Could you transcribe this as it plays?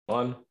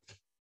One.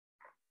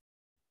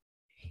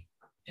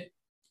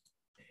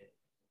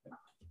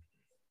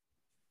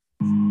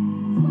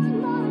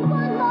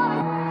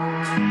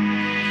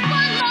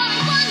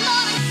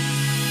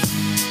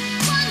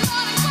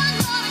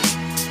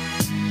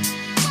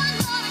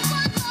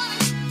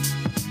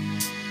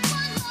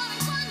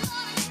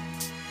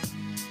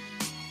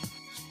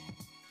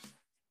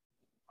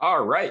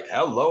 All right.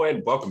 Hello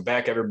and welcome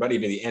back, everybody,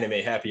 to the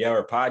Anime Happy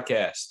Hour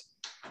podcast.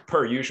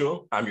 Per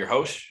usual, I'm your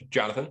host,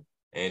 Jonathan,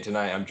 and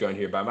tonight I'm joined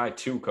here by my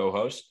two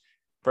co-hosts.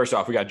 First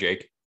off, we got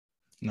Jake.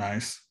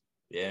 Nice.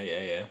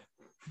 Yeah.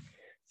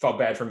 Felt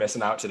bad for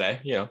missing out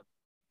today, you know.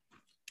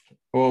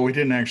 Well, we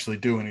didn't actually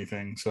do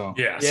anything, so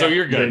So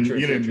you're good.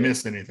 You didn't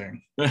miss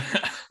anything.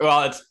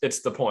 Well, it's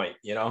the point,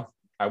 you know.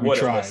 I would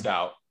have missed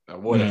out.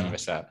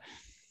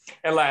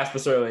 And last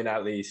but certainly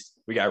not least,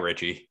 we got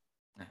Richie.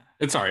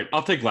 It's all right.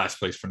 I'll take last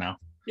place for now.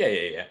 Yeah.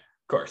 Of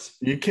course.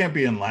 You can't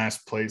be in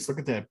last place. Look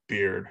at that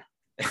beard.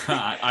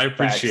 I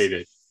appreciate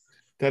it.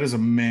 That is a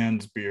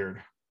man's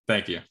beard.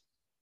 Thank you.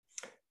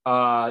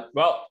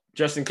 Well,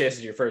 just in case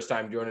it's your first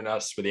time joining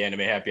us for the Anime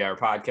Happy Hour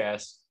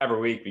podcast, every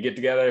week we get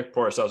together,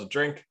 pour ourselves a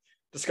drink,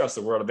 discuss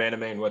the world of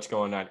anime and what's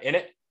going on in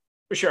it.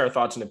 We share our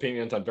thoughts and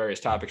opinions on various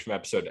topics from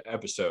episode to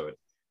episode.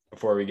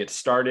 Before we get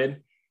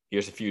started,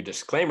 here's a few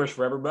disclaimers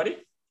for everybody.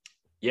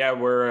 Yeah,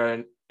 we're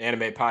an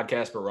anime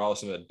podcast, but we're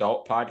also an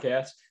adult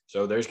podcast,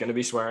 so there's going to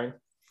be swearing.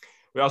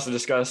 We also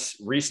discuss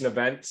recent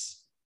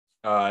events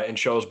and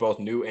shows both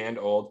new and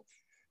old.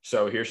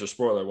 So here's a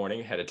spoiler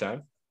warning ahead of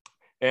time.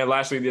 And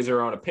lastly, these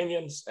are our own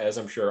opinions, as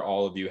I'm sure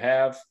all of you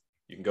have.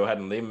 You can go ahead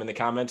and leave them in the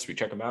comments. We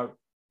check them out,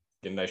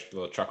 get a nice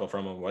little chuckle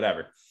from them,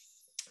 whatever.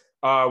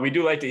 We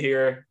do like to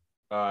hear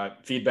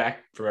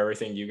feedback from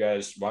everything you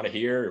guys want to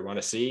hear or want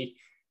to see.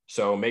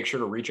 So make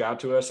sure to reach out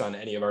to us on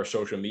any of our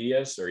social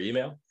medias or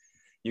email.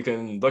 You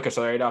can look us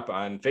right up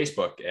on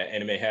Facebook at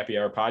Anime Happy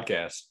Hour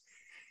Podcast.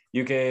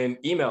 You can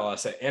email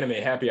us at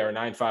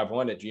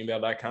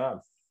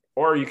animehappyhour951@gmail.com.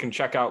 Or you can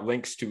check out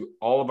links to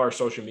all of our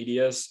social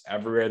medias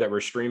everywhere that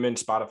we're streaming: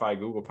 Spotify,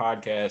 Google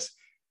Podcasts,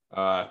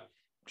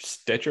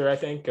 Stitcher, I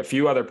think, a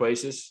few other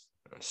places.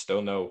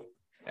 Still no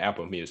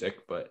Apple Music,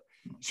 but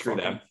screw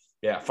them.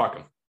 Yeah, fuck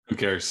them. Who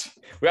cares?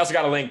 We also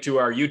got a link to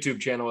our YouTube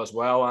channel as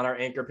well on our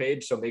Anchor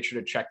page, so make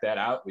sure to check that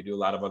out. We do a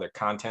lot of other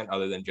content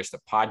other than just a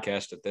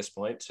podcast at this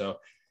point. So,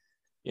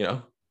 you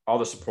know, all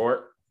the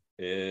support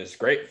is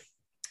great.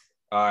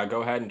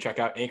 Go ahead and check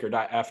out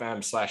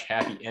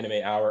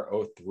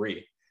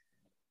anchor.fm/happyanimehour03.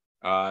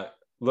 I'm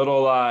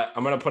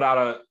going to put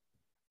out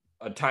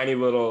a tiny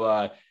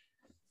little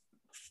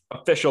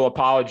official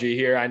apology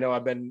here. I know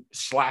I've been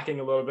slacking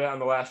a little bit on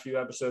the last few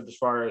episodes as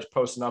far as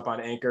posting up on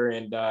Anchor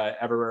and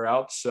everywhere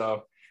else.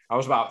 So I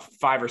was about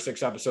 5 or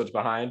 6 episodes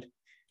behind.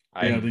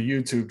 The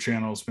YouTube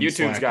channel's been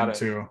slacking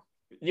too.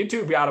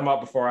 YouTube got them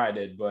up before I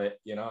did, but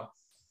you know.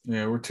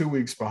 Yeah, we're 2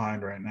 weeks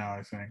behind right now,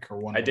 I think, or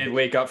 1 I week. did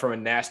wake up from a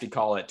nasty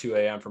call at 2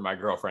 a.m. from my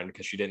girlfriend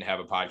because she didn't have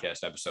a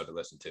podcast episode to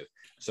listen to.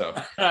 So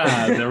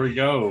there we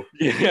go.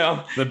 You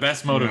know, the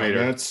best motivator.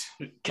 That's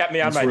kept me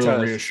on my really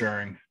toes.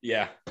 Reassuring.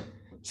 Yeah.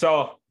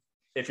 So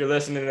if you're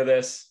listening to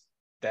this,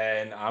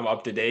 then I'm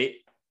up to date.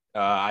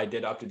 I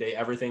did up to date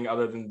everything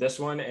other than this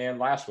one and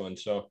last one.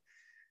 So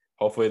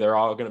hopefully they're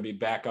all going to be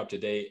back up to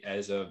date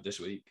as of this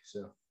week.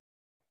 So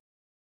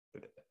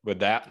with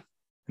that.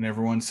 And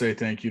everyone say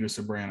thank you to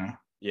Sabrina.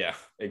 Yeah,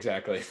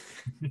 exactly.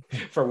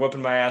 For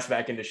whooping my ass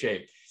back into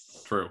shape.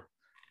 True.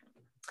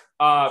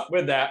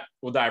 With that,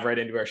 we'll dive right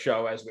into our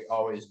show as we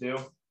always do.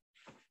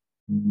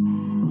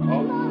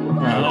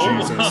 Oh,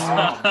 Jesus.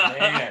 Oh,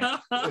 man.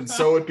 And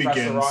so it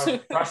begins.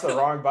 Press the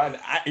wrong button.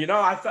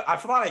 I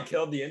thought I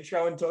killed the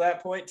intro until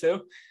that point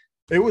too.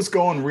 It was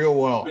going real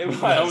well. It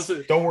was.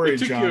 Don't worry,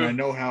 John. I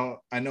know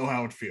how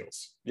it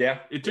feels.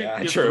 Yeah. It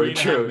took you true,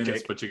 3.5 minutes,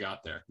 Jake. but you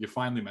got there. You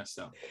finally messed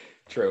up.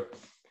 True.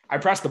 I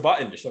pressed the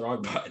button, just the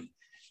wrong button.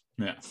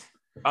 Yeah.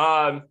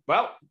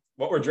 Well,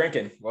 what we're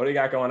drinking. What do you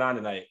got going on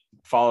tonight?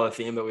 Follow the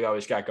theme that we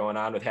always got going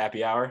on with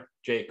Happy Hour.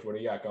 Jake, what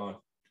do you got going?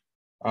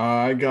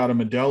 I got a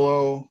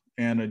Modelo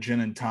and a gin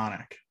and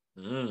tonic.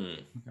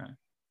 Okay.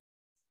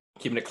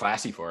 Keeping it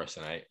classy for us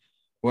tonight.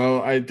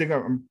 Well, I think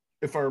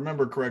if I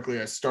remember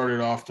correctly, I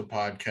started off the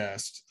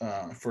podcast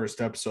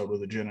first episode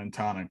with a gin and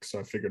tonic, so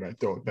I figured I'd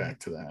throw it back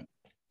to that.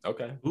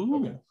 Okay. Ooh,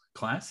 okay.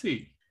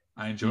 Classy.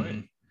 I enjoy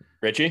it.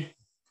 Richie?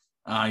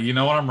 You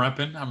know what I'm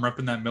repping? I'm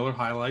repping that Miller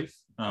High Life.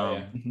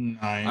 Nice.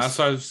 I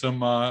also have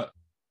some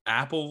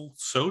apple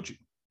soju,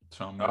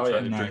 so I'm gonna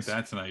try to drink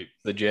that tonight.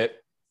 Legit.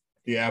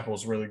 The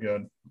apple's really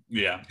good.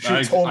 Yeah,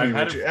 She told me,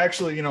 Richie.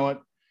 Actually, you know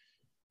what?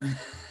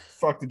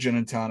 Fuck the gin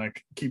and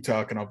tonic. Keep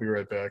talking. I'll be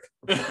right back.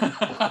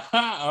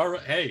 All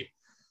right. Hey,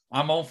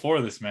 I'm all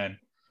for this, man.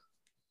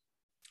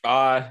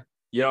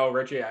 You know,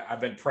 Richie,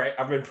 I've been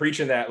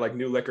preaching that like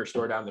new liquor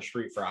store down the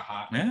street for a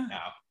hot minute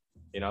now.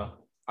 You know,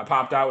 I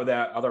popped out with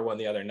that other one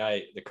the other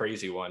night, the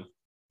crazy one.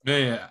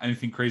 Yeah.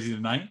 Anything crazy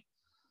tonight?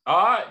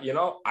 You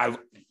know, all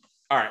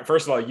right.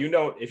 First of all, you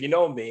know, if you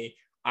know me,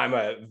 I'm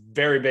a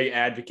very big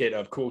advocate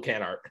of cool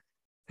can art.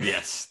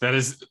 Yes, that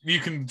is. You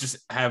can just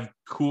have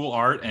cool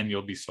art and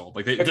you'll be sold.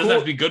 Like it The doesn't cool-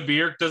 have to be good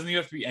beer. It doesn't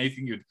even have to be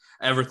anything you'd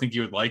ever think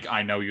you would like.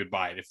 I know you'd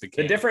buy it if the The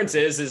can. difference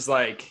is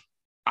like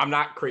I'm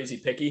not crazy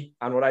picky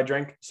on what I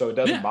drink, so it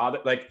doesn't Yeah. bother.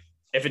 Like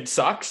if it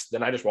sucks,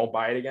 then I just won't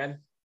buy it again.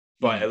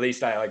 But Mm. at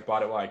least I like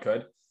bought it while I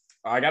could.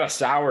 I got a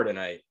sour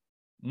tonight.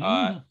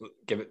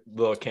 Give it a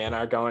little can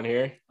art going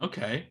here.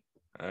 Okay,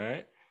 All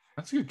right.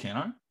 that's a good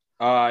can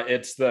art.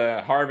 It's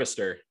the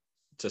Harvester.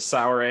 It's a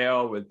sour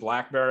ale with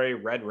blackberry,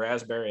 red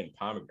raspberry, and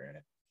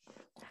pomegranate.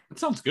 That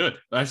sounds good.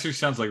 That actually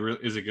sounds like.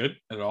 Is it good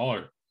at all?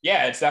 Or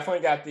Yeah, it's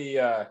definitely got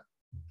the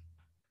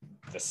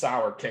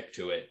sour kick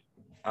to it.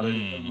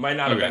 It might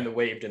not have been the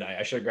wave tonight.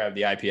 I should have grabbed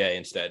the IPA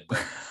instead.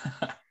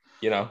 But,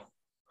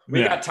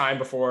 we got time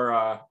before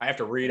I have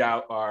to read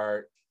out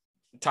our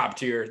top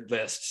tier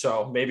list.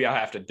 So maybe I'll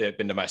have to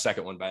dip into my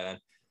second one by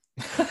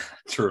then.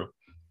 True.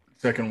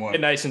 Second one.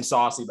 Get nice and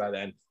saucy by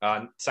then.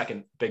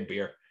 Second big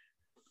beer.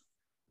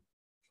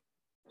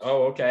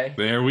 Oh, okay.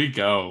 There we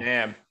go.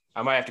 Damn.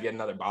 I might have to get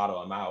another bottle.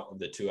 I'm out of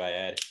the two I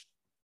had.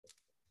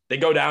 They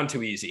go down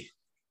too easy.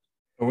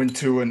 I went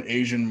to an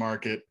Asian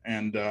market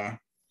and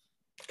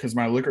because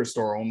my liquor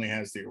store only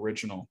has the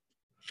original.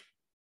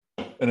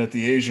 And at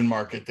the Asian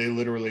market, they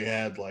literally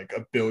had like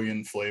a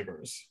billion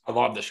flavors. I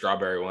love the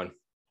strawberry one.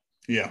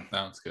 Yeah.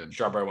 Sounds good.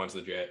 Strawberry one's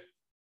legit.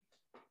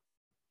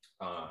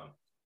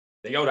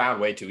 They go down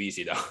way too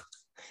easy though.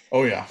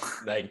 Oh yeah.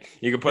 Like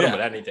you can put them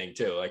with anything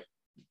too. Like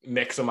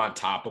mix them on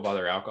top of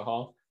other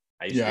alcohol.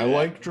 I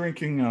like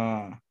drinking.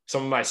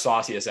 Some of my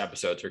sauciest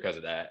episodes because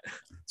of that.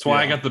 That's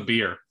why I got the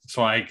beer,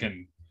 so I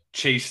can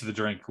chase the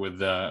drink with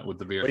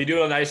the beer. But you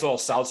do a nice little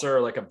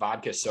seltzer, like a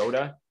vodka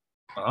soda.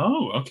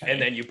 Oh, okay.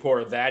 And then you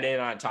pour that in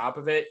on top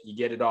of it. You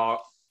get it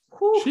all.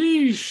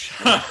 Sheesh.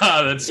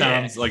 That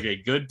sounds like a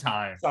good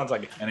time. Sounds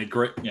like and a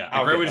great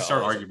way to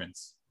start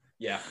arguments.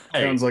 Yeah.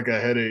 Sounds like a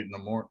headache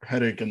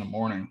in the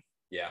morning.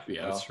 Yeah.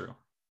 Yeah, that's true.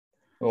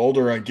 The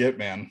older I get,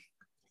 man,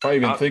 if I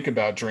even think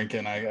about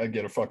drinking, I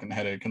get a fucking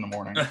headache in the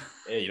morning.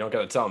 Yeah, you don't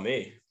got to tell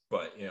me,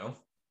 but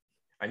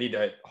I need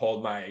to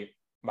hold my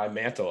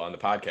mantle on the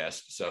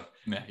podcast. So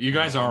yeah, you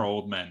guys are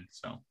old men.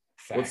 So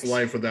what's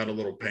life without a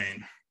little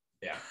pain?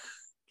 Yeah.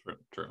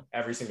 True.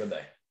 Every single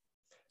day.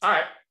 All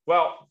right.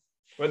 Well,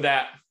 with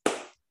that,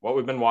 what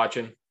we've been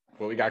watching,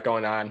 what we got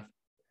going on.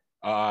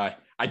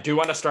 I do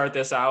want to start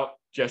this out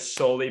just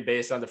solely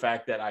based on the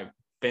fact that I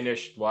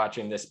finished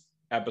watching this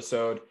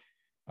episode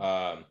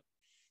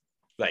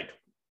like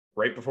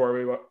right before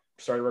we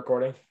started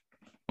recording.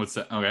 What's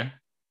that? Okay.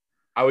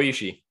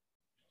 Aoishi.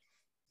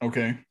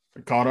 Okay.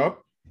 Caught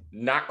up?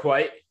 Not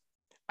quite.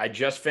 I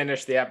just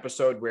finished the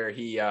episode where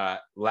he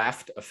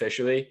left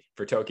officially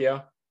for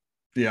Tokyo.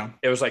 Yeah.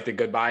 It was like the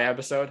goodbye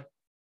episode.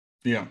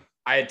 Yeah.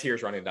 I had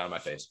tears running down my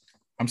face.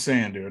 I'm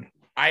saying, dude.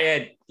 I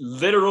had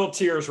literal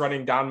tears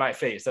running down my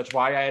face. That's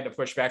why I had to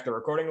push back the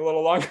recording a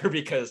little longer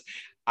because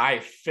I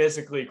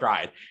physically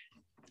cried.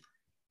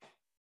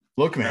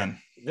 Look, man.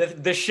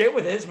 The shit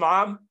with his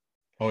mom.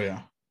 Oh,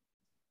 yeah.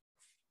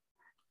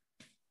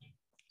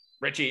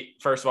 Richie,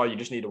 first of all, you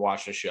just need to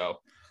watch the show.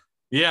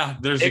 Yeah.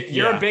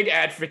 You're a big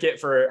advocate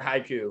for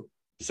Haiku.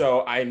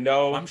 So I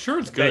know I'm sure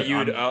it's good that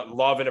you'd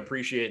love and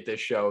appreciate this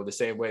show the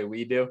same way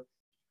we do.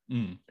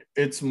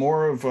 It's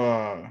more of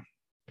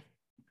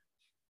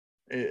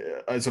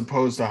as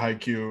opposed to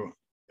Haikyuu,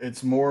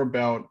 it's more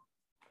about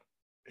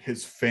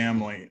his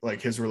family,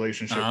 like his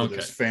relationship with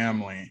his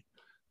family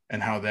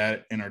and how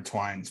that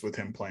intertwines with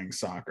him playing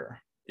soccer.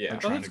 Yeah,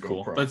 that's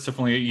cool. Pro. That's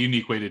definitely a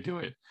unique way to do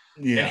it.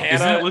 Yeah,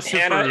 and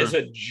Hannah is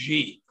a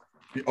G.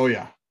 Oh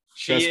yeah,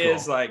 she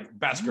is like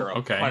best girl.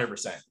 Okay,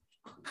 100%.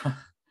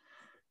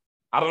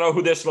 I don't know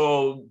who this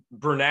little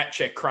brunette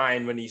chick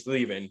crying when he's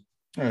leaving.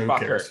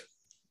 Fuck her.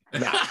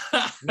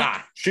 Nah.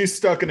 She's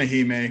stuck in a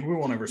Hime. We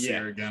won't ever see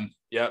her again.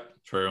 Yep.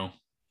 True.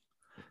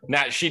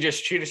 Nah, she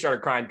just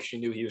started crying because she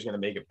knew he was going to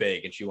make it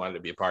big and she wanted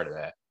to be a part of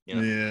that.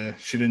 Yeah,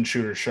 she didn't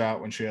shoot her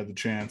shot when she had the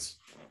chance.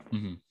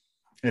 Mm-hmm.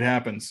 It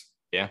happens.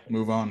 Yeah.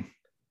 Move on.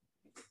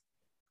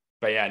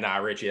 But yeah, nah,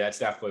 Richie, that's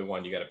definitely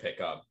one you got to pick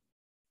up.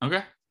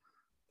 Okay.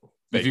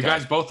 If you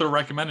guys both are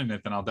recommending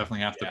it, then I'll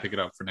definitely have to pick it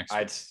up for next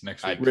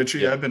week.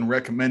 Richie, I've been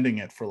recommending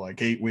it for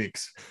like 8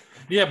 weeks.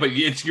 Yeah, but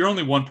you're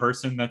only one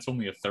person. That's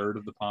only a third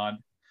of the pod.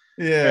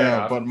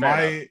 Yeah,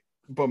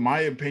 but my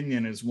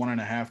opinion is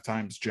 1.5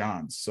 times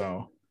John's.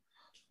 So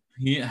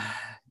yeah,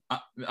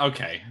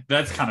 okay,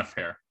 that's kind of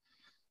fair.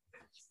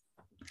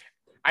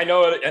 I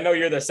know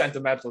you're the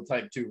sentimental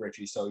type too,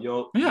 Richie. So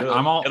it'll hit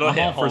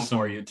home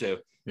for you too.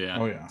 Yeah.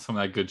 Oh yeah, some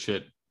of that good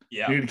shit.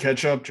 Yeah, you need to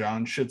catch up,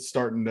 John. Shit's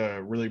starting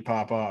to really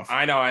pop off.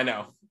 I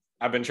know.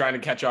 I've been trying to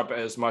catch up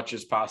as much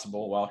as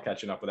possible while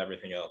catching up with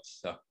everything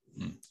else. So,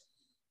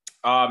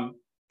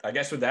 I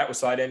guess with that, we'll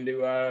slide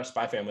into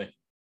Spy Family.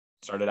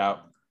 Started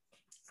out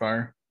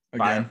fire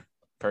again.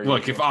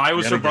 Look, if I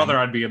was her brother,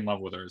 I'd be in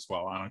love with her as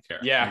well. I don't care.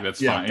 Yeah, that's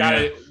fine. Got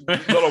a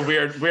little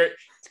weird.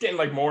 It's getting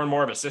like more and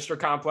more of a sister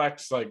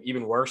complex, like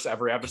even worse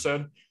every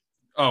episode.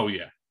 Oh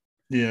yeah,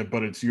 yeah,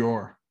 but it's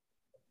your.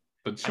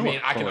 But sure, I mean,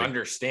 I can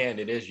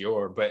understand it is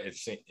your, but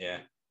it's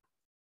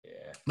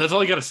Yeah. That's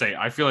all I got to say.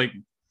 I feel like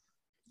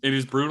it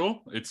is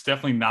brutal. It's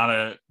definitely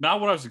not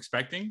what I was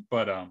expecting,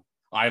 but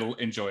I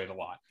enjoy it a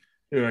lot.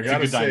 Dude, I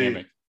gotta say,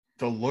 dynamic.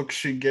 The look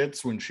she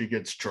gets when she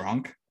gets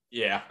drunk.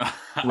 Yeah.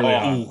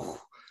 Really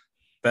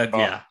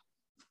yeah.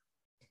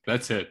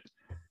 That's it.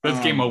 That's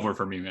game over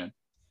for me, man.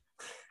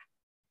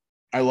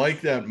 I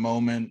like that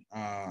moment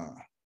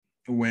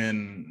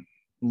when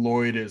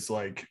Lloyd is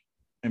like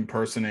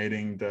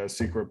impersonating the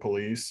secret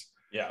police.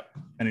 Yeah.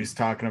 And he's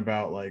talking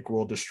about like,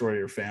 we'll destroy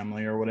your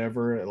family or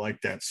whatever. I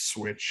like that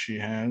switch she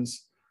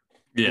has.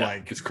 Yeah,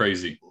 like, it's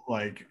crazy.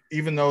 Like,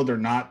 even though they're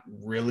not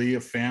really a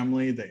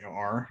family, they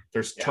are.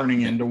 They're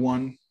turning into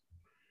one.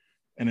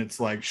 And it's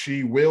like,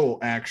 she will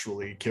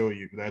actually kill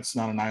you. That's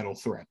not an idle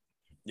threat.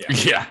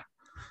 Yeah.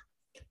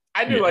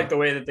 I do like the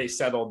way that they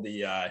settled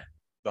the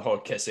whole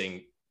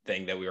kissing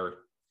thing that we were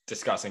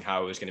discussing,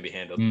 how it was going to be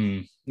handled.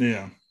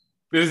 Yeah.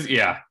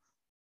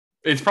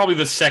 It's probably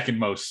the second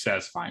most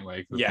satisfying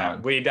way.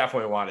 We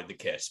definitely wanted to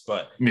kiss,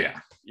 but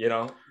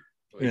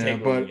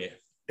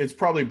it's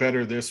probably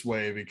better this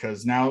way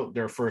because now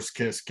their first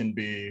kiss can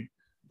be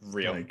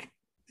real. Like,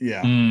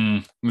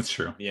 that's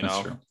true. That's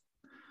true.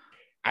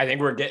 I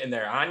think we're getting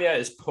there. Anya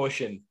is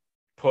pushing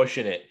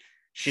it.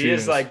 She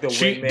is like the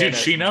wingman. Dude,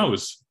 she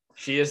knows.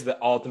 She is the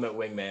ultimate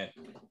wingman.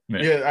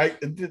 Yeah,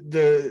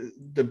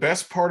 the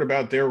best part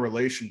about their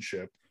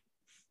relationship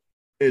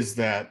is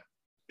that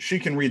she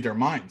can read their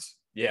minds.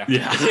 Yeah.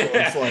 So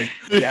it's like,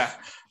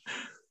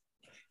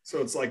 So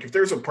it's like if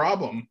there's a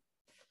problem,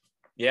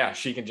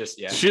 she can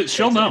just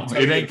she'll know.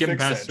 It ain't getting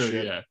past her.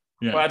 Yeah.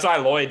 Well, that's why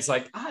Lloyd's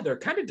like, they're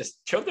kind of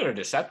just children are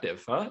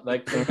deceptive, huh?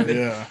 Like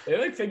they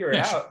like figure it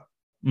out.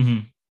 Mm-hmm.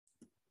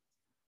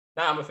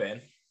 Nah, I'm a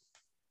fan.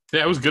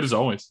 Yeah, it was good as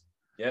always.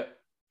 Yep.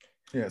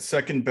 Yeah,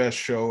 second best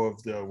show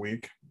of the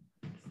week.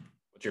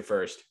 What's your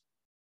first?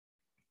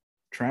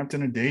 Trapped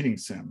in a Dating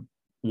Sim.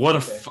 What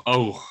an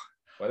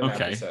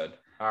episode.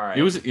 All right.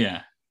 It was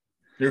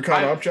You're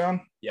caught up,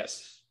 John?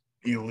 Yes.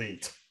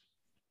 Elite.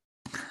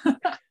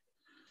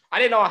 I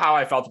didn't know how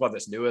I felt about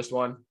this newest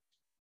one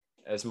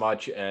as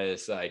much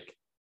as like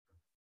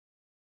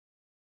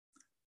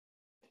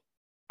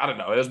I don't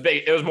know. It was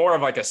big. It was more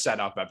of like a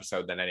setup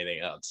episode than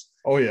anything else.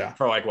 Oh yeah.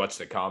 For like what's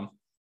to come.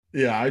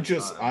 Yeah,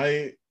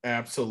 I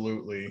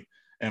absolutely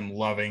am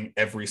loving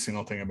every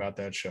single thing about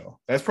that show.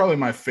 That's probably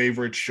my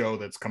favorite show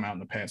that's come out in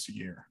the past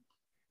year.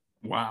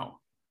 Wow.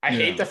 I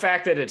hate the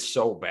fact that it's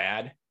so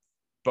bad,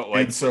 but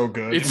like it's so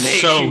good.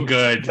 It's so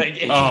good.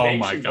 Like it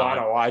makes you want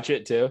to watch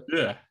it too.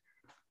 Yeah.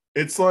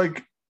 It's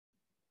like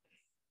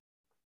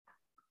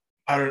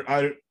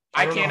I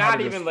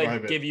cannot even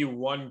like give you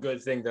one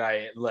good thing that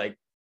I like.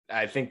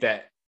 I think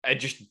that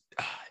it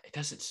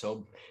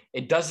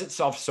does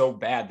itself so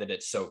bad that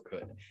it's so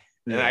good.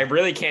 And I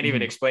really can't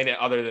even explain it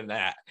other than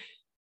that.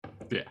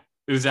 Yeah.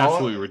 It was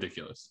absolutely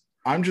ridiculous.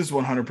 I'm just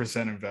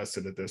 100%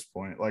 invested at this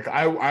point. Like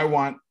I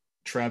want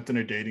Trapped in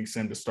a Dating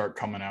Sim to start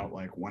coming out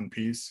like One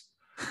Piece.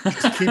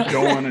 Just keep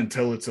going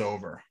until it's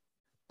over.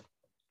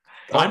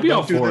 I'd be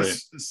all for it.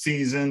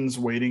 Seasons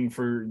waiting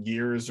for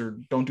years, or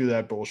don't do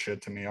that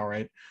bullshit to me. All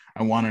right,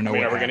 I want to know.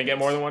 Are we going to get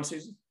more than one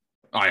season?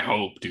 I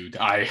hope, dude.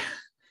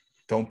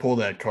 Don't pull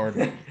that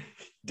card.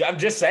 I'm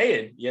just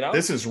saying,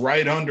 this is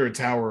right under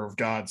Tower of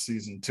God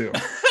season 2.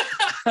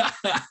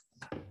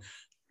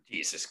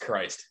 Jesus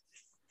Christ.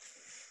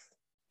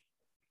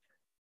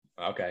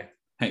 Okay.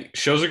 Hey,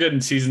 shows are good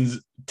in seasons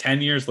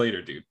 10 years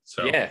later, dude.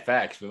 So yeah,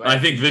 facts. I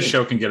think this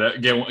show can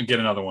get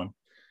another one.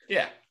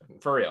 Yeah,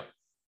 for real.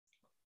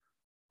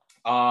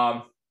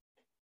 Love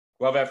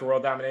After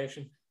World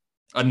Domination.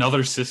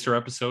 Another sister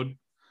episode.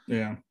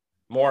 Yeah.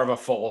 More of a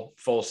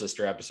full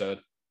sister episode.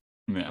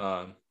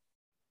 Yeah.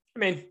 I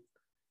mean, it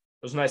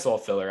was a nice little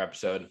filler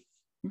episode.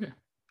 Okay.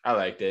 I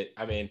liked it.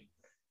 I mean,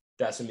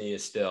 Decimie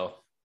is still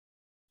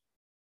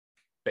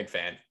big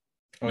fan.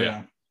 Oh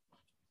yeah.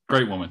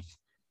 Great woman.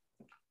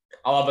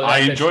 I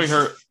enjoy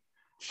her.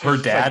 Her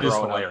dad is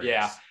hilarious.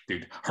 Yeah.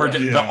 Dude,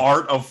 the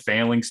art of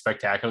failing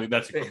spectacularly.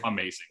 That's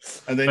amazing.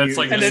 And then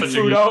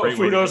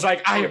Fudo's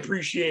like, I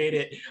appreciate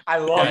it. I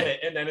love it.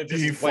 And then it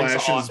just he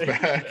flashes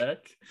back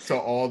to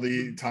all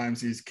the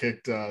times he's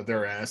kicked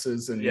their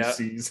asses, and he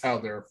sees how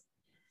they're.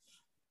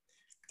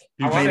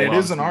 It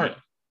is an art.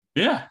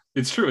 Yeah,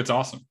 it's true. It's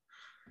awesome.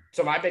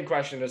 So my big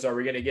question is: are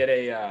we going to get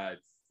a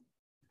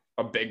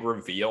big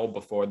reveal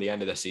before the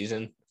end of the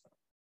season?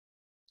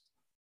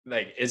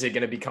 Like, is it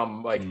going to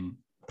become like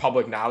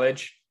public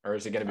knowledge? Or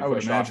is it going to be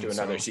pushed off to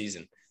another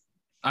season?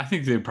 I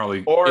think they probably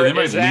they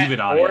might leave it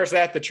on. Or is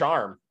that the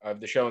charm of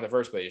the show in the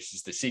first place? It's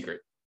just the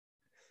secret.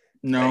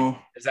 No. Like,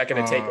 is that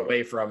going to take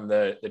away from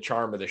the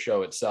charm of the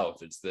show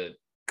itself? It's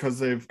because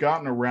they've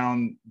gotten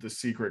around the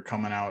secret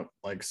coming out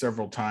like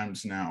several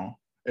times now.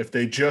 If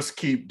they just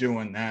keep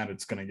doing that,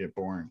 it's going to get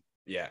boring.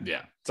 Yeah.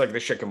 It's like the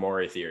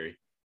Shikamori theory.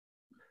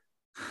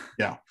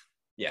 Yeah.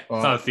 It's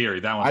not a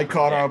theory. That one. I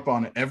caught up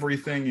on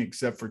everything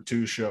except for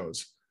 2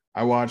 shows.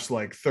 I watched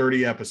like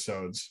 30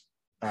 episodes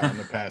in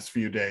the past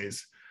few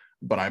days,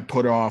 but I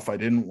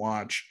didn't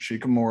watch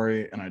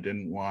Shikamori and I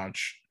didn't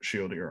watch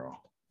Shield Hero.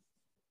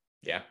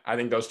 Yeah, I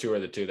think those two are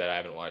the two that I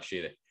haven't watched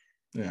either.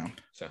 Yeah.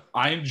 So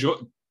I enjoy.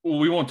 Well,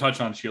 we won't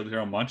touch on Shield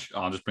Hero much.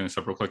 I'll just bring this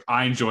up real quick.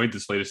 I enjoyed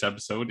this latest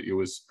episode. It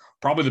was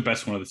probably the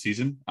best one of the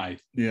season.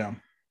 Yeah.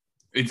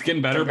 It's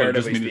getting better, but it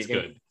doesn't mean it's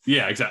Comparatively good.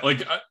 Yeah, exactly.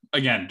 Like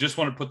again, just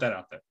want to put that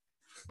out there.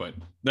 But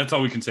that's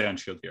all we can say on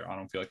Shield Hero. I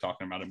don't feel like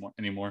talking about it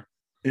anymore.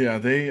 Yeah,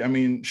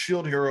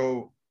 Shield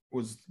Hero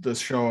was the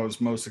show I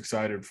was most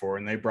excited for,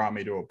 and they brought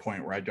me to a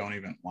point where I don't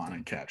even want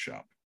to catch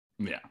up.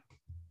 Yeah.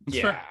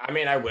 yeah, Fair. I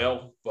mean, I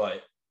will,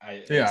 but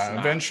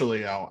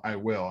eventually I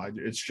will.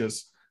 It's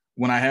just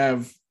when I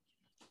have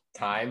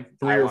time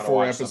 3 or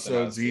 4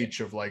 episodes each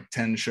of like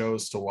 10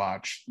 shows to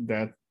watch,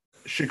 that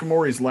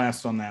Shikamori's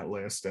last on that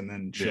list, and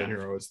then Shield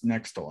Hero is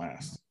next to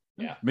last.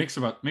 Yeah, makes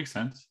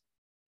sense.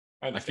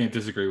 I can't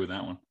disagree with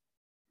that one.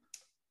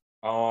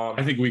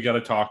 I think we got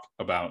to talk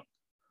about.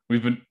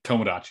 We've been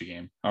Tomodachi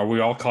Game. Are we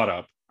all caught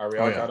up? Are we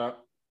all caught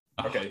up?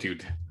 Okay,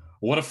 dude.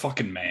 What a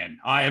fucking man!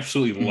 I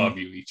absolutely love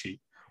you,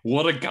 Ichi.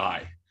 What a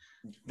guy.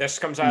 This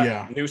comes out.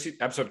 Yeah. New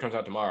episode comes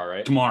out tomorrow,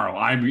 right? Tomorrow.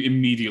 I'm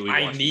immediately.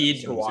 I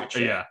need to watch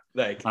it. Yeah.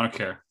 Like I don't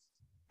care.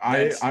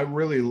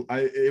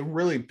 It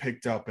really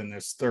picked up in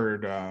this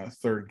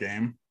third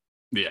game.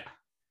 Yeah.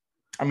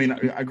 I mean,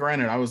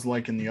 granted, I was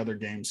liking the other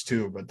games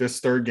too, but this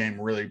third game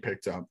really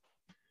picked up.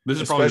 This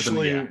is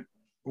especially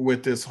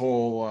with this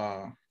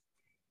whole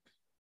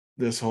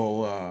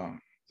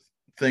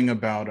thing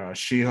about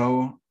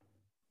Shiho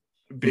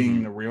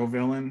being the real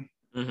villain,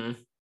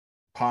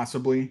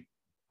 possibly,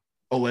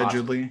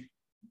 allegedly.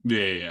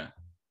 Yeah.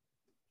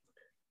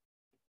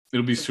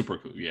 It'll be super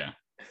cool. Yeah.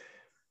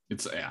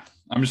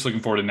 I'm just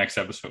looking forward to next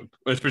episode,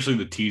 especially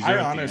the teaser.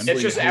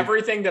 It's just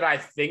everything that I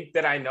think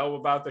that I know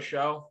about the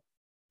show.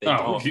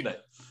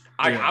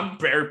 I'm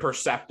very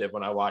perceptive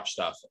when I watch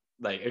stuff,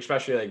 like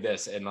especially like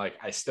this, and like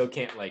I still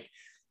can't like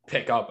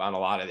pick up on a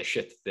lot of the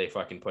shit that they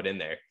fucking put in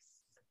there.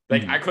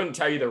 Like I couldn't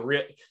tell you the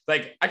real.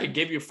 Like I could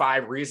give you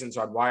 5 reasons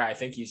on why I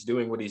think he's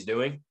doing what he's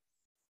doing,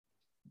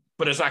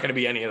 but it's not going to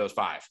be any of those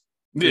 5.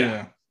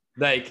 Yeah.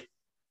 Like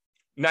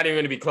not even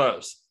going to be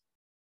close.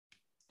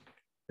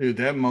 Dude,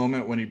 that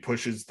moment when he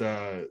pushes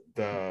the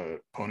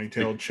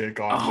ponytail chick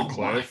off the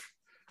cliff,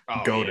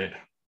 goated.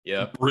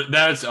 Yeah.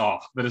 That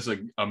is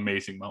an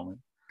amazing moment.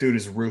 Dude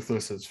is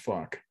ruthless as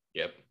fuck.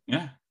 Yep.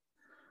 Yeah.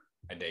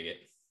 I dig it.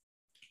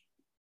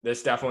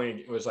 This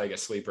definitely was like a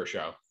sleeper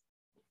show.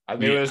 I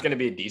knew it was going to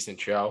be a decent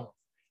show.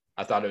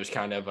 I thought it was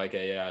kind of like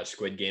a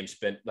Squid Game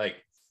spin, like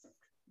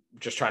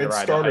just trying to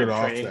ride the hype train. It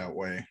started off that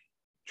way.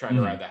 Trying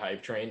to ride the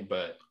hype train,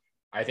 but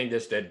I think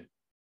this did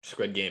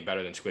Squid Game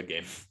better than Squid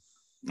Game.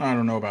 I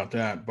don't know about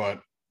that,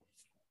 but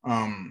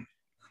I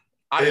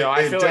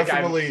feel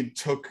definitely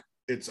took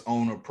its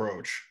own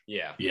approach.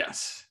 Yeah.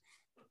 Yes.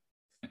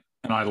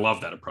 And I love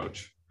that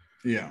approach.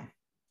 Yeah.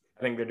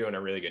 I think they're doing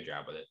a really good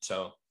job with it.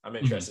 So I'm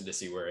interested to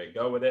see where they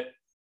go with it.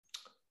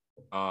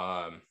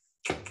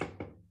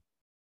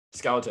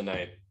 Skeleton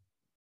Knight.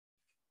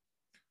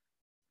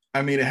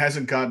 I mean, it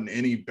hasn't gotten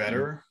any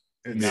better.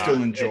 It's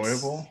still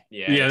enjoyable.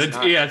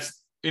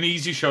 It's an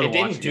easy show to watch. It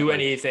didn't do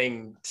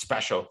anything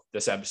special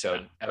this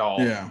episode at all.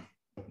 Yeah.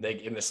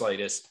 Like in the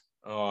slightest.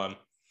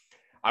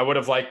 I would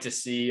have liked to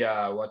see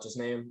what's his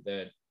name?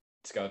 The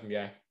skeleton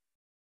guy.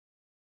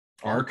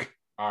 Arc,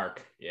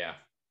 yeah.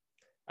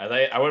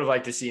 I would have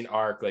liked to see an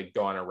Arc like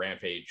go on a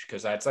rampage,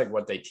 because that's like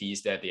what they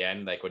teased at the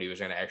end, like what he was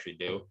gonna actually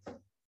do.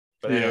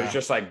 But then it was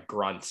just like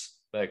grunts,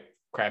 like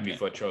crappy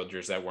foot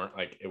soldiers that weren't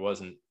like, it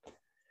wasn't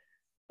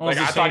like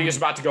I thought he was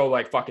about to go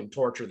like fucking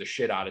torture the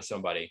shit out of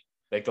somebody.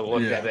 Like the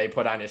look that they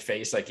put on his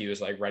face, like he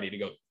was like ready to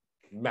go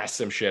mess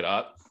some shit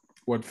up.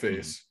 What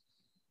face?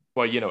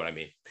 Well, you know what I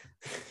mean.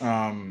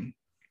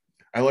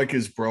 I like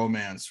his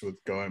bromance with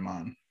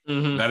Goemon.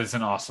 That is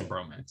an awesome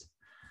bromance.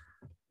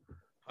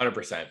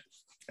 100%.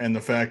 And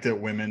the fact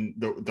that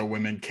the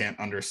women can't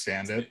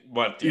understand it.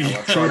 What's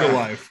true to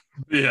life.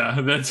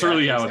 Yeah, that's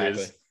really how it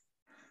is.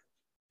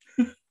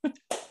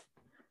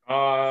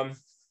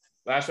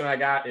 Last one I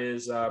got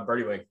is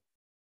Birdie Wing.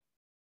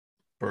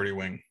 Birdie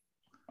Wing.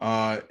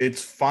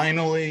 It's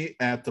finally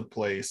at the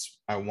place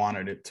I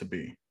wanted it to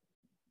be.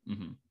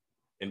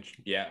 And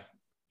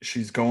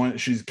she's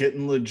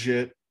getting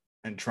legit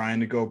and trying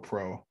to go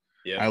pro.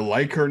 Yeah. I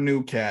like her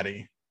new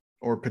caddy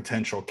or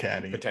potential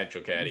caddy.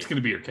 It's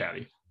gonna be your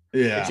caddy.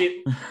 Yeah.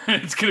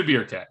 It's gonna be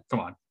your caddy. Come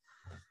on.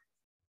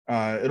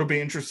 It'll be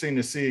interesting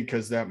to see,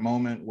 because that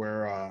moment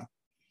where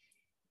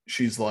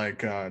she's like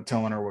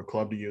telling her what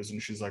club to use,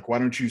 and she's like, why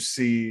don't you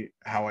see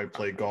how I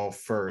play golf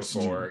first?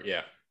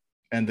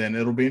 And then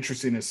it'll be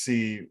interesting to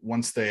see,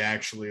 once they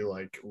actually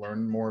like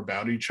learn more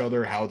about each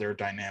other, how their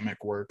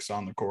dynamic works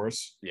on the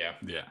course. Yeah.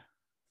 Very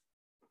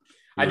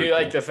I do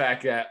like the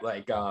fact that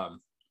like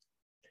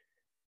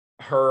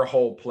her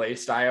whole play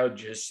style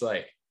just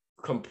like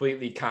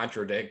completely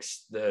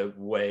contradicts the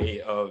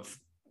way of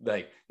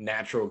like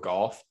natural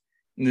golf.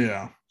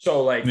 Yeah.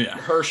 So like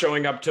her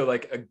showing up to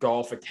like a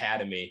golf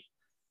academy,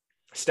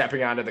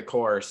 stepping onto the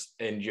course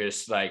and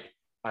just like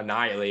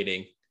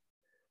annihilating,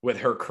 with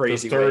her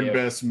crazy the third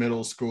best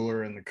middle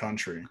schooler in the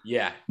country.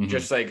 Yeah,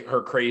 just like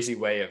her crazy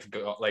way of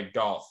like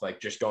golf, like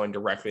just going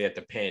directly at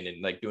the pin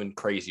and like doing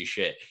crazy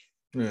shit.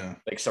 Yeah,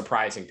 like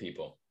surprising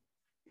people.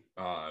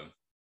 I'm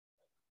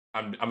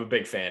a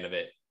big fan of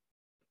it.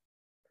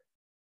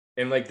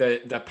 And like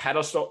the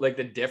pedestal, like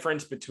the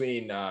difference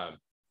between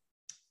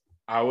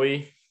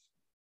Aoi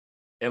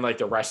and like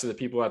the rest of the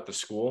people at the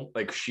school,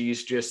 like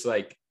she's just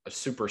like a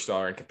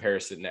superstar in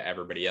comparison to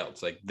everybody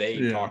else. Like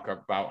they talk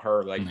about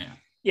her like,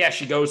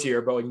 she goes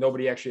here, but like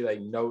nobody actually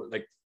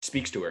like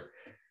speaks to her.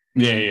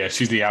 Yeah,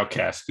 she's the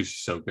outcast because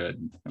she's so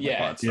good.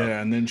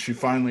 And then she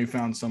finally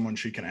found someone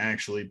she can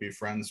actually be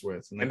friends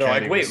with, and they're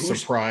like, "Wait,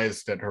 who's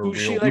surprised at her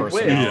real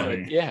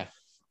personality?" Yeah.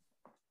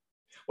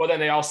 Well,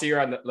 then they all see her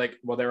on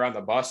they're on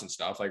the bus and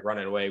stuff, like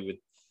running away with,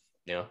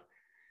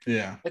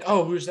 like,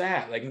 oh, who's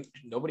that? Like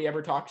nobody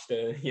ever talks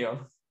to,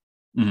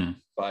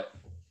 But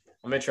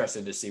I'm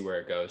interested to see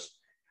where it goes.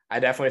 I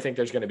definitely think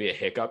there's going to be a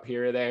hiccup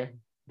here or there.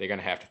 They're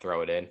going to have to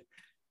throw it in,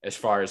 as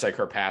far as like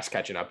her past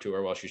catching up to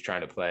her while she's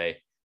trying to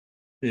play.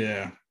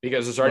 Yeah,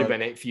 because there's already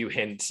been a few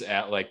hints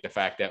at like the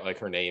fact that like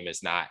her name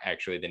is not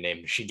actually the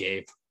name she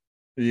gave.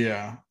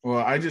 Yeah, well,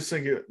 I just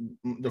think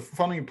the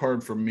funny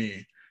part for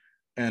me,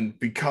 and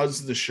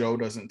because the show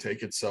doesn't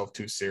take itself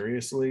too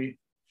seriously,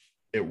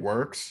 it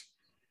works.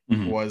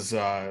 Was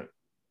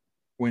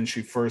when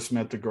she first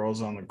met the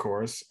girls on the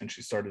course and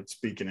she started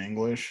speaking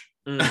English.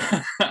 And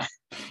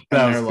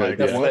they're like,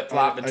 "What?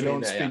 I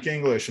don't speak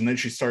English." And then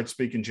she starts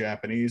speaking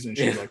Japanese, and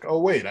she's like, "Oh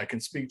wait, I can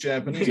speak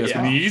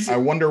Japanese. I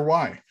wonder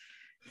why."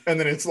 And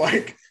then it's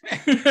like,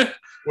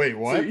 wait,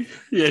 what?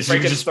 Yeah, she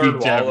can just speak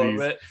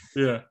Japanese.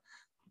 Yeah.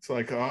 It's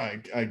like, oh,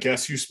 I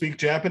guess you speak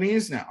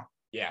Japanese now.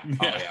 Yeah. Oh,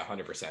 yeah,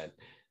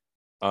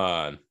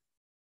 100%.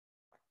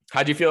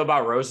 How'd you feel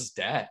about Rose's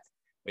death?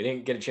 We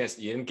didn't get a chance.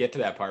 You didn't get to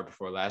that part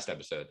before last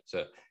episode.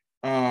 So,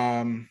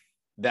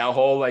 that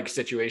whole like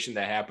situation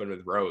that happened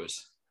with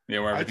Rose.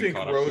 Yeah, I think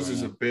Rose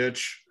is a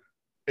bitch.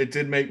 It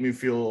did make me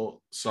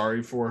feel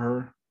sorry for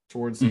her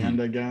towards the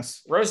end, I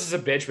guess. Rose is a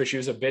bitch, but she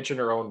was a bitch in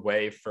her own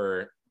way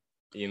for,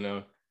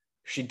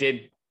 she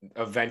did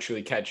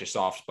eventually catch a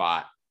soft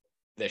spot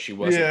that she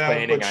wasn't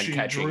planning on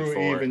catching. She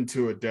drew even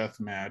to a death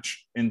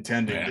match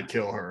intending to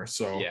kill her.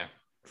 So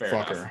fair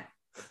enough. Her.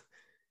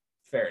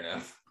 Fair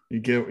enough.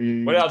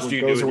 What else do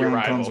you do with your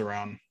rival? Comes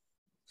around.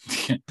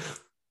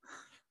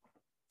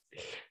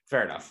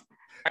 Fair enough.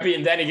 I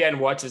mean, then again,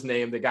 what's his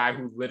name? The guy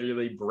who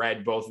literally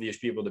bred both of these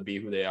people to be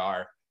who they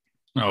are.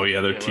 Oh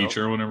yeah, their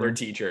teacher, whatever. Their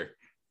teacher.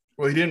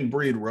 Well, he didn't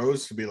breed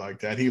Rose to be like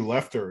that. He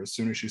left her as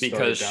soon as she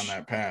started down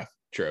that path.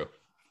 True.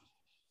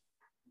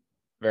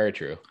 Very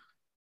true.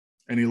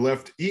 And he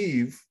left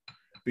Eve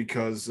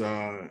because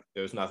there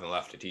was nothing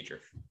left to teach her.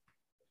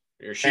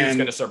 She was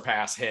going to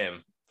surpass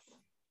him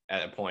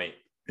at a point.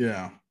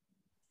 Yeah.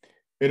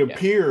 It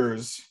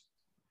appears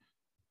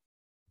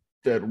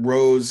that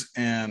Rose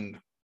and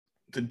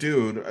the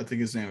dude, I think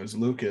his name is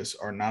Lucas,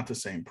 are not the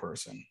same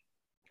person.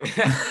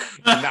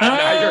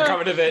 now you're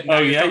coming to it.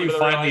 You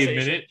finally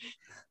admit it.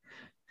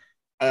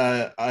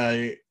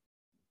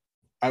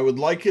 I would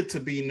like it to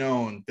be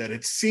known that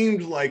it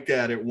seemed like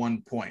that at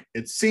one point.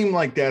 It seemed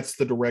like that's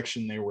the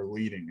direction they were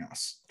leading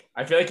us.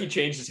 I feel like he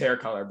changed his hair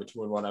color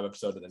between one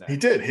episode and the next. He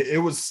did. It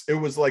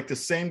was like the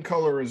same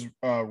color as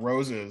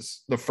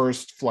Rose's, the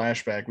first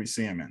flashback we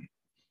see him in.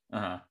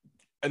 Uh-huh.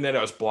 And then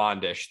it was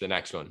blondish, the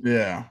next one.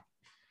 Yeah.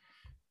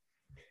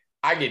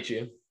 I get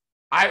you.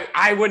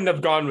 I wouldn't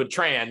have gone with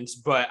trans,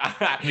 but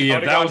that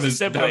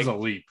was a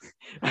leap.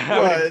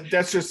 Well,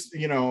 that's just,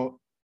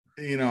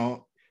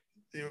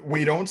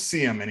 we don't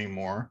see him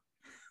anymore.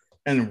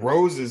 And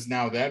Rose is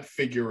now that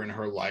figure in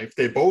her life.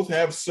 They both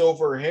have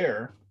silver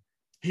hair.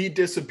 He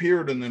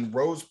disappeared and then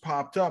Rose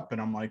popped up.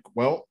 And I'm like,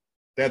 well,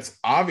 that's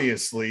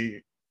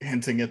obviously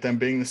hinting at them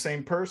being the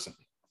same person.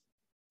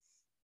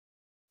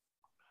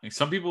 Like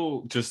some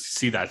people just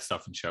see that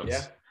stuff in shows.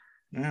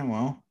 Yeah,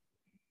 well.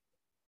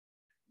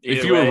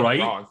 If you were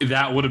right,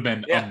 that would have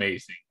been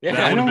amazing. Yeah,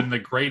 that would have been the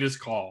greatest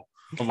call.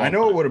 I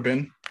know it would have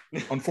been.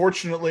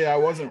 Unfortunately, I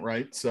wasn't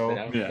right. So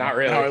not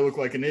really. Now I look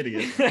like an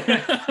idiot.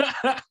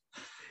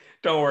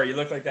 Don't worry. You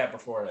look like that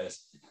before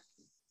this.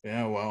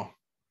 Yeah, well.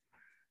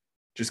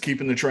 Just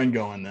keeping the trend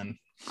going then.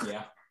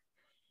 Yeah.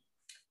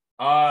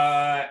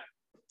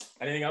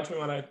 Anything else we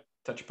want to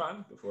touch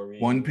upon before we...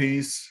 One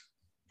Piece.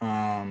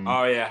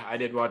 Oh, yeah. I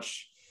did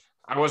watch...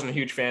 I wasn't a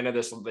huge fan of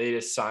this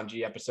latest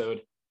Sanji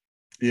episode.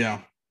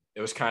 Yeah.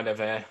 It was kind of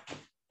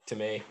to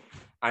me.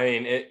 I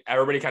mean,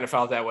 everybody kind of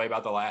felt that way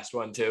about the last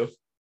one, too.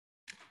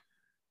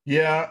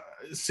 Yeah.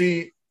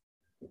 See,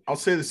 I'll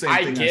say the same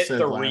thing I get said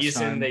the last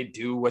reason time. They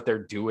do what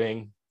they're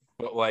doing,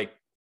 but, like,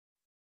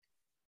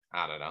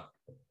 I don't know.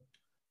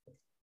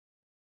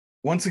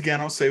 Once again,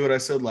 I'll say what I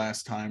said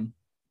last time.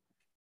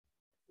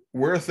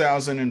 We're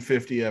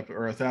 1,050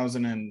 or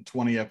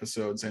 1,020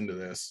 episodes into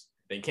this.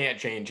 They can't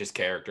change his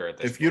character at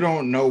this point. If you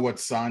don't know what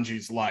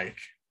Sanji's like.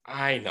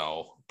 I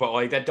know, but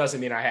like that doesn't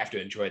mean I have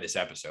to enjoy this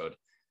episode.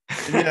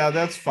 Yeah,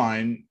 that's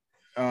fine.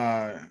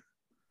 I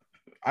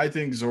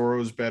think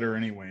Zoro's better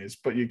anyways,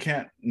 but you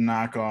can't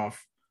knock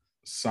off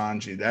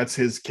Sanji. That's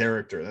his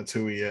character. That's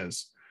who he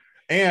is.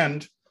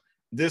 And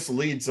this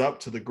leads up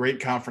to the great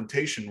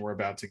confrontation we're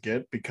about to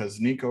get because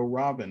Nico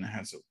Robin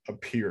has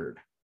appeared.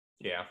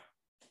 Yeah.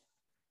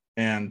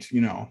 And,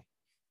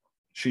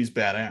 she's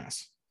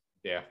badass.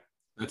 Yeah.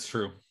 That's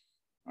true.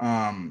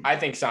 I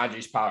think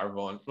Sanji's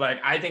powerful. And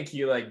I think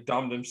he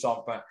dumbed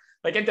himself, but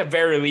at the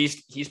very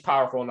least, he's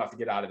powerful enough to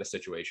get out of the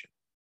situation.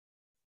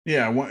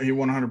 Yeah, he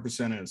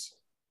 100% is.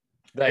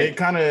 It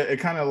kind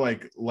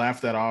of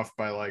laughed that off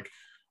by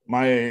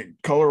my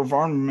color of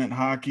armament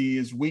hockey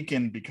is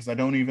weakened because I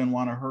don't even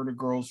want to hurt a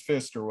girl's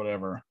fist or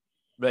whatever.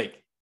 You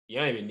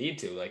don't even need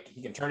to.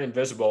 He can turn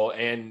invisible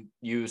and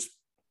use.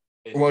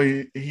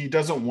 Well, he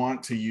doesn't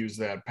want to use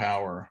that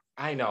power.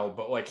 I know,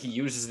 but he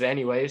uses it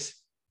anyways.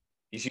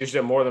 He's used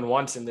it more than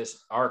once in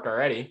this arc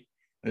already.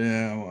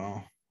 Yeah,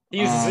 well. He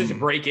uses it to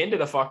break into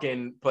the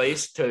fucking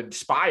place to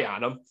spy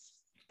on them.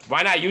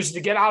 Why not use it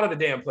to get out of the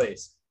damn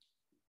place?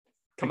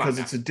 Because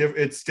it's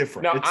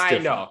different. No, it's I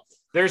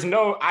different.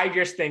 know. I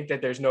just think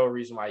that there's no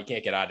reason why you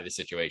can't get out of the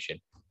situation.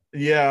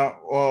 Yeah,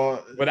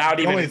 well, without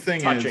even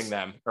touching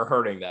them or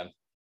hurting them.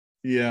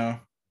 Yeah.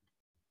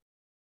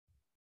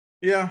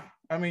 Yeah,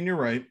 I mean, you're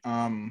right.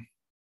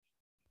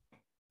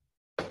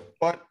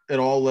 But it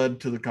all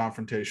led to the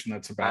confrontation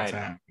that's about to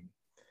happen.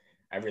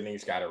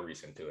 Everything's got a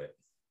reason to it.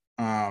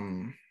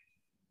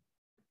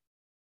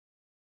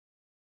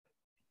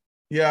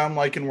 Yeah, I'm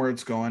liking where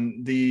it's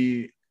going.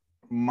 The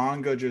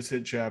manga just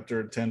hit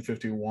chapter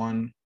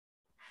 1051,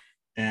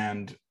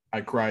 and I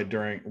cried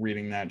during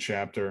reading that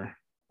chapter.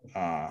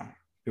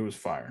 It was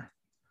fire.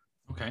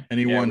 Okay.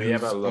 Anyone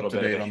who's up to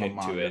date on the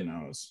manga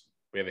knows.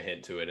 We have a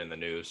hint to it in the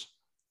news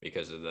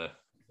because of the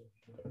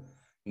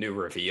new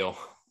reveal.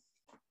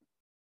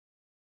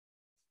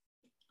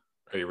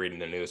 Are you reading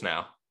the news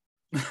now?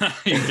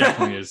 He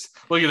definitely is.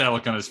 Look at that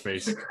look on his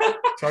face.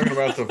 Talking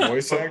about the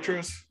voice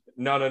actress?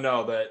 No.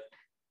 The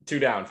 2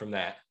 down from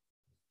that.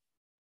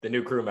 The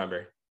new crew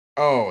member.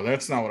 Oh,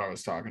 that's not what I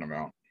was talking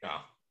about. No.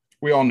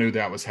 We all knew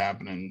that was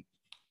happening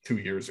 2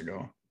 years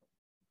ago.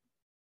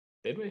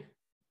 Did we?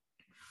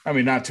 I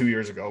mean, not 2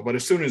 years ago, but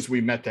as soon as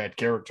we met that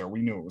character,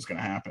 we knew it was going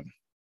to happen.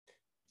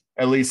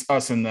 At least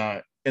us in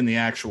the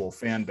actual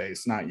fan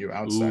base, not you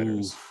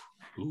outsiders.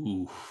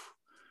 Ooh.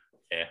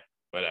 Yeah,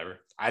 whatever.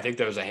 I think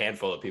there was a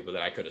handful of people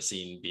that I could have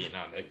seen being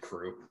on the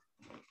crew.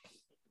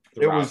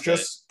 It was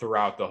just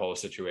throughout the whole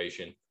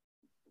situation.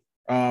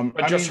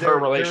 But just her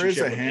relationship.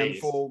 There is a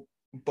handful,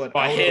 but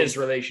his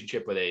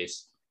relationship with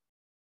Ace.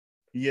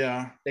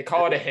 Yeah, they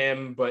call it a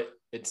him, but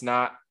it's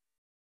not.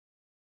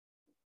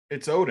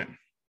 It's Odin.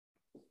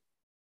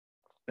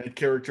 That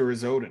character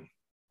is Odin.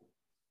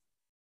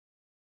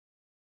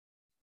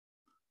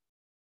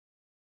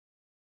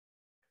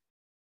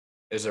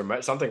 Is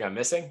there something I'm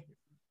missing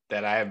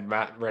that I have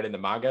not read in the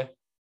manga?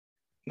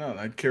 No,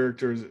 that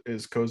character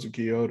is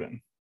Kozuki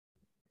Odin.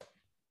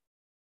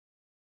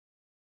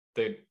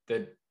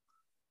 The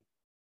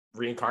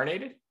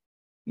reincarnated?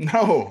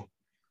 No.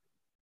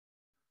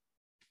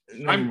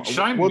 Should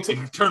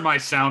I turn my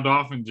sound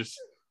off and just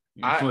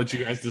let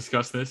you guys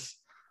discuss this?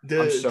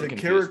 The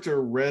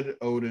character read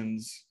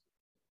Odin's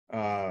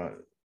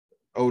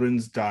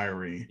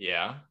diary.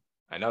 Yeah,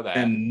 I know that.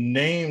 And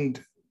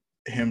named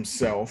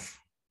himself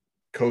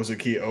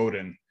Kozuki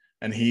Odin.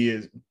 And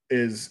he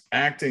is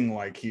acting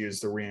like he is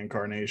the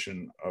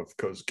reincarnation of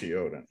Kozuki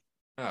Odin.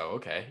 Oh,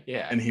 okay.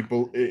 Yeah. And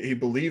he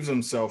believes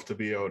himself to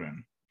be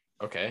Odin.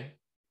 Okay.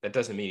 That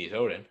doesn't mean he's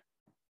Odin.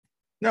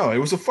 No, it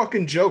was a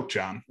fucking joke,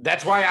 John.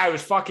 That's why I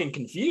was fucking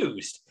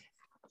confused.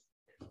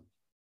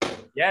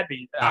 Yeah,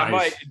 I'm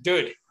like,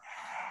 dude.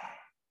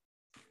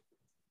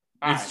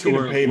 It's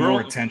too pay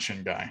more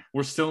attention, guy.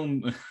 We're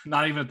still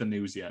not even at the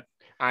news yet.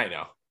 I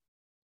know.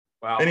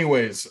 Well,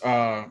 anyways,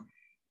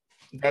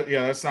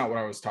 that's not what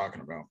I was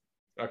talking about.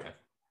 Okay.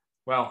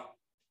 Well,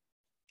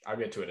 I'll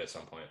get to it at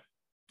some point.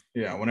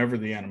 Yeah, whenever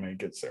the anime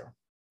gets there.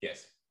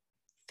 Yes.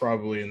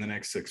 Probably in the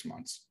next 6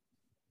 months.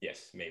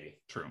 Yes, maybe.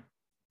 True.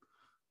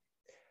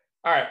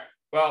 All right.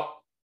 Well,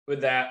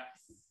 with that,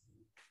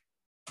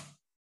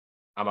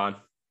 I'm on.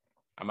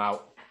 I'm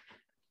out.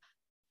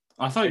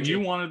 I thought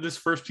you wanted this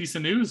first piece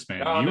of news,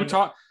 man.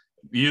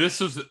 This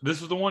was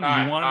the one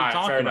you wanted to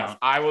talk about. Enough.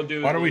 I will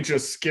do. Why don't we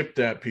just skip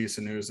that piece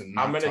of news and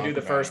I'm going to do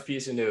the first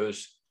piece of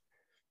news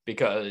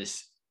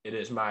because it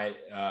is my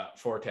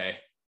forte.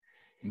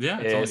 Yeah,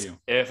 it's all you.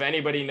 If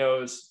anybody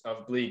knows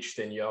of Bleach,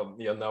 then you'll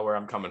know where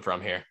I'm coming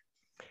from here.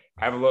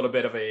 I have a little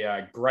bit of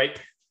a gripe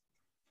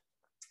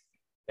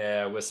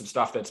with some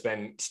stuff that's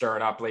been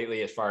stirring up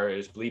lately as far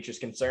as Bleach is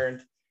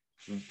concerned.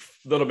 A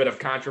little bit of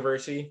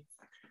controversy.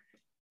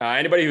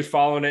 Anybody who's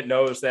following it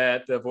knows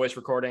that the voice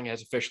recording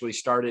has officially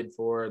started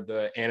for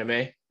the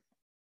anime.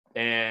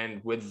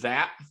 And with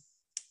that,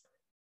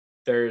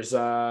 there's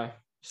some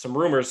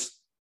rumors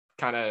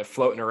kind of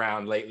floating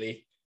around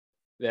lately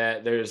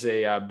that there's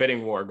a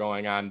bidding war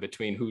going on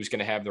between who's going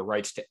to have the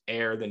rights to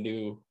air the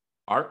new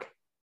arc.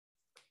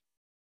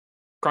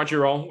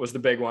 Crunchyroll was the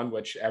big one,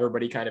 which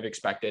everybody kind of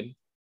expected.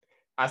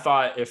 I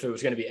thought if it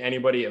was going to be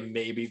anybody, it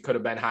maybe could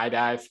have been High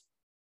Dive.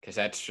 because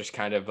that's just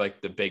kind of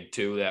like the big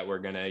two that we're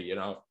going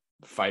to,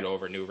 fight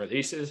over new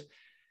releases.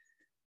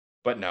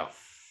 But no,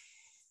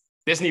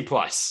 Disney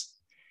Plus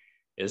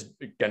is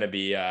going to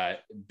be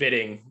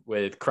bidding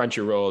with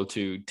Crunchyroll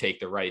to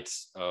take the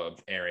rights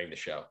of airing the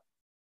show.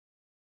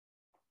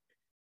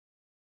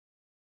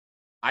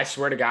 I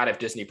swear to God, if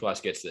Disney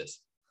Plus gets this,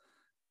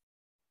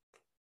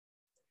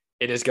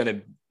 it is going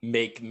to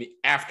make me,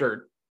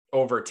 after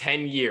over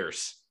 10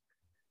 years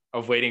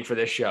of waiting for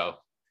this show,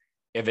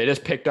 if it is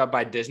picked up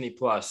by Disney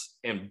Plus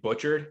and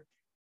butchered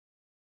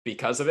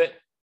because of it,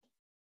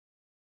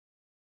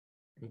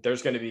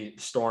 there's going to be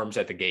storms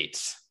at the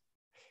gates.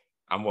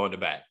 I'm willing to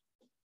bet.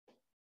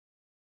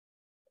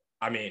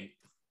 I mean,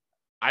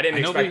 I didn't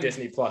expect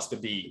Disney Plus to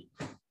be.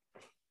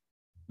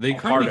 They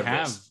currently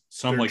have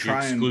some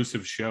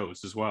exclusive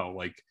shows as well.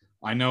 Like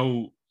I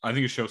think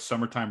it shows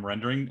Summertime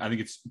Rendering. I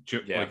think it's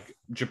like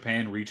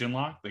Japan region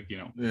lock. Like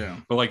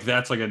but like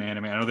that's like an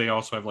anime. I know they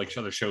also have like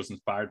other shows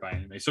inspired by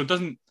anime. So it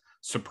doesn't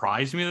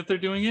surprise me that they're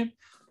doing it.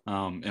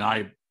 And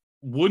I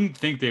wouldn't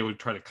think they would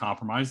try to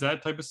compromise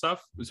that type of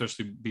stuff,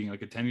 especially being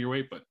like a 10-year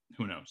wait. But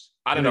who knows?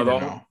 I don't know.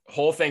 The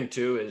whole thing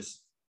too is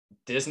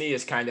Disney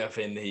is kind of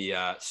in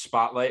the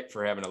spotlight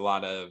for having a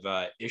lot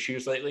of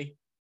issues lately.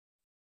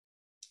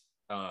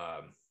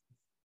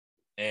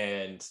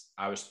 And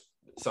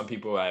some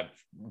people I've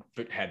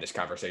had this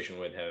conversation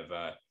with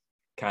have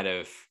kind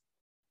of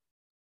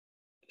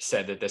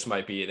said that this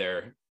might be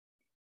their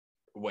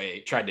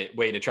way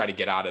to try to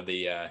get out of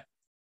the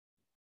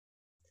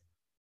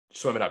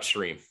swimming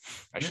upstream,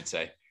 I should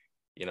say.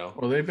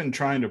 Well, they've been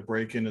trying to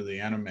break into the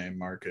anime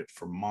market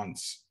for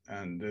months,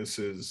 and this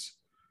is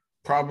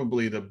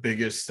probably the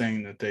biggest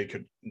thing that they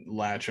could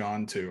latch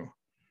on to.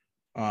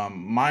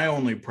 My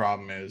only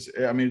problem is,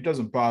 it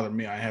doesn't bother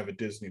me. I have a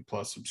Disney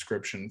Plus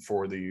subscription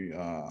for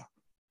the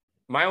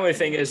my only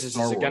thing is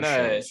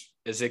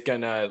it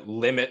gonna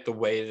limit the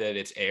way that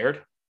it's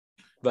aired?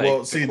 Like,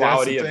 well, see,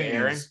 that's the thing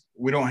is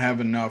we don't have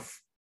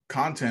enough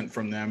content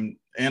from them,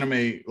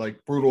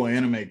 like brutal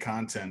anime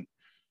content,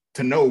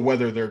 to know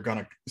whether they're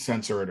gonna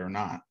censor it or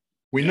not.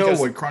 We know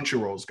what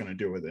Crunchyroll is gonna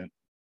do with it.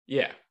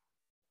 Yeah,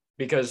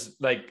 because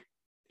like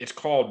it's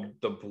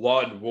called the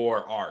Blood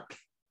War arc.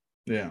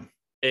 Yeah.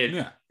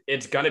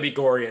 It's gonna be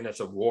gory and it's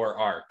a war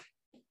arc.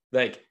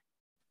 Like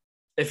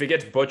if it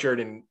gets butchered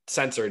and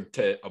censored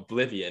to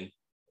oblivion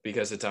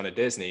because it's on a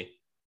Disney,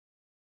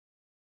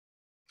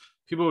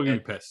 people are gonna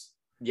be pissed.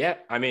 Yeah,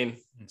 I'm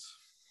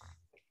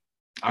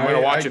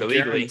gonna watch it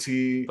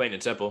illegally, plain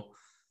and simple.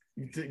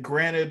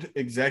 Granted,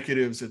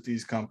 executives at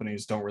these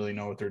companies don't really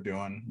know what they're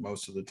doing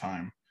most of the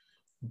time,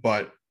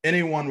 but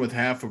anyone with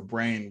half a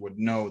brain would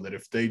know that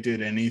if they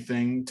did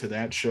anything to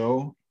that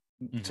show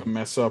to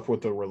mess up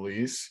with the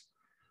release,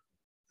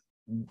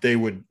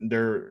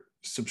 their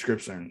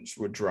subscriptions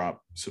would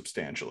drop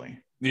substantially.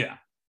 Yeah.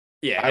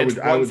 It's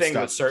one thing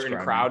with certain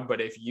crowd, but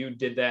if you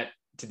did that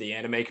to the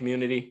anime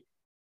community,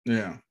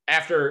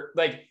 after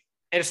like,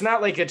 it's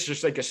not like it's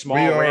just like a small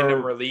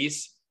random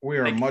release. We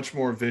are much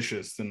more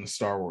vicious than the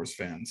Star Wars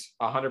fans.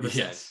 100%.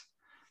 Yes.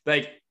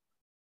 Like,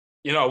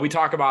 we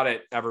talk about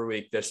it every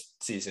week this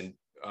season,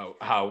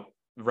 how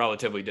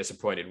relatively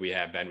disappointed we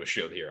have been with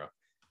Shield Hero.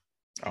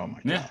 Oh my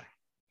God.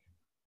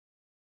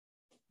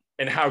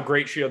 And how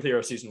great Shield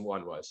Hero season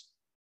 1 was.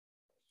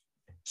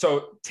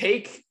 So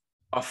take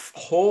a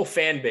whole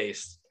fan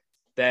base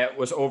that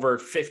was over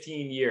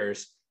 15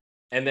 years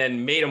and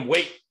then made them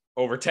wait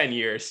over 10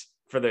 years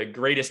for the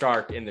greatest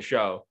arc in the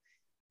show,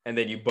 and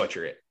then you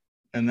butcher it.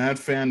 And that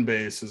fan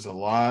base is a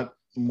lot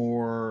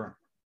more,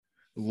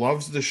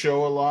 loves the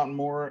show a lot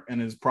more,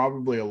 and is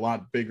probably a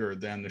lot bigger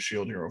than the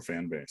Shield Hero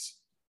fan base.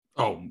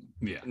 Oh,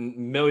 yeah. A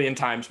million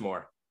times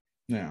more.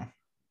 Yeah.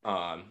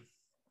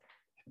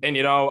 And,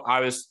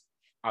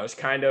 I was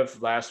kind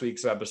of last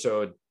week's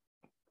episode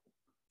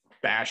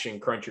bashing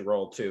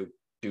Crunchyroll too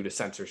due to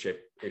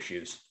censorship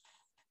issues.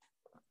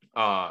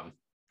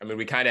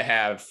 We kind of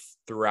have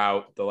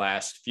throughout the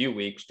last few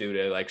weeks due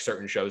to like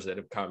certain shows that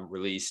have come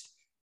released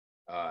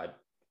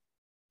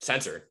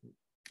censored.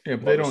 Yeah,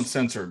 but they don't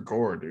censor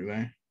gore, do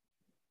they?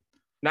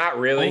 Not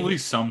really. Only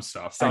some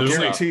stuff. I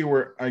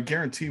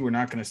guarantee we're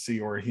not going to see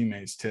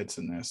Orihime's tits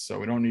in this, so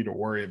we don't need to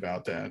worry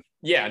about that.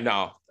 Yeah,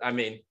 no.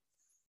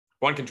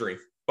 One can dream.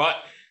 But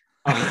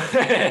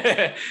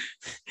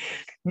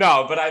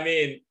no, but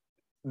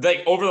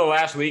like over the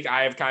last week,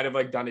 I have kind of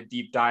like done a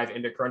deep dive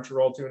into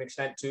Crunchyroll to an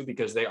extent too,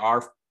 because they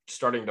are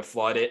starting to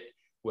flood it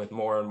with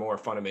more and more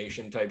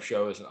Funimation type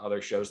shows and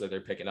other shows that they're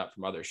picking up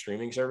from other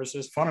streaming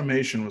services.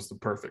 Funimation was the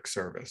perfect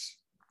service.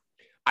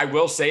 I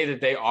will say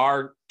that they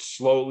are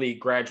slowly,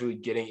 gradually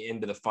getting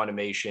into the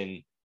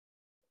Funimation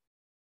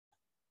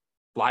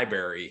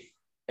library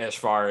as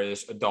far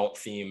as adult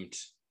themed.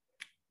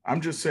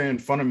 I'm just saying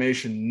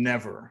Funimation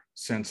never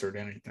censored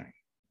anything.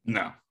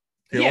 No.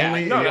 The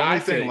only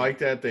thing like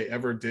that they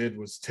ever did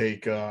was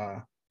take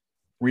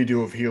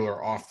Redo of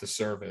Healer off the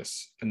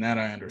service, and that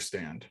I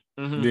understand.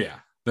 Mm-hmm. Yeah,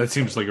 that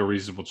seems like a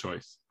reasonable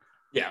choice.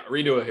 Yeah,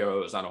 Redo of Healer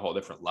was on a whole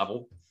different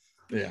level.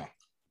 Yeah.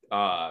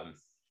 But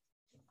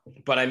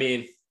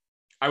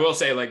I will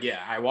say, like, yeah,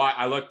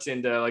 I looked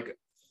into, like,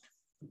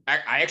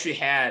 I actually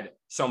had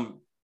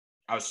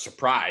I was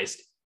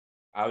surprised.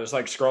 I was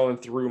like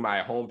scrolling through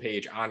my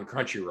homepage on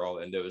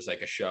Crunchyroll, and there was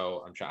like a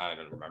show. I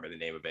don't remember the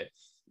name of it,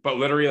 but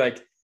literally,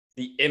 like,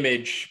 the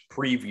image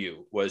preview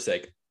was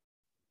like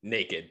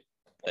naked,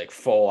 like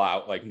full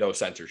out, like no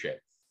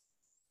censorship.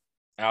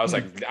 And I was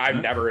like,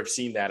 I've never have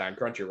seen that on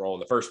Crunchyroll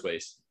in the first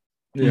place.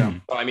 Yeah.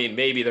 So, I mean,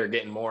 maybe they're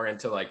getting more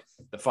into like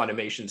the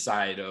Funimation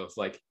side of,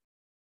 like,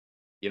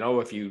 you know,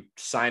 if you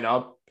sign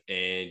up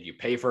and you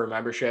pay for a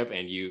membership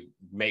and you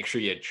make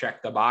sure you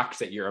check the box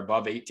that you're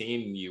above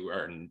 18 and you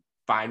are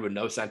fine with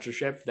no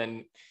censorship,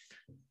 then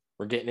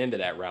we're getting into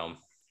that realm.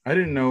 I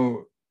didn't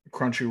know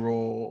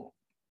Crunchyroll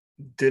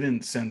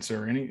didn't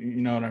censor any,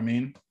 you know what I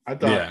mean? I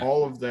thought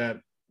all of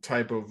that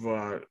type of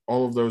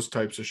all of those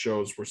types of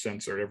shows were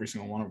censored, every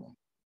single one of them.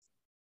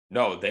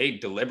 No, they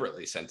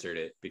deliberately censored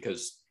it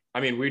because,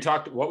 I mean,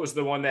 what was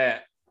the one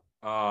that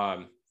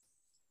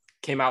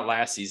came out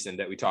last season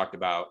that we talked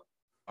about?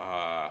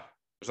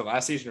 Was it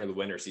last season or the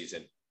winter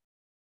season?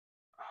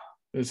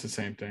 It's the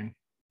same thing.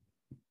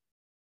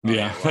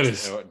 Yeah,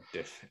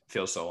 it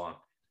feels so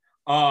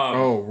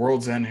long.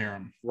 World's End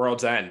Harem.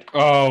 World's End.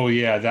 Oh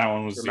yeah, that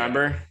one was.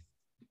 Remember?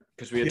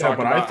 Because we had talked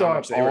about.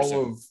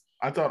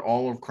 I thought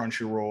all of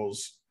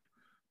Crunchyroll's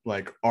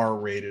like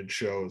R-rated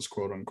shows,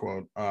 quote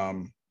unquote,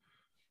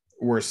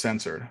 were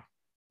censored.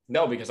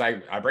 No, because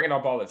I bring it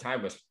up all the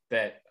time, was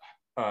that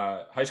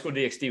High School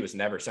DxD was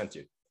never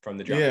censored from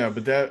the jump. Yeah,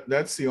 but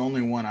that's the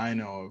only one I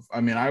know of.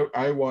 I mean,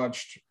 I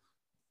watched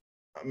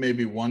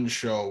maybe one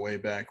show way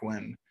back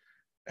when,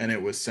 and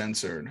it was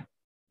censored,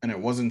 and it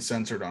wasn't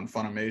censored on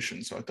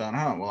Funimation. So I thought,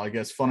 well, I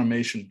guess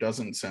Funimation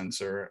doesn't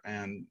censor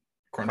and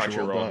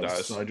Crunchyroll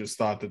does. So I just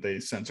thought that they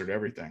censored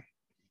everything.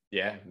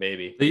 Yeah,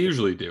 maybe they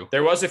usually do.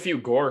 There was a few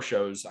gore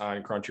shows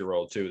on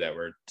Crunchyroll too that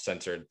were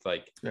censored.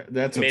 Like,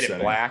 that's made upsetting.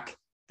 It black.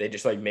 They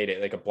just like made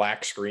it like a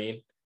black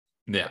screen.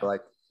 Yeah, or,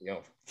 like, you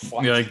know,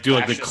 like do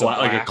like the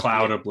like a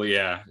cloud of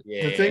yeah.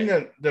 The thing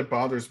that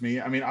bothers me,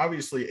 I mean,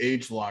 obviously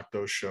age lock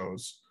those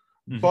shows,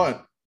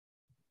 but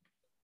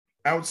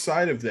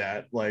outside of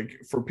that, like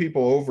for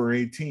people over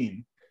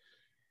 18,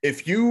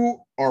 if you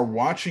are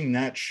watching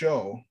that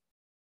show,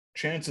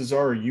 chances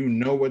are you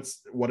know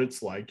what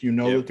it's like. You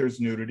know that there's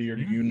nudity, or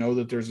you know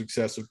that there's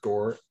excessive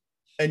gore,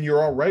 and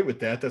you're all right with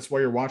that. That's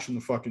why you're watching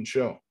the fucking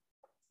show.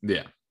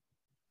 Yeah.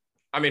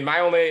 I mean, my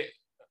only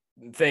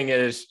thing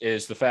is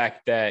the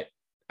fact that,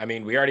 I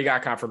mean, we already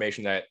got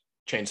confirmation that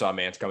Chainsaw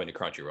Man's coming to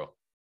Crunchyroll.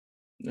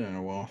 Yeah,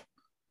 well,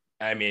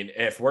 I mean,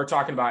 if we're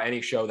talking about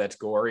any show that's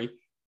gory,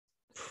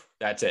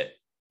 that's it.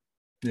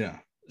 Yeah.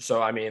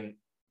 So, I mean,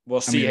 we'll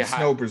see. It's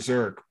no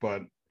Berserk,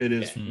 but it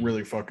is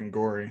really fucking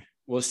gory.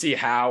 We'll see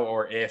how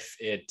or if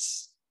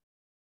it's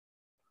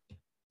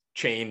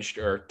changed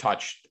or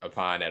touched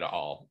upon at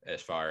all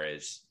as far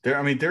as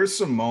there's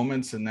some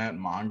moments in that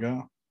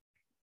manga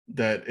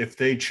that if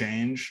they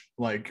change,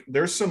 like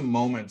there's some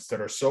moments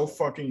that are so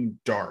fucking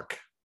dark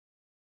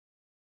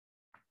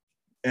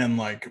and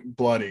like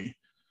bloody,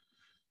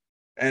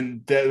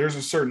 and there's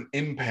a certain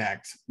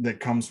impact that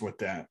comes with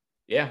that.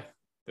 Yeah,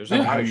 there's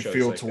how you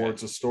feel like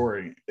towards a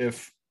story.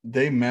 If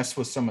they mess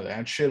with some of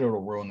that shit,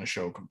 it'll ruin the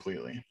show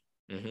completely.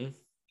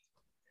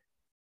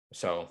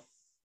 So,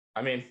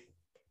 I mean,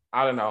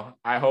 I don't know.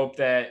 I hope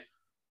that,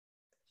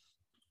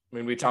 I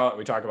mean, we talk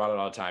about it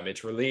all the time.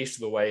 It's released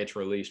the way it's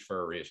released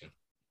for a reason.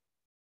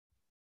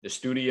 The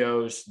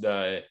studios,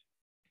 the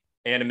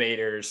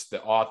animators,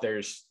 the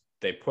authors,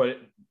 they put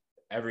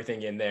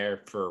everything in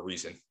there for a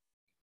reason.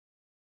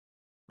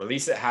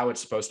 Release it how it's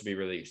supposed to be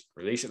released.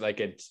 Release it like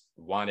it's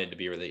wanted to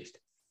be released.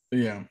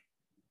 Yeah.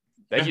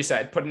 Like you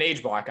said, put an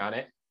age block on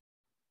it.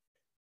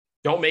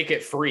 Don't make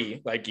it free.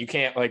 Like, you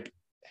can't like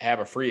have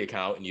a free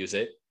account and use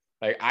it.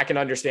 Like, I can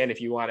understand if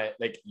you want to,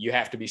 like, you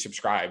have to be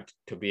subscribed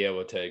to be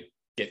able to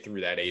get through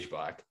that age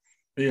block.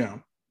 Yeah.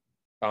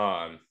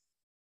 But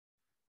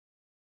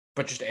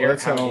just air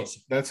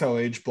that's how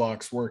age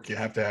blocks work. You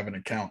have to have an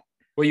account.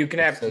 Well, you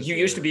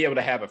used to be able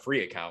to have a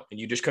free account and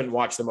you just couldn't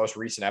watch the most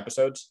recent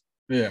episodes.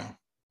 Yeah.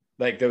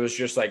 Like, there was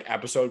just like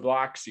episode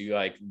blocks. You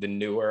like the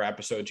newer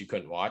episodes you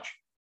couldn't watch,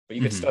 but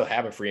you could still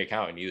have a free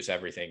account and use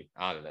everything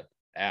on the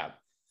app.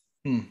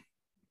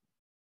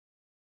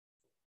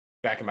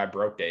 Back in my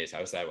broke days,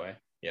 I was that way,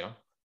 you know?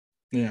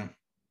 Yeah.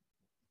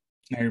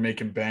 Now you're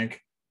making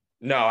bank.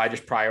 No, I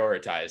just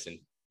prioritize, and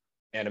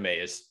anime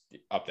is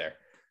up there.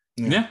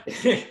 Yeah,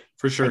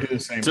 for sure. I do the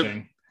same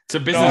thing. It's a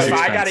business. If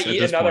I got to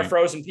eat another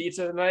frozen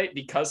pizza tonight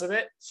because of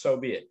it, so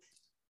be it.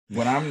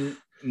 When I'm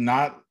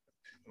not,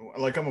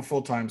 like, I'm a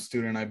full-time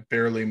student, I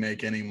barely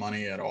make any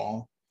money at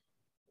all.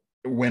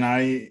 When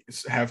I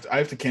have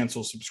to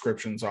cancel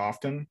subscriptions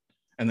often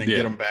and then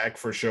get them back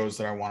for shows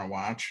that I want to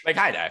watch. Like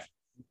High Dive.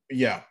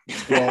 Yeah.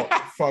 Well,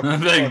 fuck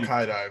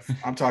High Dive.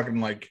 I'm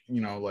talking like,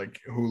 you know, like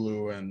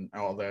Hulu and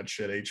all that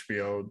shit,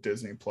 HBO,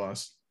 Disney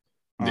Plus.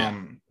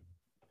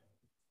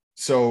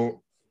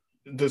 So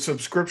the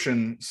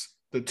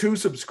two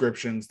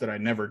subscriptions that I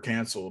never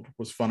canceled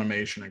was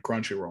Funimation and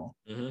Crunchyroll.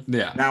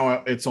 Yeah.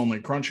 Now it's only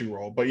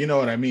Crunchyroll, but you know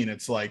what I mean?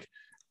 It's like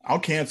I'll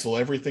cancel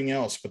everything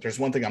else, but there's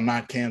one thing I'm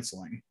not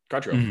canceling.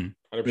 Crunchyroll.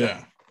 100%.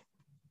 Yeah.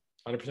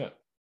 100%.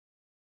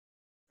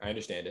 I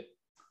understand it.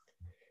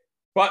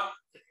 But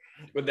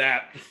with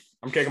that,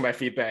 I'm kicking my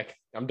feet back.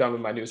 I'm done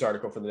with my news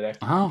article for the day.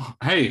 Oh,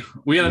 hey,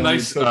 we had a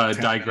nice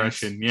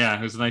digression. Minutes. Yeah,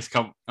 it was a nice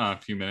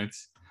few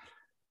minutes.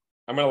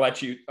 I'm gonna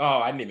let you. Oh,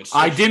 I didn't even.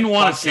 I didn't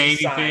want to say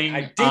anything.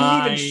 I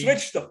didn't even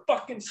switch the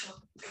fucking sign.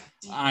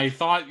 I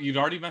thought you'd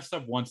already messed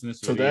up once in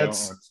this video.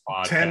 So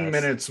that's 10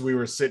 minutes we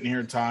were sitting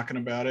here talking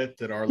about it,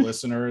 that our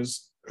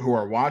listeners who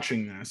are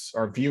watching this,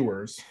 our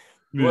viewers,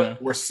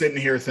 we're sitting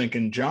here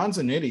thinking John's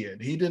an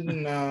idiot. He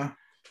didn't. I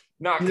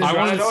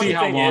wanted to see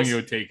how long it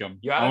would take him.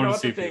 You gotta know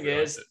what the thing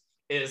is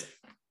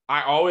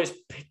I always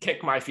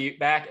kick my feet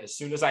back as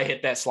soon as I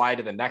hit that slide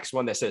to the next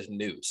one that says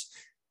news.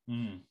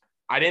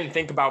 I didn't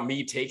think about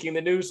me taking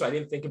the news, so I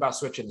didn't think about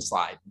switching the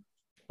slide.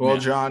 Well,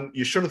 John,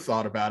 you should have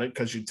thought about it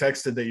because you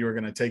texted that you were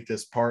going to take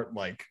this part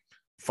like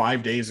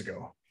 5 days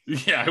ago.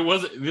 Yeah, it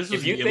was. This was.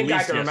 If you think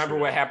I can remember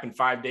what happened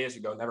 5 days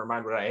ago, never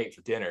mind what I ate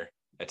for dinner.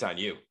 That's on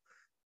you.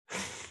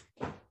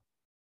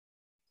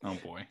 Oh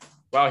boy.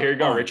 Well, here you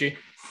go, Richie.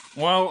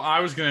 Well,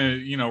 I was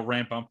gonna,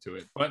 ramp up to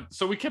it, but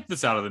so we kept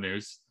this out of the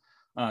news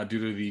due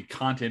to the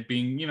content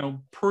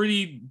being,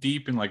 pretty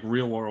deep in like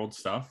real world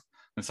stuff.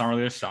 It's not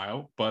really a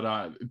style, but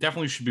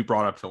definitely should be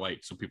brought up to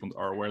light so people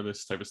are aware of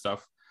this type of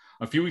stuff.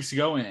 A few weeks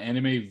ago, an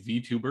anime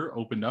VTuber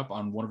opened up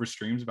on one of her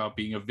streams about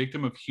being a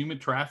victim of human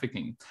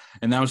trafficking,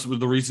 and that was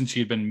the reason she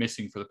had been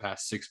missing for the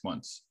past 6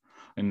 months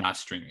and not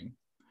streaming.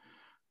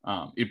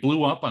 It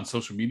blew up on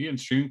social media and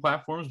streaming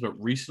platforms, but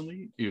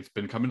recently it's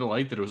been coming to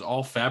light that it was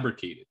all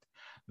fabricated.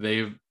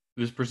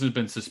 This person has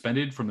been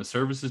suspended from the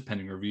services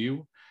pending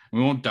review. And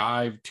we won't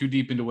dive too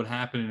deep into what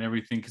happened and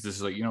everything because this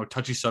is like, a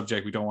touchy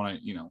subject. We don't want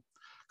to,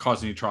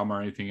 cause any trauma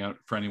or anything out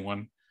for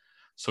anyone.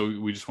 So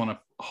we just want to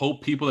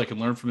hope people that can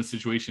learn from the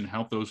situation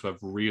help those who have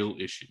real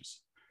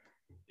issues.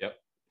 Yep.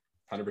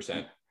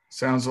 100%.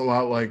 Sounds a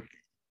lot like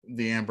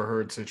the Amber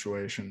Heard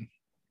situation.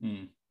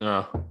 Wait,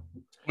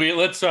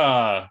 let's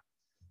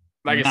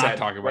like I said,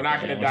 we're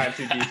not going to dive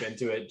too deep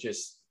into it.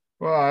 Just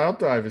well, I'll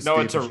dive as deep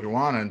as you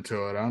want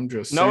into it. I'm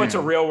just saying. It's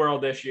a real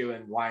world issue,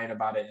 and lying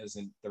about it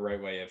isn't the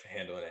right way of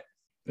handling it.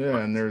 Yeah,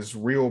 and there's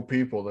real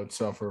people that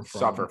suffer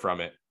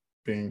from it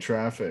being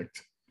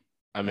trafficked.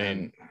 I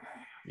mean,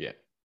 yeah.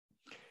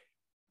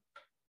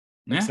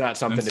 It's not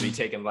something to be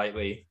taken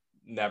lightly.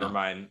 Never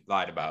mind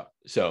lied about.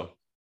 So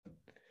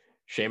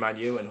shame on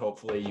you, and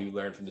hopefully you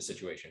learn from the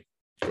situation.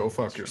 Go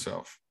fuck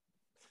yourself.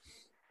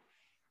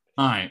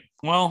 All right.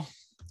 Well,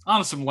 on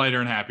to some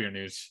lighter and happier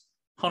news.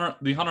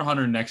 The Hunter x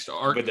Hunter next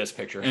arc. With this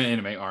picture. An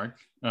anime arc.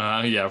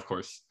 Yeah, of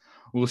course.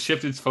 Will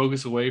shift its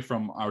focus away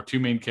from our two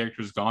main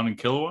characters, Gon and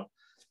Killua,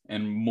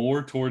 and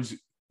more towards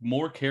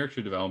more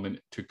character development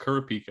to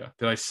Kurapika.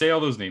 Did I say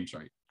all those names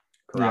right?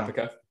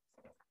 Kurapika.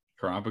 Yeah.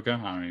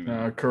 Kurapika? I don't even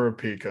know.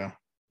 Kurapika.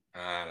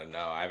 I don't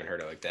know. I haven't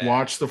heard it like that.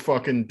 Watch the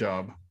fucking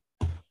dub.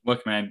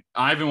 Look, man,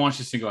 I haven't watched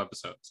a single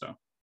episode, so.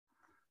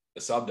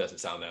 The sub doesn't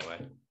sound that way.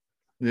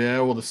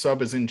 Yeah, well, the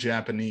sub is in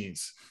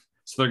Japanese.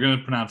 So they're going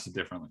to pronounce it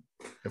differently.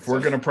 If we're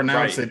going to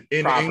pronounce it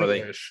in properly.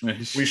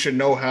 English, we should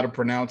know how to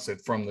pronounce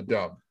it from the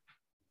dub.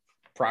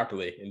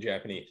 Properly in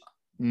Japanese.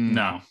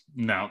 No,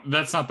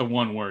 that's not the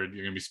one word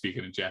you're going to be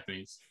speaking in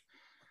Japanese.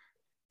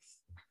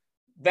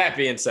 That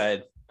being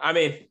said, I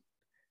mean,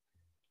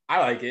 I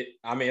like it.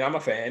 I mean, I'm a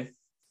fan.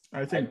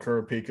 I think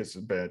Kurapika is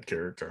a bad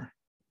character.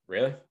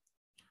 Really?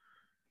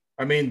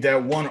 I mean,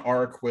 that one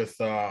arc with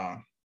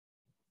where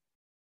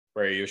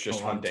he was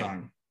just hunting.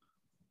 Time.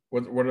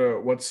 What's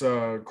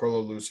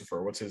Corlo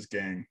Lucifer? What's his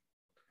gang?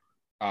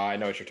 I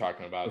know what you're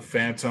talking about. The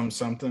Phantom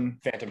something.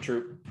 Phantom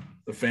Troop.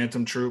 The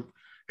Phantom Troop.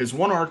 His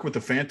one arc with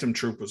the Phantom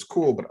Troop was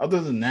cool, but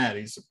other than that,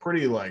 he's a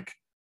pretty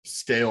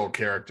stale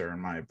character in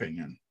my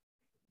opinion.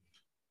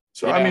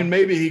 So yeah. I mean,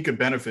 maybe he could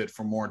benefit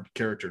from more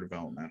character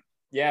development.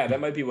 Yeah,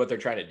 that might be what they're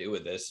trying to do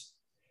with this.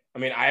 I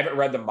mean, I haven't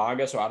read the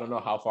manga, so I don't know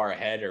how far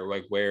ahead or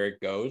where it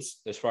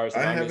goes as far as the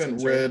I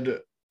haven't read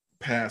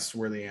past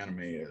where the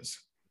anime is.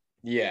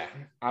 Yeah,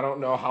 I don't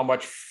know how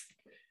much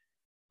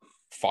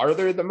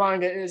farther the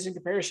manga is in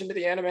comparison to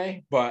the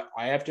anime, but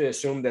I have to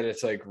assume that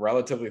it's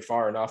relatively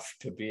far enough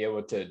to be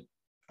able to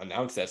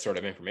announce that sort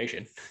of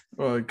information.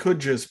 Well, it could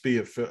just be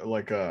a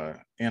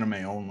anime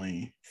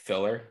only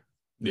filler.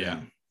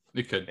 Yeah,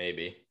 it could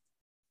maybe.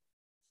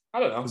 I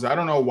don't know, because I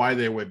don't know why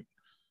they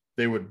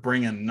would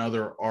bring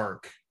another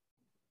arc.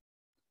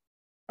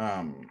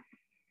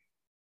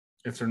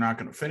 If they're not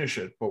going to finish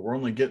it, but we're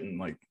only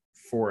getting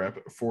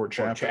four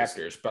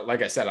chapters. But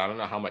like I said, I don't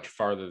know how much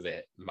farther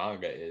the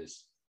manga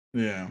is.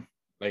 Yeah.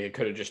 It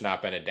could have just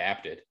not been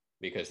adapted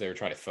because they were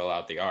trying to fill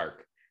out the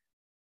arc.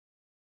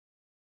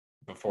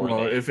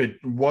 If it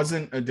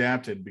wasn't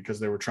adapted because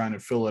they were trying to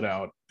fill it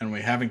out and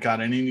we haven't got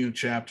any new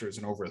chapters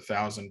in over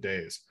 1,000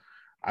 days,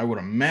 I would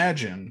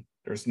imagine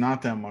there's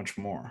not that much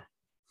more.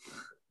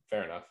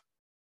 Fair enough.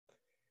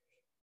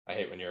 I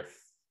hate when you're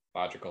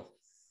logical.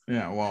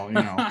 Yeah, well,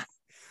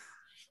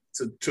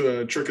 it's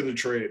a trick of the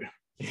trade.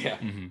 Yeah.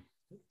 Mm-hmm.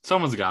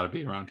 Someone's got to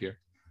be around here.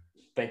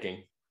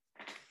 Thinking.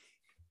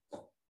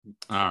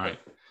 All right.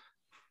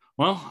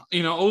 Well, a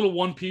little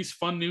One Piece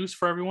fun news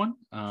for everyone.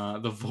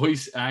 The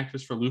voice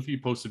actress for Luffy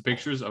posted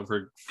pictures of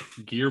her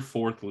Gear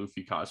 4th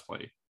Luffy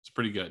cosplay. It's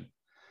pretty good.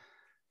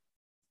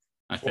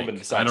 I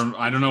think. I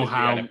don't know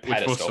how it's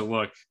supposed to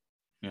look.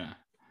 Yeah.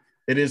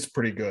 It is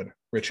pretty good.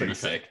 Richie. Pretty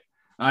sick.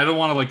 I don't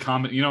want to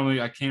comment.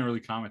 I can't really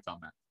comment on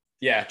that.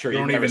 Yeah, true. You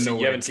don't even know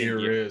what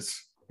Gear is.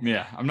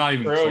 Yeah, I'm not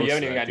even. Bro, you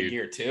haven't even got to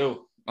Gear 2.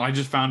 I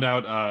just found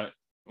out.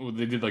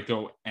 They did like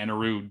the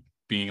Anaru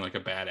being like a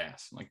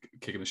badass, like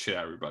kicking the shit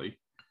out of everybody.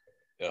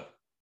 Yeah,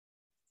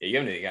 you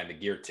haven't even gotten to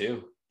Gear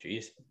 2.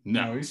 Jeez.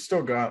 No, he's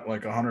still got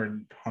like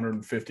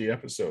 150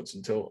 episodes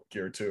until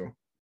Gear 2.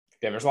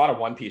 Yeah, there's a lot of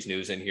One Piece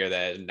news in here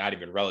that is not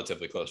even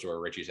relatively close to where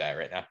Richie's at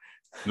right now.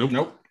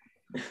 Nope.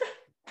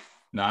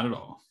 Not at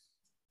all.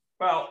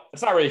 Well,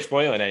 it's not really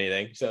spoiling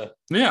anything. So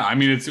yeah, I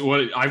mean, it's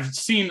what I've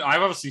seen.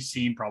 I've obviously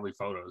seen probably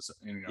photos,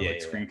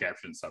 like screen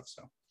capture and stuff.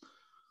 So,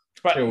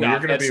 but you're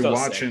going to be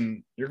watching.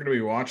 Sick. You're going to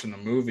be watching the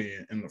movie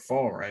in the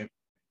fall, right?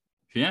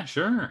 Yeah,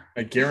 sure.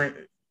 I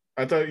guarantee.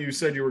 I thought you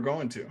said you were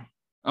going to.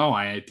 Oh,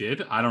 I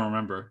did. I don't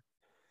remember.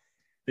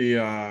 The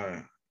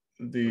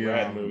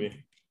Red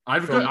movie.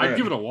 I'd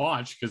give it a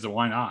watch because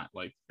why not?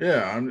 Like,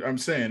 yeah, I'm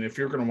saying if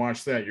you're going to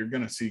watch that, you're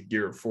going to see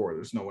Gear 4.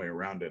 There's no way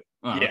around it.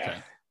 Oh, yeah, okay.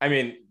 I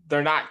mean,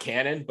 they're not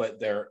canon,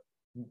 but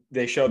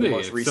they show the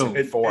most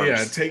recent forms.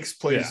 Yeah, it takes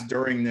place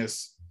during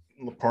this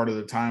part of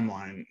the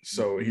timeline,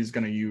 so he's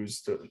going to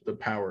use the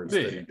powers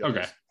that he does.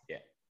 Okay. Yeah.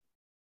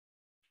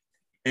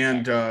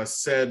 And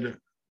said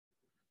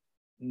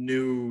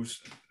new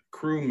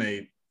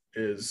crewmate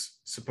is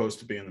supposed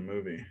to be in the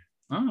movie.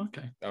 Oh,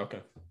 okay. Okay.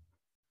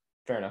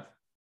 Fair enough.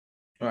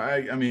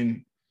 I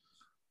mean,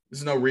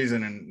 there's no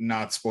reason in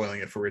not spoiling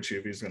it for Richie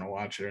if he's going to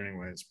watch it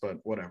anyways, but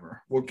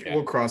whatever.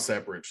 We'll cross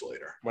that bridge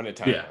later. When the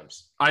time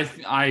comes. I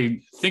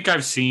think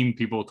I've seen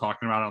people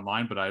talking about it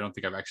online, but I don't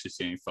think I've actually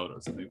seen any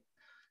photos of the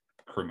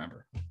crew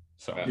member.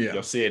 So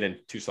you'll see it in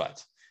 2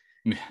 slides.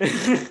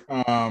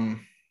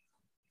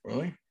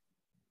 Really?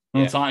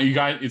 Well, it's on you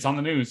guys. It's on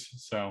the news.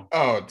 So.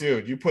 Oh,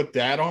 dude, you put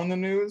that on the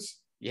news?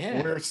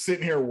 Yeah. We're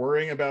sitting here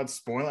worrying about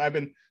spoiling. I've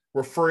been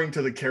referring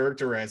to the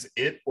character as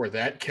it or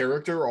that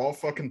character all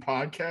fucking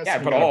podcast.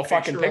 Yeah, put a whole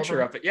fucking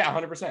picture of it. Yeah,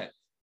 100%.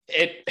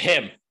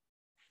 Him.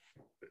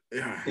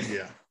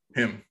 Yeah,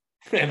 him.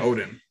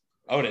 Odin.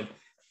 All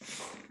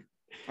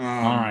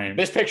right.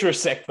 This picture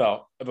is sick,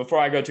 though. Before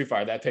I go too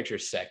far, that picture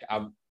is sick.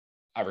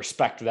 I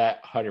respect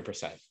that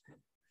 100%.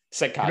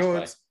 Sick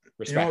cosplay.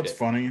 You know what's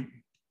funny?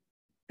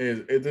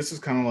 This is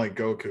kind of like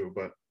Goku,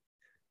 but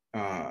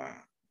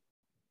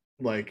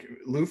like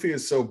Luffy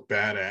is so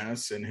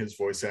badass and his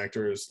voice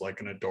actor is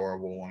like an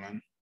adorable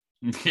woman.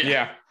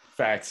 Yeah,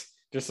 facts.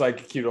 Just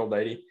like a cute old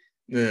lady.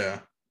 Yeah.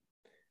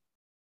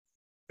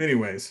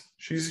 Anyways,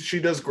 she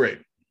does great.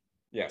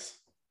 Yes.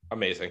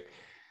 Amazing.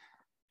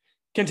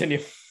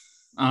 Continue.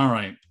 All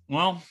right.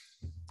 Well.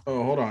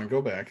 Oh, hold on.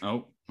 Go back.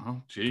 Oh,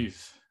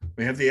 geez.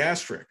 We have the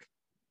asterisk.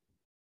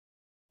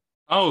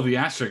 Oh, the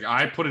asterisk.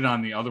 I put it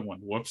on the other one.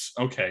 Whoops.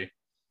 Okay.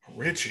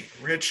 Richie.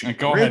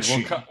 Go ahead.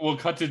 We'll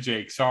cut to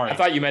Jake. Sorry. I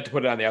thought you meant to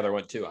put it on the other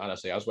one too.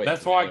 Honestly, I was waiting.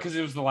 That's why, because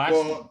it was the last.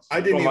 Well, I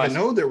didn't even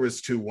know there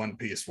was 2 One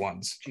Piece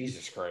ones.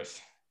 Jesus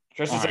Christ!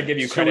 Just as I give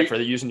you credit for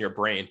using your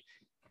brain.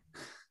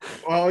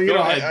 Well, Go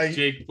ahead,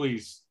 Jake,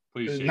 please.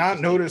 Jake, not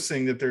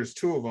noticing that there's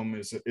 2 of them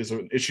is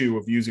an issue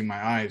of using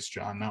my eyes,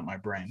 John, not my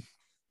brain.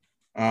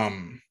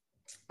 I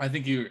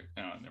think you.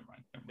 Oh, never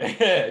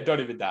mind. Don't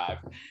even dive.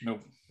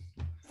 Nope.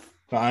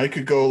 I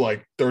could go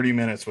like 30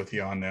 minutes with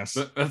you on this.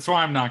 That's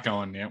why I'm not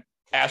going. Yep.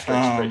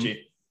 Asterisk,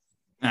 Richie.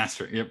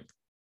 Asterisk. Yep.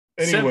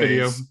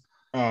 Anyways,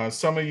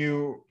 some of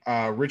you,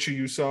 Richie,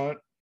 you saw it.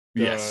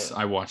 Yes,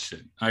 I watched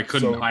it. I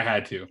couldn't. I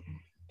had to.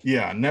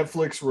 Yeah,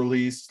 Netflix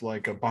released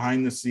like a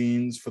behind the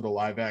scenes for the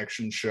live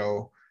action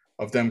show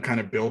of them kind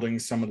of building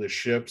some of the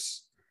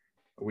ships.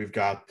 We've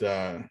got.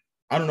 I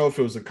don't know if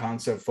it was a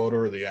concept photo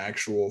or the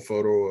actual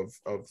photo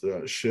of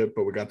the ship,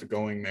 but we got the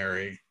Going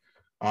Merry.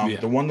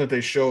 The one that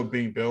they showed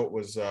being built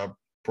was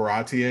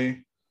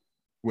Baratie,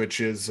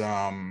 which is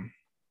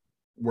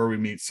where we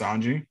meet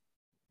Sanji.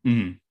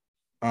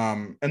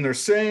 Mm-hmm. And they're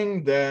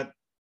saying that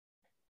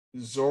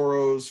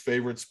Zoro's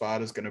favorite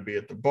spot is going to be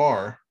at the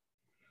bar.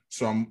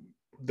 So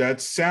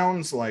that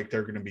sounds like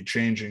they're going to be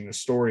changing the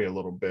story a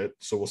little bit.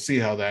 So we'll see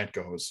how that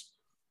goes.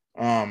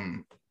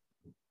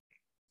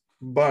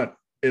 But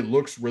it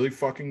looks really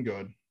fucking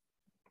good.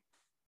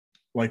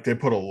 Like they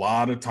put a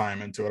lot of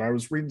time into it. I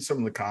was reading some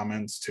of the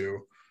comments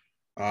too.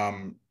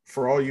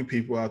 For all you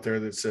people out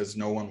there that says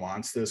no one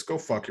wants this, go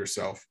fuck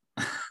yourself.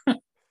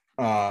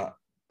 I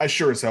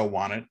sure as hell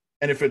want it.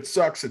 And if it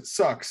sucks, it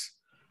sucks.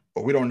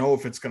 But we don't know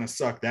if it's going to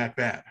suck that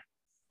bad.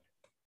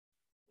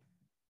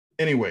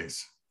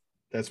 Anyways,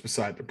 that's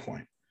beside the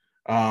point.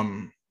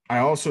 I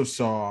also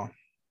saw,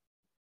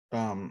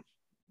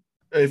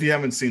 if you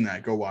haven't seen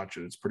that, go watch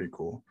it. It's pretty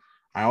cool.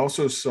 I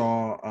also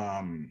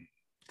saw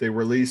they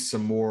released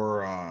some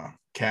more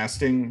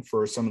casting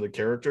for some of the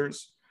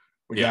characters.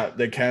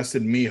 They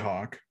casted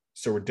Mihawk.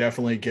 So we're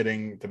definitely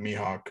getting the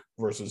Mihawk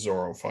versus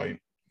Zoro fight.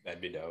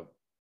 That'd be dope.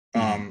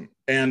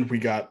 And we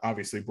got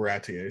obviously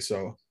Baratie.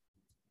 So,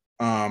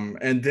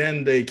 and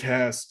then they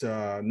cast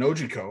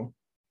Nojiko.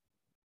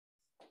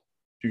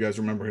 Do you guys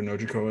remember who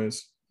Nojiko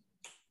is?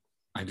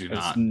 I do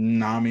not.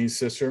 Nami's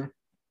sister.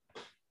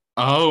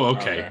 Oh,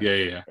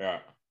 okay.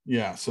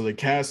 Yeah. So they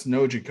cast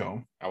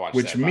Nojiko. I watched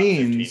which that about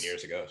means 15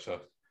 years ago.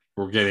 So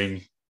we're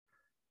getting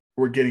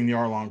the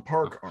Arlong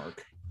Park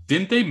arc.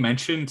 Didn't they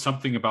mention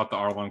something about the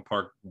Arlong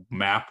Park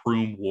map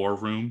room, war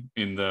room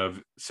in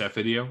the set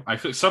video? I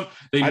feel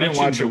I didn't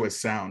watch it with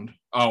sound.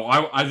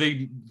 Oh,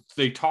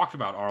 they talked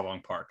about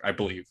Arlong Park, I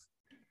believe.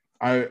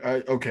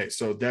 Okay,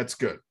 so that's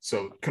good.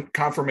 So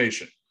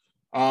confirmation.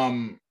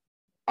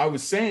 I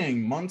was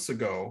saying months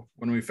ago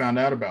when we found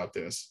out about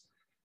this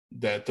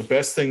that the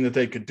best thing that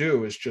they could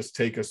do is just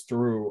take us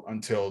through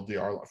until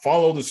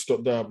follow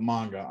the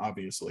manga,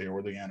 obviously,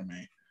 or the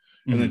anime,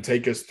 and then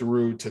take us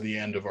through to the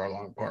end of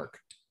Arlong Park,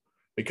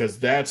 because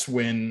that's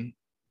when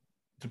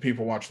the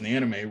people watching the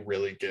anime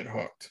really get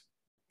hooked.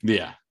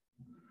 Yeah.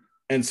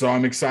 And so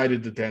I'm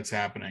excited that that's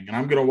happening, and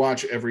I'm going to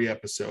watch every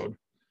episode,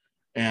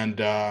 and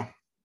I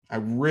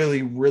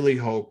really, really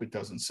hope it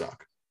doesn't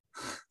suck.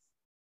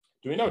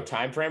 Do we know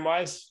time frame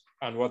wise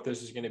on what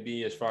this is going to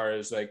be as far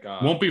as like?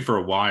 Won't be for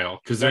a while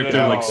because they're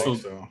like still.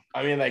 So.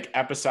 I mean, like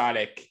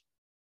episodic.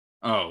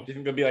 Oh, do you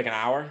think it'll be like an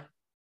hour,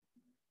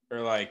 or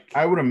like?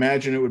 I would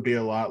imagine it would be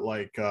a lot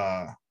like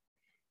Cowboy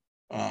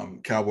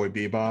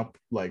Bebop,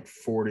 like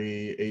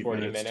 40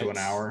 minutes to an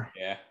hour.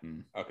 Yeah.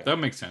 Okay, that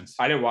makes sense.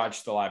 I didn't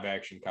watch the live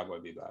action Cowboy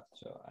Bebop,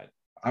 so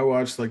I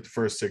watched like the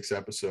first 6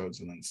 episodes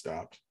and then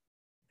stopped.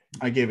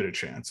 I gave it a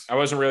chance. I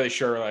wasn't really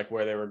sure like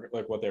where they were,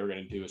 like what they were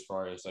going to do as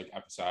far as like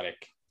episodic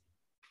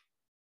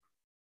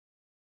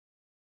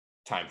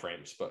time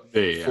frames, but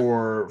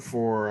for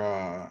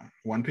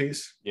One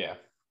Piece. Yeah,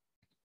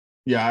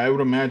 I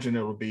would imagine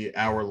it would be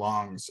hour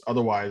longs.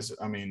 Otherwise,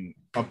 I mean,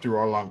 up through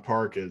Arlong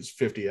Park is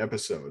 50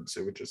 episodes.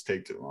 It would just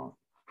take too long.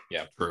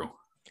 Yeah, true.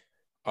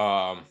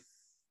 Following,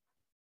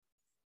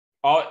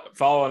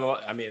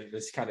 I mean,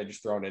 this kind of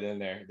just throwing it in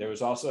there. There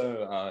was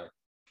also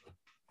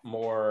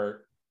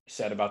more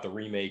said about the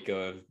remake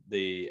of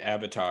the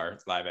Avatar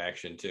live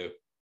action too,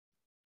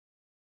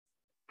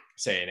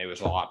 saying it was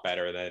a lot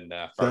better than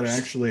first. Is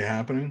that actually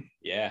happening?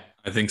 Yeah,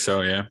 I think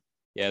so. Yeah.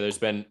 There's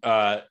been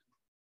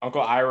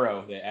Uncle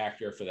Iroh, the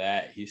actor for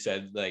that, he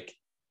said like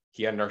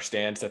he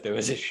understands that there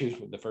was issues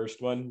with the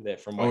first one,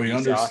 that from what he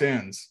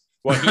understands.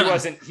 Well,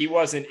 he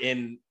wasn't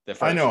in the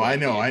first. I know.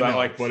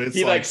 Like, but it's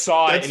he like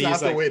saw it. That's and not he's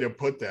the way to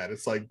put that.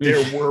 It's like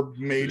there were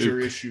major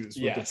issues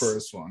with the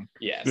first one.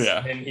 Yes.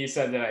 Yeah. And he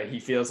said that he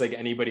feels like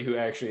anybody who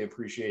actually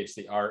appreciates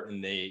the art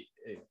and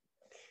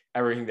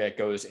everything that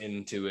goes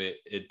into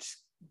it,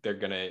 they're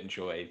gonna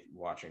enjoy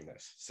watching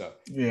this. So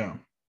yeah.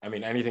 I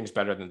mean, anything's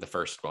better than the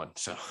first one.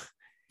 So.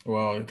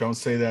 Well, don't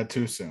say that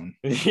too soon.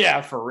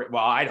 Yeah, well,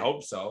 I'd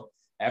hope so.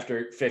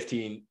 After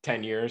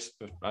 10 years,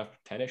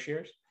 10-ish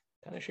years,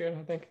 I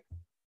think.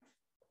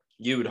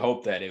 You would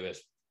hope that it would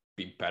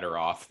be better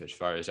off as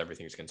far as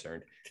everything's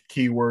concerned.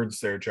 Key words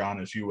there, John,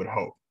 is you would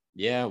hope.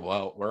 Yeah,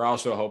 well, we're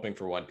also hoping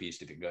for One Piece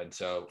to be good.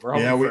 So we're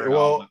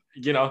hoping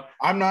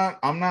I'm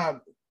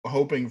not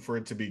hoping for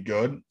it to be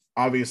good.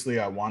 Obviously,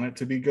 I want it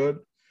to be good.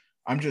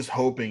 I'm just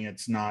hoping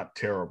it's not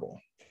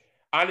terrible.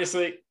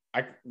 Honestly,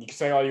 you can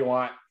say all you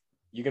want.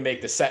 You can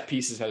make the set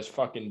pieces as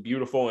fucking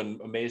beautiful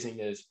and amazing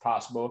as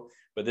possible,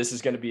 but this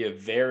is going to be a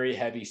very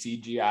heavy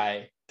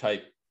CGI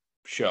type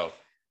show.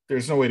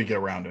 There's no way to get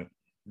around it.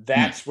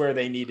 That's where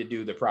they need to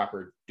do the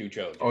proper due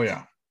diligence. Oh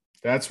yeah,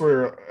 that's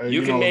where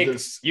you can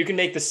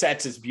make the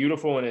sets as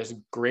beautiful and as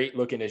great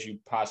looking as you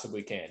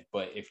possibly can,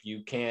 but if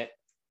you can't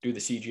do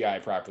the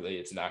CGI properly,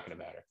 it's not going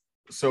to matter.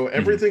 So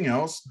everything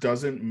else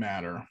doesn't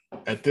matter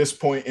at this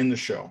point in the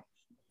show,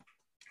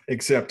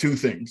 except 2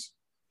 things.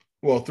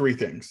 Well, 3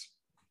 things.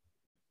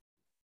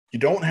 You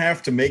don't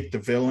have to make the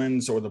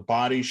villains or the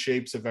body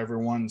shapes of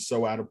everyone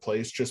so out of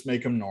place. Just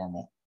make them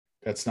normal.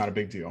 That's not a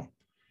big deal.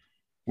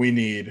 We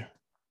need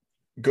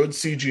good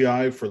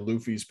CGI for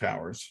Luffy's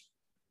powers.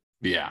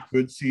 Yeah.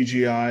 Good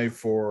CGI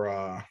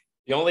for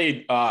the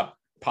only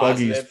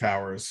Buggy's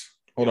powers.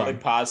 Hold on.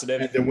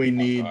 Positive. And then we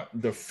need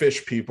the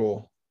fish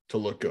people to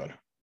look good.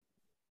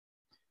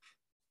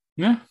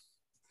 Yeah.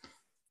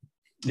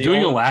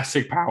 Doing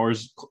elastic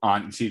powers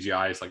on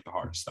CGI is like the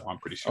hardest, though. I'm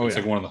pretty sure. It's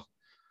like one of the.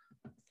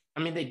 I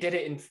mean, they did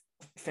it in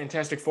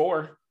Fantastic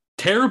Four.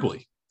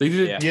 Terribly. They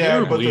did it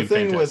terribly. Yeah, but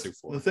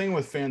the thing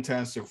with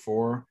Fantastic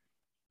Four,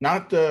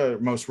 not the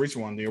most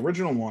recent one, the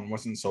original one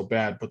wasn't so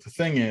bad. But the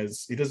thing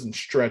is, he doesn't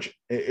stretch.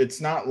 It's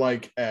not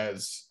like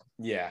as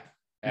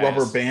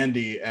rubber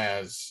bandy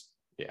as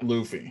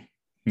Luffy.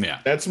 Yeah,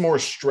 that's more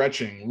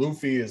stretching.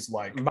 Luffy is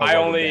like my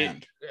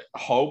only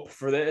hope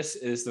for this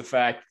is the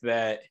fact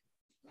that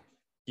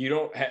you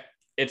don't have.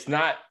 It's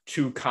not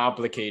too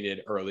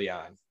complicated early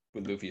on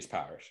with Luffy's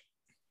powers.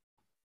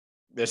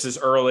 This is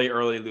early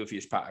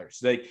Luffy's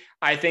powers.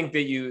 I think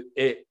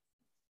that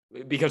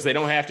because they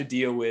don't have to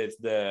deal with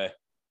the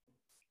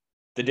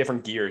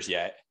different gears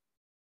yet.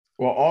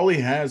 Well, all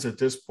he has at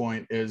this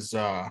point is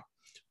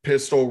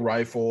pistol,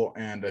 rifle,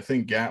 and I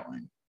think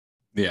Gatling.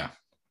 Yeah.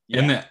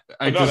 And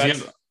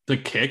the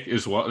kick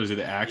is what? Is it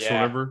axe or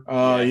whatever?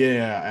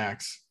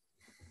 Axe.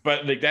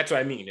 But like that's what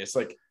I mean. It's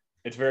like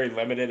it's very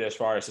limited as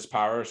far as his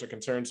powers are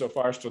concerned so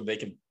far, so they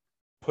can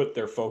put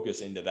their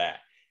focus into that,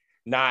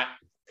 not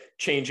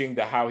changing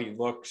how he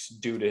looks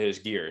due to his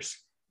gears.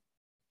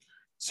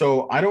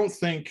 So I don't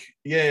think,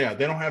 they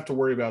don't have to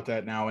worry about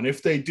that now. And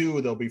if they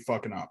do, they'll be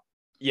fucking up.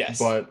 Yes,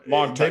 but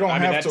long term.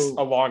 That's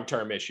a long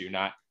term issue,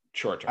 not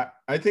short term.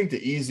 I think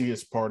the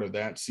easiest part of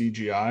that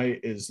CGI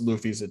is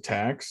Luffy's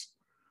attacks.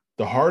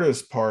 The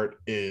hardest part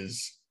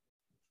is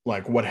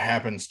like what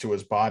happens to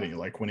his body,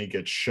 like when he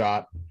gets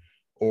shot,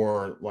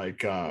 or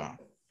like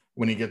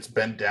when he gets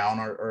bent down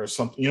or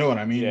something. You know what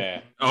I mean?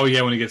 Yeah. Oh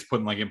yeah, when he gets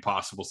put in like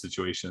impossible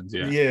situations.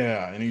 Yeah.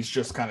 Yeah, and he's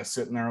just kind of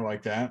sitting there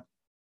like that.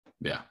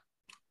 Yeah.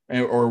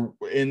 Or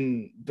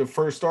in the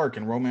first arc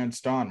in Romance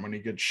Dawn, when he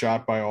gets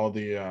shot by all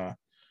the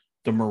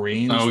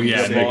Marines. Oh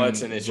yeah,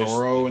 bullets and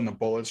Zoro, and the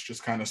bullets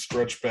just kind of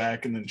stretch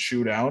back and then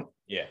shoot out.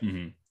 Yeah,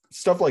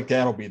 stuff like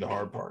that'll be the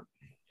hard part.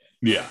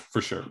 Yeah,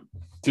 for sure.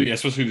 So, yeah,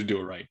 especially to do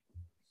it right.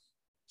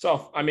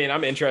 So I mean,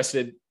 I'm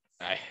interested.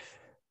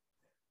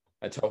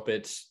 Let's hope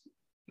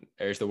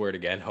there's the word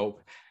again,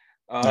 hope.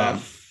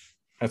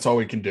 That's all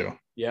we can do.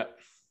 Yep.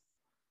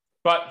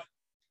 But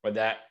with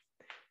that,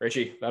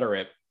 Richie, let her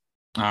rip.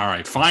 All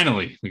right,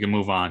 finally we can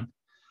move on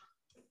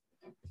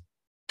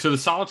to The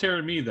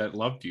Solitary Me That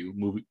Loved You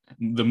movie.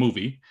 The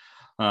movie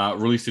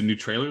released a new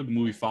trailer. The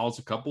movie follows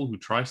a couple who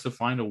tries to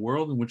find a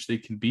world in which they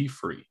can be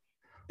free.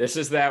 This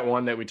is that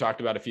one that we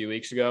talked about a few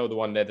weeks ago, the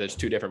one that there's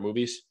two different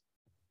movies.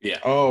 Yeah.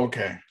 Oh,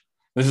 okay.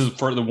 This is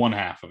for the one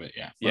half of it,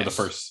 yeah. Yes. For the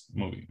first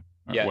movie.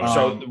 Yeah.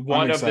 So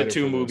one of the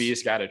two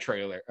movies got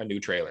a new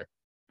trailer.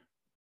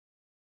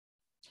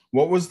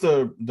 What was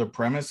the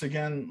premise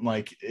again?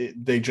 Like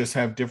they just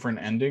have different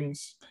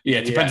endings? Yeah,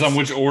 it depends on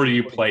which order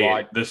you play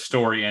it. The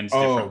story ends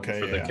differently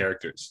for the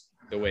characters.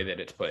 The way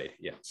that it's played,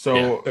 yeah.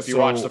 So if you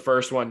watch the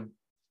first one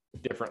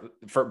different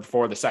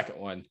before the second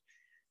one,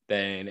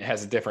 then it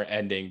has a different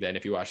ending than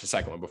if you watch the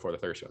second one before the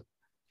first one.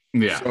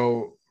 Yeah.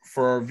 So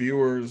for our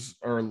viewers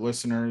or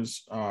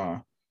listeners,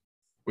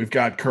 we've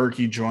got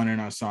Kirky joining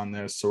us on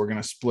this. So we're going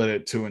to split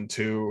it 2 and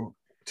 2.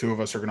 2 of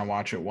us are going to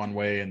watch it one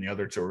way and the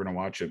other 2 are going to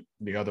watch it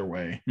the other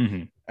way.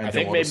 Mm-hmm. I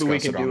think maybe we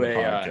could do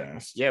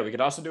we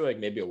could also do like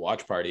maybe a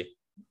watch party.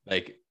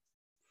 Like,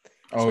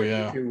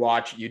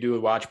 you do a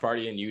watch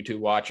party and you two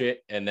watch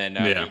it. And then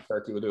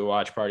Kirky will do a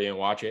watch party and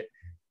watch it.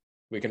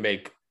 We can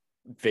make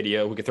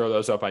video. We could throw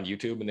those up on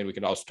YouTube, and then we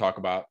can also talk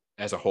about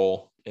as a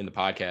whole in the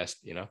podcast,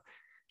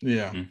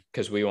 Yeah.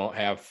 Because we won't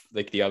have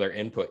like the other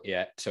input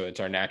yet. So it's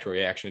our natural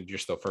reaction to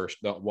just the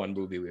one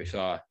movie we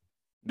saw.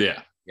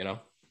 Yeah.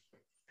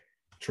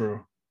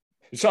 True.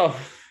 So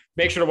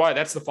make sure to watch.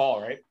 That's the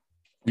fall, right?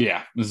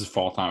 Yeah. This is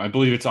fall time. I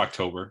believe it's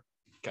October.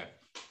 Okay.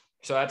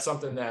 So that's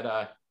something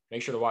that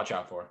make sure to watch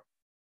out for.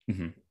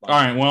 Mm-hmm. All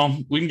right. Well,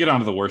 we can get on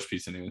to the worst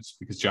piece of news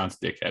because John's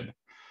dickhead.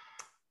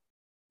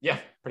 Yeah.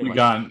 Pretty much.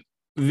 Got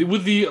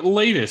with the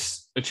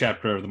latest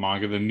chapter of the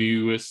manga, the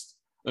newest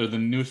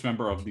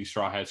member of the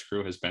Straw Hats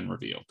crew has been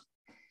revealed.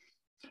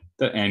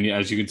 And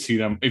as you can see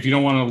them, if you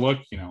don't want to look,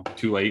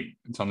 too late.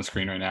 It's on the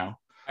screen right now.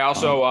 I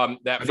also I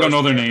don't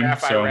know their name.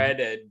 So. I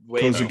read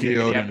way in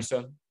the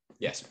episode.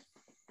 Yes.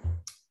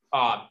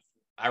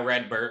 I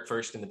read Bert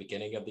first in the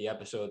beginning of the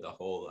episode, the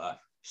whole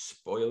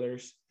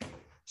spoilers.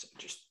 So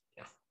just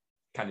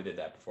kind of did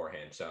that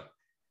beforehand. So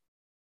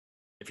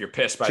if you're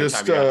pissed by the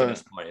time you got to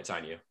this point, it's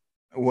on you.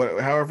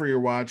 However you're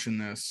watching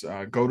this,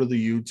 go to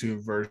the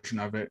YouTube version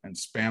of it and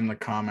spam the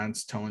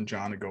comments telling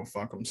John to go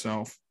fuck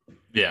himself.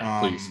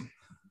 Yeah, please.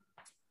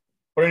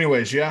 But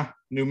anyways,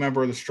 new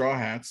member of the Straw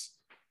Hats.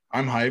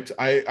 I'm hyped.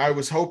 I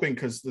was hoping,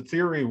 because the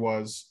theory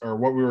was, or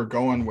what we were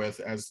going with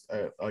as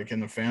like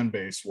in the fan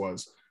base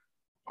was,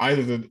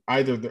 either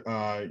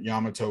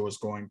Yamato was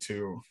going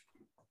to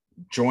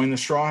join the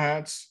Straw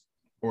Hats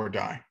or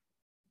die.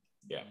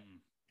 Yeah.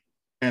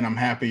 And I'm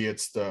happy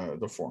it's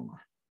the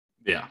former.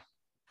 Yeah.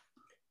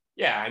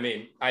 Yeah, I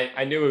mean,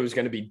 I knew it was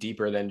going to be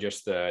deeper than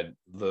just the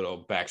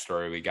little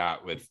backstory we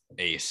got with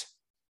Ace.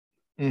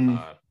 Mm-hmm.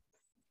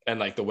 And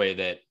like the way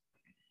that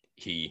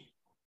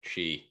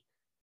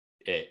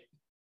it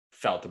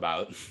felt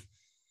about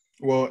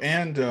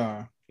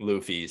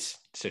Luffy's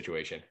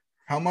situation.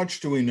 How much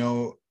do we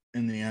know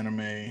in the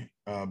anime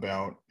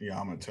about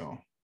Yamato?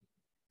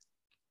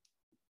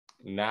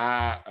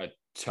 Not a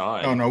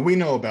ton. Oh no, we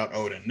know about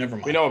Oden. Never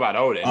mind. We know about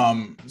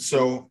Oden.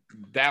 So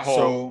that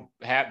all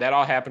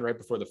happened right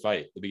before the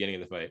fight, the beginning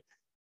of the fight.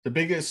 The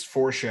biggest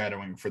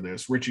foreshadowing for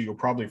this, Richie, you'll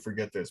probably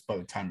forget this by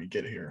the time you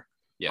get here.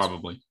 Yes.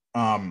 Probably.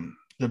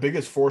 The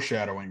biggest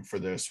foreshadowing for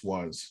this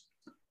was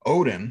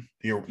Oden,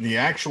 the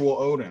actual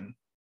Oden,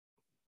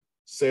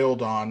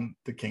 sailed on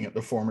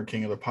the former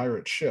king of the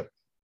pirates ship,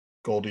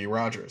 Goldie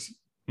Rogers.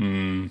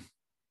 And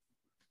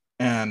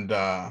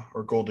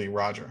or Goldie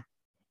Roger.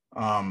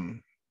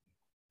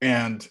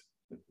 And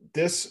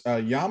this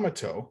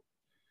Yamato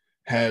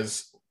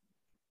has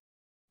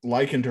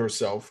likened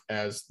herself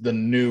as the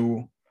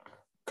new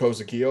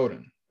Kozuki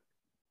Oden.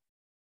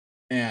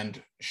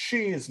 And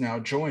she is now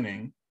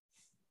joining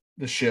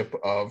the ship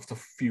of the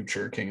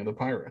future King of the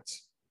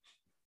Pirates.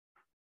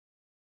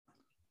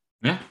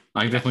 Yeah,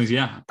 I definitely,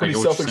 yeah. Pretty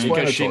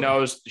self-explanatory. Because she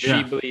knows,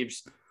 she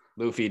believes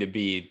Luffy to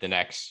be the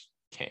next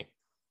king.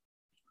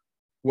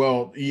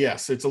 Well,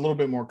 yes, it's a little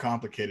bit more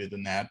complicated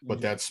than that,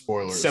 but that's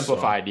spoilers.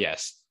 Simplified,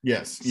 yes.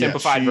 Yes.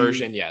 Simplified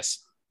version,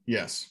 yes.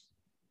 Yes.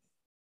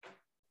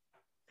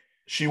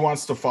 She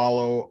wants to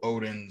follow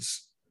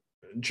Odin's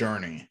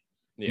journey.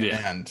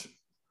 Yeah. And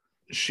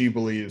she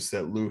believes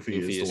that Luffy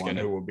is the one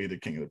who will be the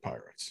king of the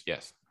pirates.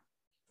 Yes.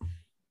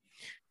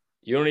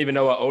 You don't even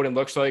know what Odin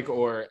looks like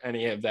or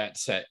any of that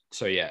set.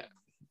 So, yeah.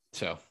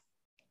 So.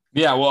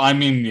 Yeah, well, I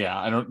mean, yeah,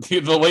 I don't.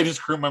 The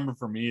latest crew member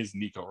for me is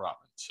Nico Robin.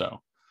 So,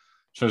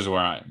 shows where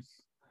I am.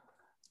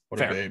 What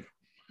Fair. A babe.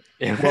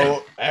 Yeah.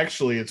 Well,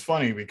 actually, it's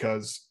funny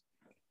because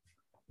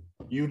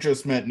you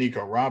just met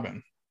Nico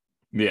Robin.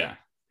 Yeah.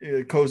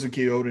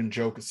 Kozuki Odin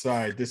joke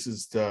aside, this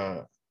is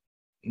the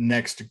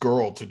next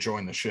girl to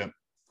join the ship.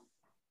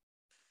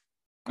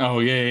 Oh,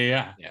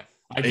 yeah.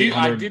 I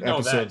did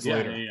know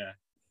that.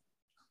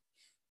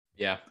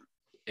 Yeah.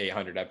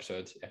 800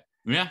 episodes.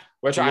 Yeah.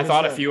 Which I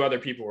thought a few other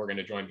people were going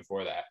to join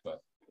before that, but.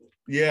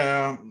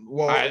 Yeah.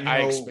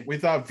 Well, we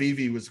thought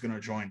Vivi was going to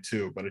join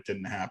too, but it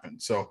didn't happen.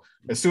 So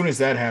as soon as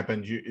that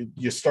happened,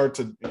 you start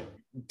to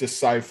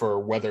decipher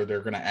whether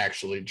they're going to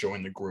actually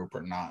join the group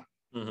or not.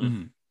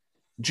 Mm-hmm.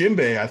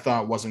 Jinbei, I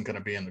thought wasn't going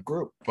to be in the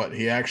group, but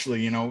he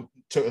actually,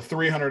 to a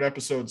 300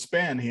 episode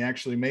span, he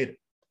actually made it.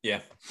 Yeah.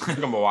 Took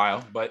him a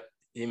while, but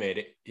he made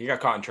it. He got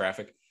caught in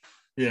traffic.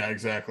 Yeah,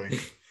 exactly.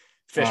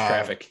 Fish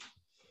traffic.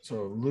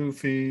 So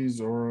Luffy,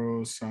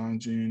 Zoro,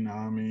 Sanji,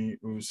 Nami,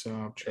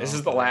 Usopp. Chopper, this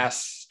is the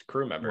last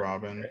crew member.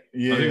 Robin.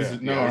 Yeah.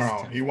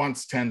 No. He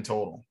wants 10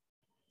 total.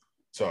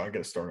 So I got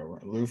to start over.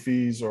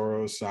 Luffy,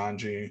 Zoro,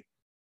 Sanji,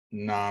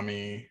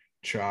 Nami,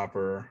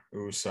 Chopper,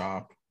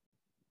 Usopp,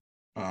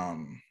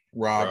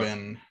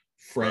 Robin,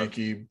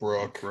 Frankie,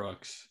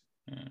 Brooks.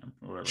 Yeah,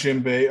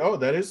 Jinbei. Oh,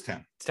 that is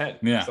 10. It's 10.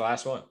 Yeah. It's the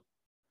last one.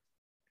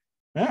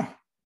 Yeah.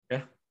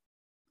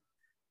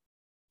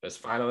 That's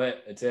final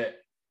it. It's it.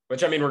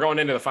 Which, I mean, we're going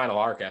into the final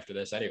arc after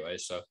this anyway,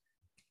 so.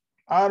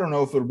 I don't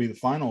know if it'll be the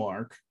final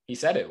arc. He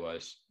said it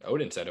was.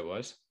 Odin said it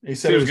was. He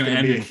said it was going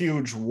to be a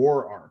huge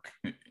war arc.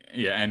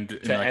 Yeah, and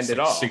to end it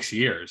all. 6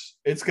 years.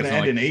 It's going to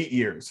end in 8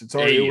 years. It's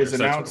already. It was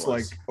announced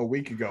like a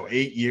week ago.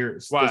 8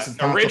 years. Well, this is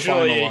not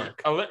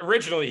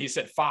originally he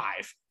said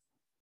 5,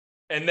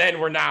 and then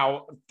we're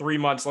now 3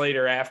 months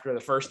later after the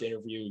first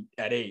interview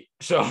at 8.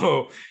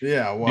 So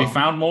yeah, well, they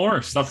found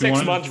more stuff.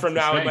 6 months from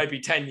now, it might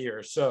be 10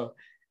 years. So.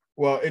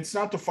 Well, it's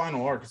not the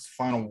final arc; it's the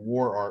final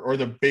war arc, or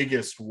the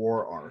biggest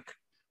war arc.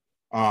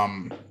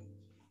 I'm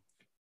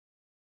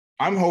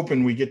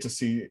hoping we get to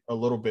see a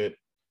little bit,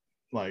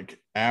 like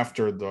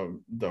after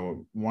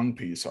the One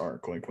Piece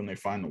arc, like when they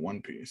find the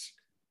One Piece.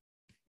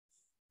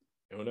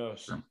 Who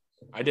knows?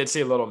 I did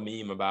see a little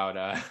meme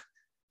about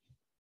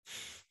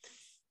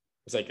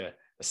it's like a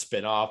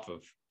spin-off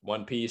of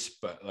One Piece,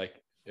 but like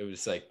it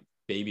was like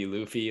baby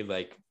Luffy,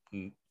 like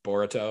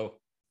Boruto.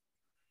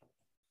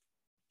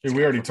 Yeah,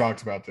 we already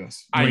talked about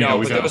this. I know,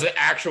 but there was an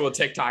actual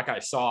TikTok I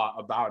saw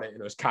about it, and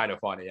it was kind of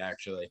funny,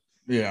 actually.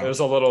 Yeah. There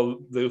was a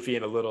little Luffy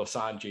and a little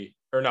Sanji,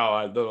 or no,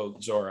 a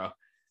little Zoro.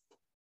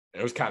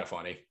 It was kind of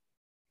funny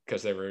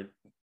because they were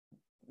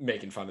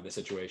making fun of the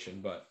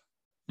situation, but.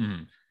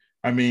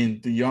 I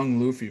mean, the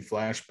young Luffy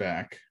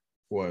flashback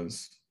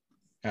was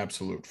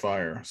absolute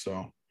fire,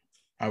 so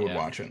I would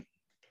watch it.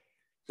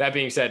 That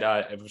being said,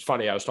 it was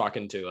funny. I was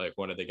talking to like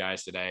one of the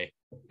guys today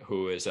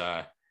who is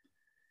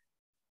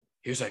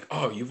he was like,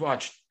 "Oh, you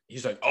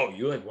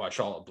like watched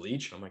all of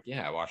Bleach?" And I'm like,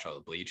 "Yeah, I watched all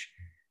of Bleach."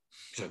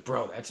 He's like,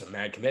 "Bro, that's a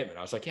mad commitment."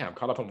 I was like, "Yeah, I'm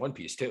caught up on One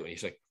Piece too." And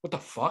he's like, "What the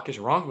fuck is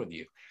wrong with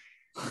you?"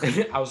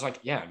 I was like,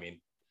 "Yeah, I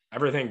mean,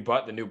 everything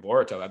but the new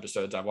Boruto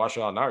episodes. I've watched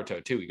all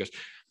Naruto too." He goes,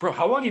 "Bro,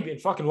 how long have you been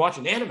fucking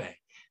watching anime?"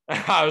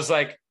 And I was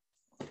like,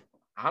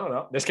 "I don't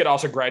know." This kid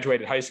also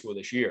graduated high school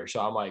this year,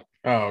 so I'm like,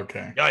 "Oh,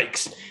 okay."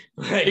 Yikes!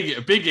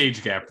 Big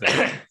age gap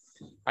there.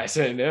 I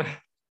said, "Yeah,"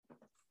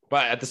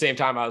 but at the same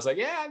time, I was like,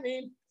 "Yeah, I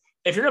mean."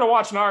 If you're gonna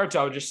watch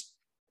Naruto, just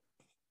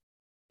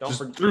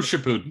forget through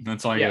Shippuden.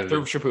 That's all. Yeah,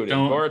 through Shippuden.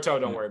 Boruto,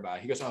 don't worry about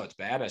it. He goes, "Oh, it's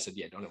bad." I said,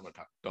 "Yeah, don't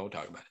talk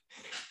about it."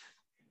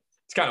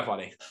 It's kind of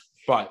funny,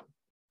 but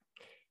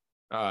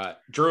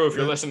Drew, if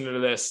you're listening to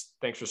this,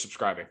 thanks for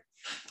subscribing.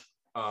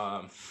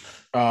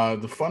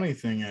 The funny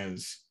thing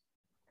is,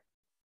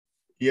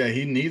 yeah,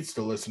 he needs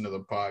to listen to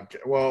the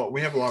podcast. Well,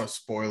 we have a lot of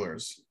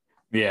spoilers.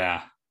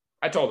 Yeah,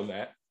 I told him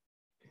that.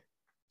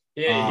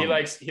 Yeah, he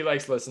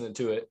likes listening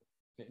to it.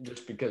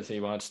 Just because he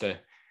wants to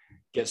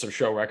get some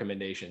show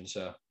recommendations.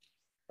 So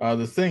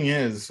the thing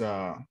is,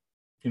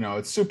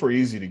 it's super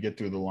easy to get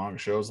through the long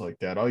shows like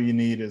that. All you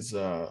need is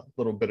a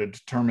little bit of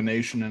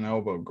determination and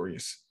elbow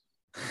grease.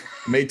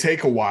 It may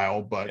take a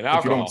while, but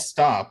if you don't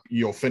stop,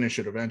 you'll finish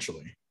it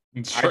eventually.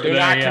 I do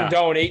not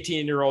condone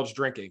 18-year-olds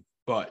drinking,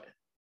 but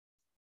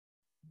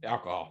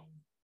alcohol.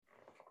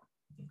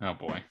 Oh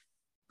boy.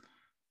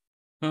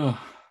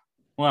 Oh,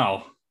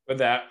 well. With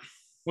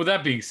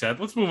that being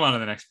said, let's move on to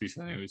the next piece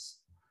of news.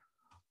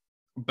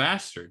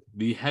 Bastard,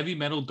 the heavy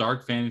metal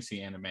dark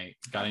fantasy anime,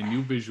 got a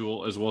new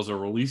visual as well as a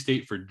release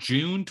date for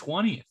June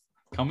 20th,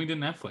 coming to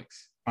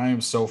Netflix. I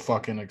am so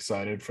fucking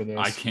excited for this.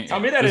 I can't tell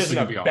me that isn't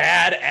a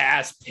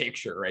badass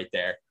picture right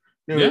there.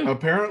 Dude,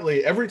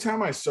 apparently every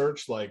time I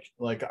search,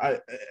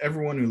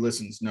 everyone who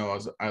listens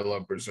knows I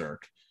love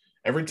Berserk.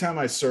 Every time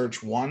I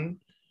search one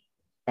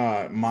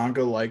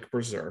manga like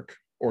Berserk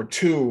or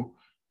two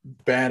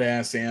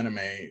badass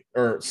anime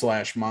or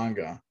 /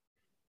 manga,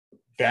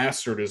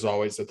 Bastard is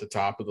always at the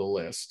top of the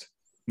list.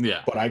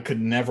 Yeah. But I could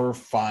never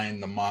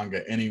find the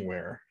manga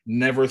anywhere,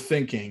 never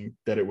thinking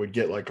that it would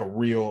get like a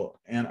real,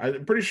 and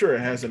I'm pretty sure it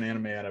has an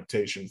anime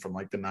adaptation from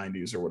like the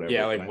 90s or whatever.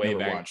 Yeah, like way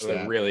back,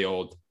 like really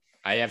old.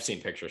 I have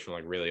seen pictures from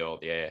like really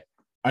old. Yeah.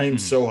 I am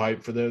so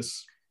hyped for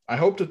this. I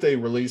hope that they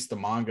release the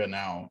manga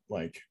now,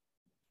 like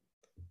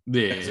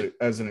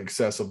as an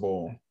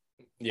accessible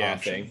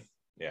option. Thing.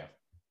 Yeah.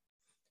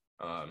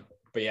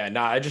 But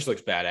yeah, it just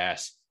looks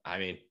badass. I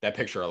mean, that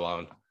picture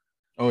alone.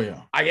 Oh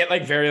yeah. I get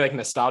like very like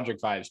nostalgic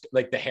vibes.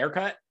 Like the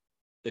haircut,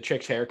 the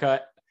chick's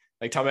haircut.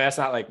 Like tell me that's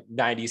not like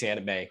 90s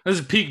anime. This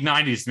is peak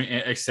 90s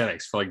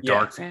aesthetics for like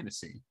dark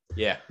fantasy.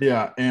 Yeah.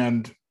 Yeah.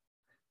 And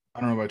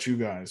I don't know about you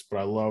guys, but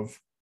I love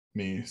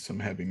me some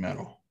heavy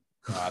metal.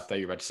 I thought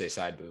you were about to say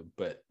side boob,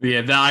 but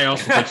yeah, I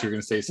also thought you were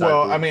going to say side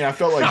boob. I mean, I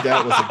felt like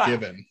that was a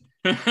given.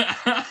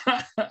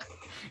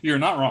 You're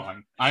not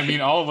wrong. I mean,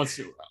 all of us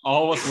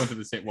went to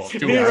the same. Well,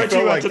 me and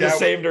Richie went to the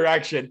same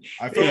direction.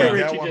 I feel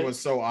like that one was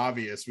so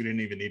obvious we didn't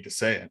even need to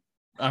say it.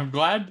 I'm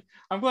glad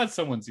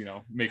someone's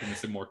making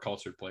this a more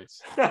cultured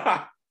place.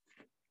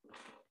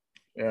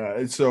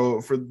 Yeah.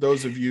 So for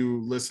those of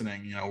you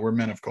listening, we're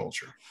men of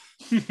culture.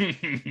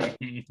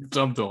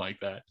 Something like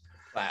that.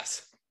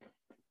 Class.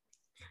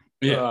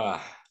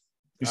 Yeah.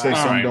 You say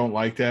some don't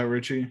like that,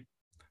 Richie?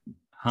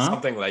 Huh?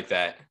 Something like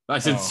that. I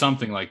said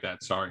something like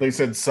that. Sorry. They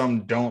said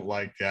some don't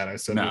like that. I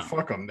said, well,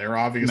 fuck them. They're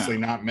obviously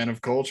not men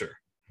of culture.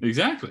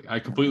 Exactly. I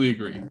completely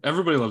agree.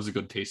 Everybody loves a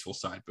good tasteful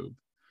side boob.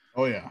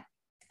 Oh, yeah.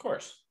 Of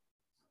course.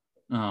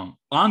 On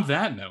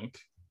that note,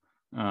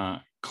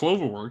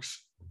 Cloverworks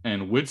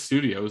and Wit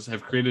Studios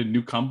have created a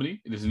new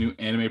company. It is a new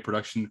anime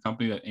production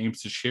company that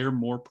aims to share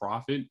more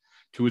profit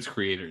to its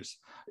creators.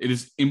 It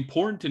is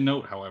important to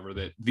note, however,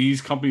 that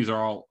these companies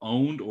are all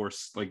owned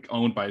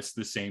by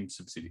the same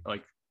subsidiary,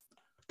 like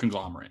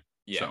conglomerate.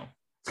 Yeah. So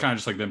it's kind of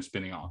just like them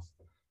spinning off.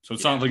 So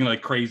it's not looking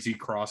like crazy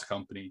cross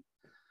company.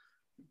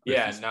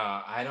 Yeah, no,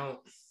 I don't.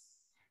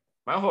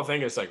 My whole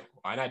thing is like,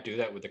 why not do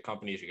that with the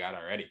companies you got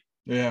already?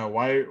 Yeah,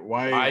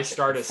 why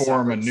start a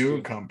form a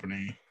new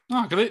company?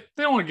 No, because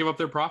they don't want to give up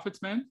their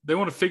profits, man. They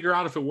want to figure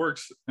out if it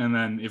works, and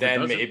then if it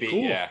doesn't, maybe,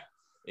 cool. Yeah.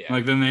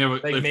 Like then they have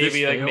like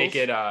maybe like make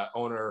it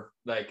owner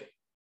like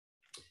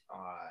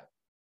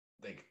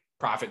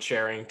profit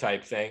sharing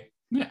type thing.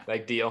 Yeah,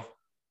 like deal.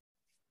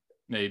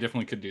 Yeah, you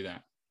definitely could do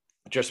that.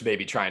 Just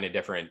maybe trying a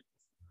different,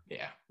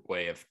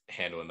 way of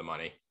handling the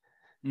money.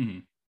 Mm-hmm.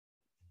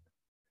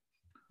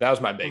 That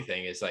was my big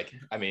thing. Is like,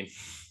 I mean,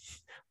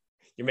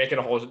 you're making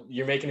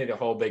it a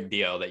whole big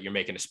deal that you're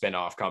making a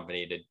spin-off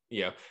company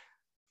to,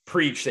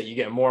 preach that you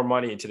get more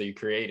money to the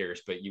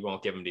creators, but you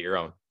won't give them to your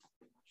own.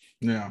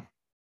 Yeah.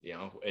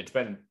 It's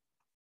been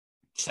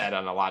said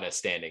on a lot of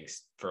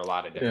standings for a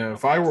lot of different companies.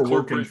 If I were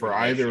working for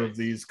either of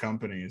these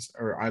companies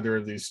or either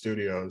of these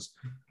studios,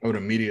 I would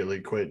immediately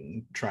quit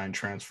and try and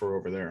transfer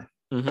over there.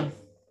 Mm-hmm.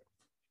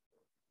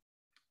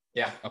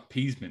 Yeah.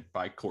 Appeasement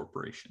by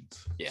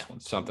corporations. Yeah.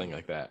 Something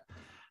like that.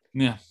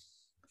 Yeah.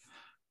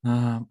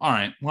 All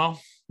right.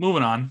 Well,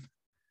 moving on.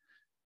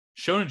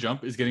 Shonen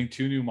Jump is getting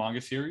 2 new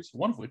manga series,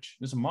 one of which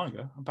is a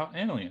manga about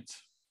aliens.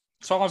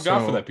 That's all I've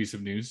got for that piece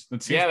of news.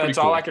 That's cool.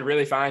 All I could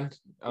really find.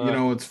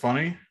 What's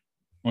funny?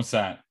 What's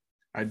that?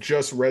 I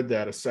just read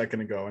that a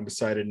second ago and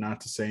decided not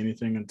to say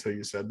anything until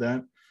you said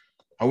that.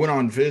 I went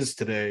on Viz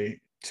today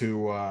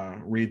to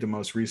read the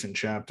most recent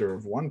chapter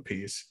of One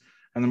Piece,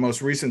 and the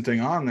most recent thing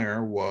on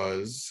there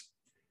was,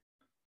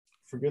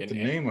 forget the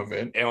name of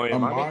it, a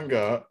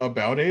manga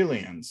about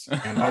aliens.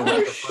 And I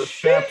read the first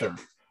chapter.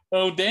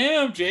 Oh,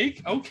 damn,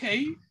 Jake.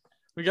 Okay.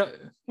 Look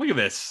at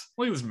this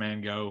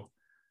man go.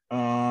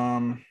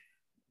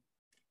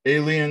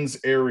 Aliens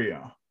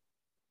Area.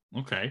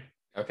 Okay.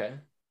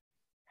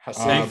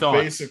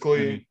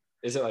 Basically,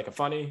 is it like a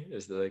funny?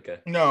 Is it like a?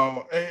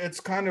 No, it's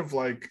kind of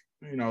like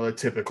the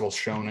typical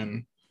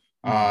shonen.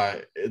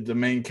 The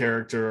main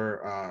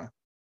character,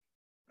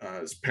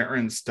 his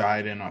parents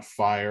died in a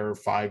fire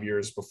 5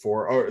 years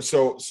before.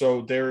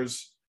 So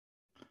there's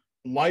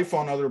life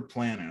on other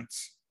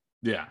planets.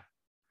 Yeah,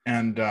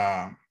 and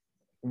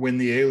when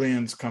the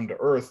aliens come to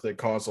Earth, they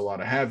cause a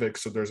lot of havoc.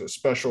 So there's a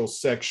special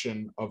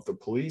section of the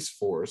police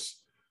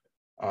force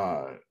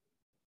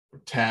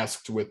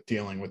tasked with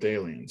dealing with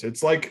aliens.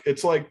 It's like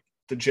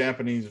the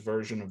Japanese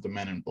version of the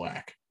Men in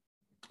Black.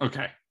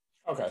 Okay.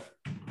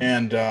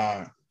 And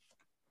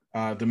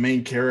the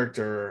main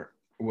character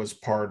was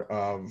part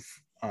of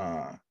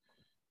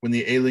when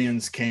the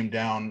aliens came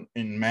down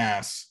in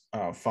mass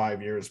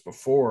 5 years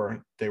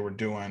before. They were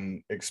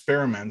doing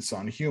experiments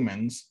on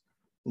humans,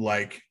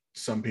 like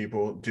some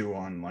people do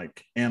on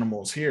like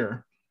animals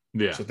here.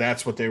 Yeah. So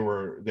that's what they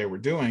were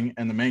doing.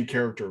 And the main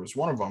character was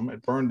one of them.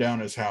 It burned down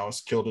his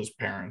house, killed his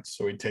parents.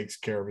 So he takes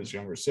care of his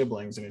younger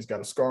siblings, and he's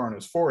got a scar on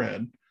his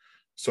forehead.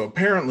 So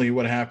apparently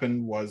what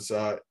happened was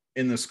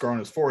in the scar on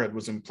his forehead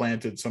was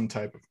implanted some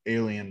type of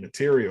alien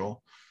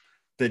material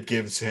that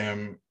gives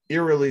him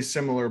eerily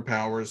similar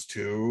powers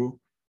to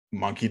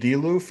Monkey D.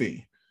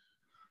 Luffy.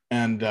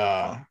 And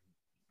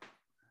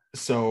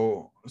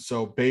so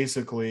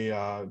basically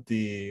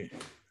the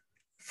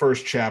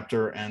first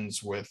chapter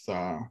ends with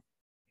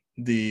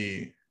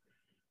the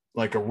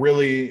like a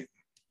really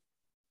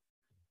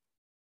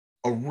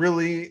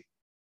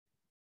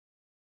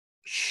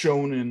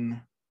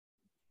shonen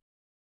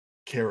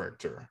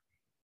character.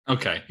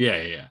 Okay.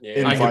 Yeah.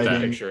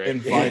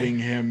 Inviting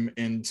him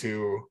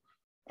into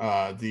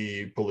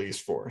the police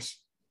force.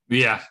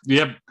 Yeah.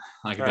 Yep.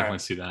 I can definitely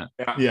see that.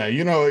 Yeah,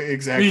 you know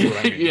exactly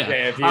what I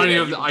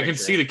mean. I can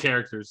see the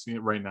characters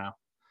right now.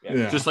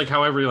 Yeah. Just like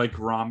how every like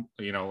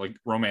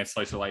romance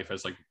slice of life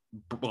has like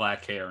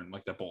black hair and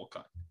like that bowl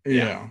cut.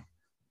 Yeah.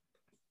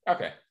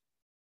 Okay.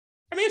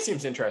 I mean, it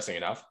seems interesting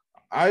enough.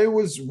 I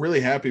was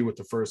really happy with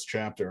the first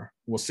chapter.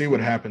 We'll see what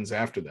happens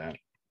after that.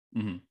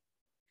 Mm-hmm.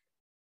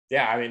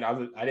 Yeah, I mean,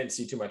 I didn't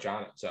see too much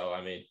on it. So,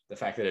 I mean, the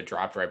fact that it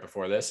dropped right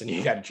before this and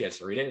you got a chance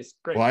to read it is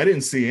great. Well, I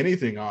didn't see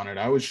anything on it.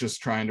 I was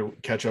just trying to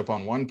catch up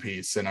on One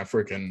Piece, and I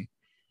freaking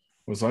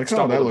was like,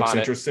 oh, that looks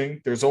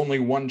interesting. There's only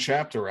one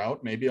chapter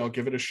out. Maybe I'll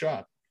give it a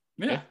shot.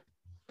 Yeah.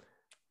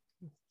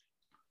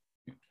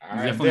 All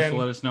right. Definitely have to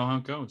let us know how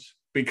it goes.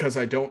 Because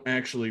I don't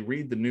actually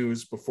read the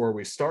news before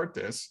we start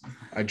this.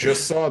 I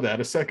just saw that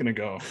a second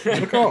ago.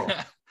 Like, oh,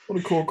 what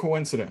a cool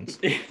coincidence.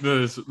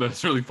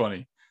 That's really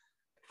funny.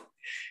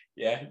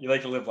 Yeah, you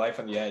like to live life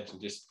on the edge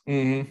and just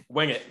wing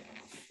it.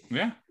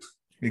 Yeah.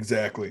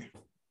 Exactly.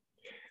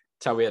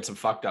 That's how we had some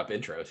fucked up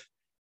intros.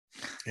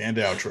 And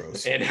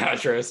outros.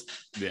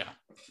 Yeah.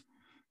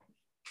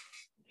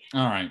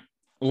 All right.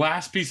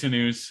 Last piece of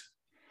news.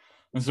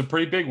 This is a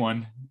pretty big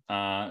one.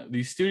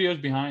 The studios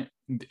behind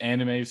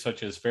anime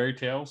such as Fairy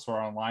Tail, Sword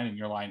Art Online, and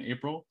Your Lie in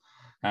April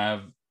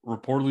have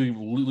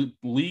reportedly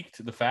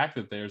leaked the fact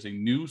that there's a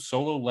new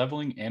Solo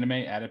Leveling anime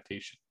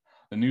adaptation.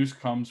 The news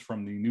comes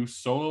from the new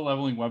Solo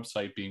Leveling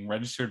website being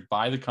registered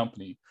by the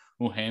company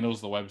who handles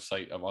the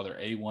website of other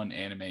A1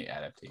 anime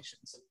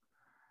adaptations.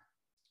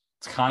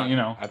 It's kind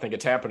of, I think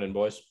it's happening,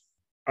 boys.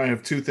 I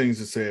have two things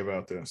to say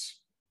about this.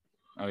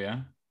 Oh,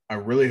 yeah? I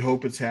really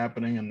hope it's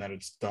happening and that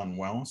it's done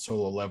well.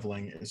 Solo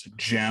Leveling is a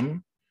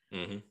gem.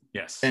 Mm-hmm.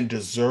 Yes. And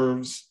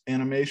deserves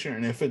animation.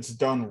 And if it's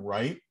done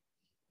right,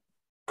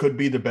 could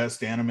be the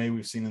best anime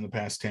we've seen in the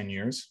past 10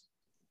 years.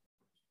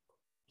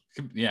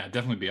 Yeah,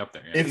 definitely be up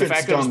there. Yeah. If the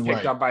fact that it's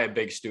picked up by a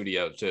big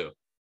studio too.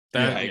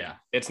 Yeah.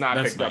 It's not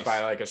picked up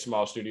by like a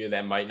small studio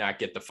that might not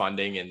get the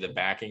funding and the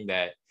backing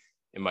that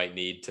it might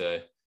need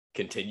to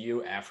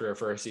continue after a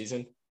first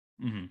season.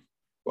 Mm-hmm.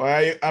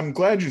 Well, I'm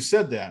glad you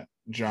said that,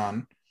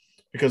 John,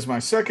 because my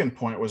second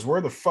point was,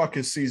 where the fuck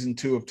is season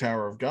 2 of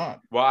Tower of God?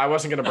 Well, I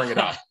wasn't going to bring it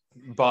up,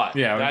 but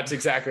that's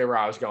exactly where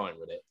I was going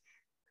with it.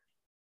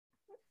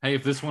 Hey,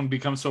 if this one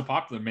becomes so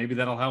popular, maybe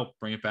that'll help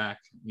bring it back,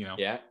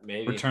 Yeah,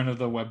 maybe. Return of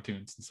the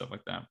webtoons and stuff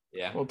like that.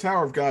 Yeah. Well,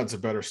 Tower of God's a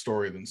better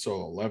story than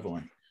Solo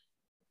Leveling.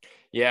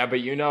 Yeah, but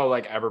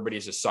like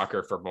everybody's a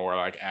sucker for more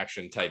like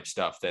action type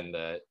stuff than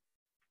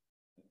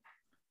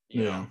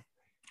you know.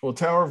 Well,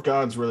 Tower of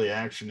God's really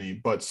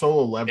actiony, but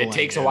Solo Leveling it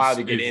takes a while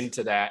to get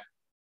into that.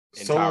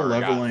 Solo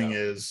Leveling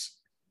is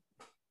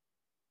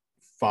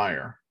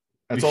fire.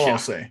 That's all I'll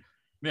say.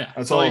 Yeah.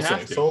 That's all I'll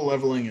say. Solo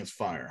Leveling is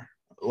fire.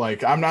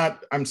 Like,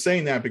 I'm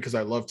saying that because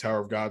I love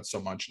Tower of God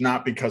so much,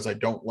 not because I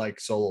don't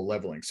like Solo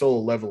Leveling. Solo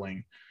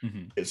Leveling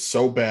is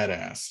so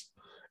badass.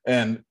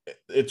 And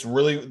it's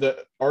really,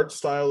 the art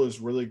style is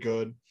really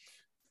good.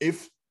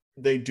 If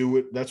they do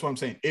it, that's what I'm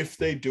saying. If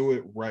they do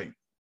it right,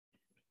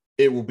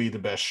 it will be the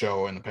best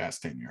show in the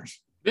past 10 years.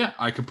 Yeah,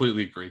 I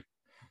completely agree.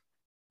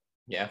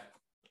 Yeah.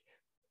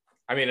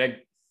 I mean,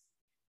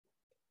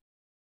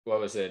 what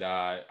was it?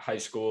 High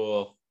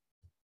school,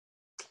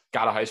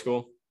 got a high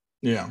school.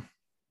 Yeah.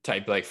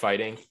 Type like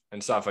fighting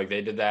and stuff. Like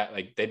they did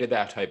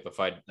that type of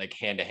fight, like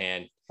hand to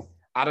hand.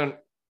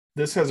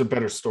 This has a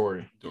better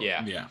story.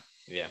 Yeah.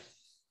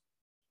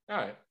 All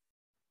right.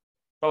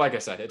 But like I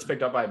said, it's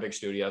picked up by a big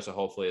studio. So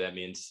hopefully that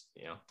means,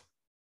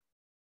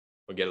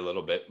 we'll get a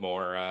little bit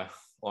more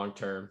long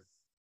term.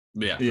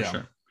 Yeah, for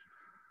sure.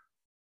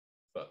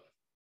 But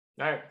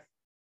all right.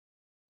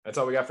 That's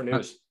all we got for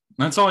news.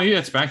 That's all. Yeah,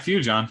 it's back to you,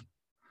 John.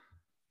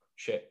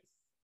 Shit.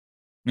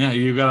 Yeah,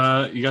 you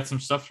got some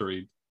stuff to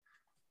read.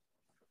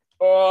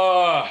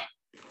 Oh,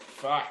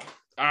 fuck.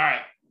 All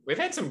right. We've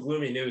had some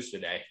gloomy news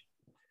today.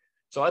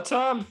 So let's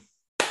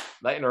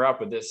lighten her up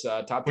with this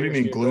topic. What do you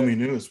mean gloomy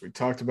news? We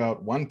talked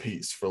about One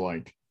Piece for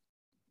like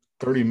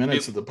 30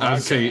 minutes of the podcast. I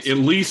would say at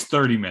least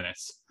 30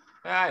 minutes.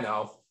 I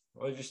know.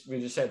 We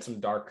just had some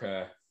dark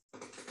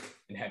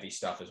and heavy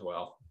stuff as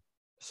well.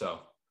 So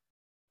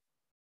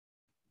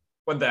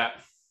with that,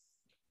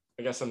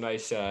 I got some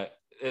nice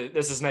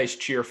this is nice,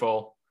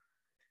 cheerful,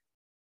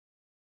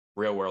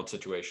 real world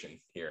situation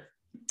here.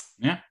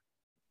 Yeah.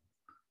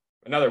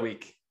 another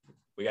week.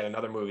 We got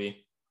another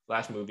movie.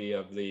 Last movie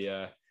of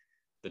the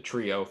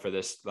trio for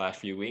this last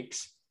few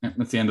weeks.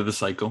 That's the end of the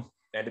cycle.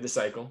 End of the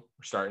cycle.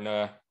 We're starting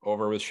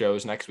over with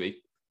shows next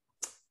week.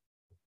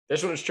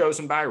 This one was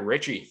chosen by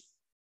Richie.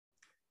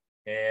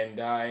 And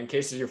in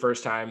case it's your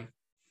first time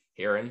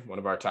hearing one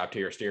of our top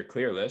tier steer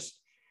clear lists,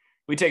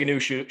 we take a new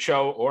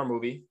show or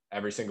movie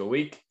every single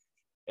week,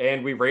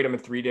 and we rate them in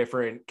 3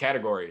 different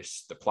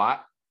categories: the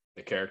plot,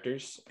 the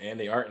characters, and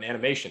the art and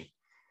animation.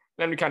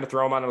 Then we kind of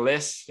throw them on a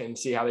list and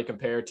see how they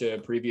compare to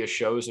previous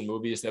shows and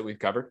movies that we've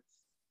covered.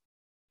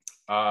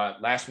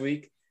 Last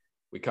week,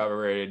 we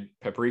covered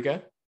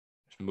Paprika,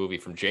 a movie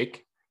from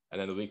Jake. And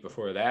then the week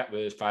before that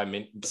was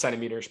 5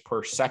 centimeters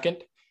per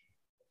second.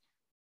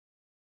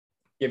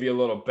 Give you a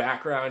little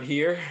background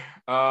here.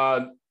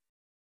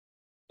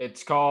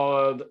 It's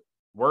called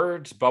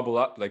Words Bubble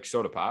Up Like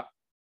Soda Pop.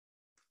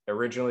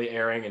 Originally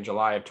airing in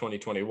July of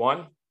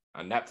 2021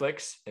 on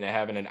Netflix, and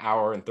having an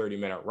hour and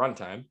 30-minute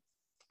runtime.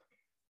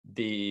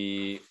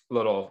 The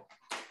little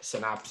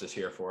synopsis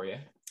here for you.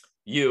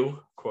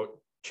 You,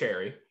 quote,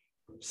 Cherry,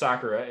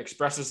 Sakura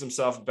expresses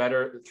himself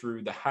better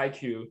through the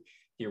haiku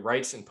he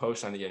writes and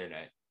posts on the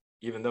internet,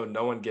 even though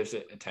no one gives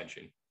it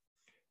attention.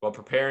 While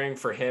preparing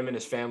for him and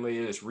his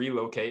family to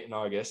relocate in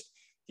August,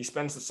 he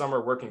spends the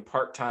summer working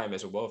part-time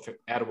at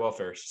a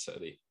welfare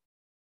facility.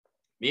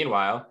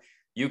 Meanwhile,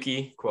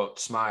 Yuki, quote,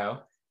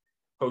 Smile,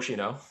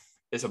 Hoshino,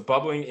 is a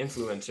bubbling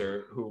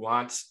influencer who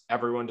wants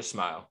everyone to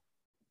smile.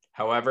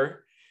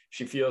 However,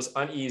 she feels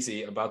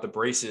uneasy about the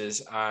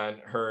braces on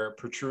her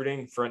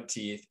protruding front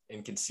teeth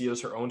and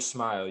conceals her own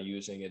smile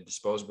using a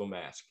disposable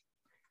mask.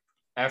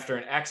 After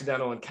an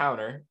accidental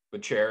encounter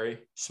with Cherry,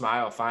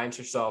 Smile finds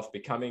herself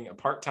becoming a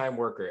part-time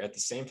worker at the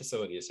same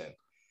facility as him.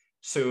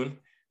 Soon,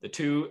 the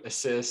two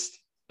assist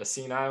a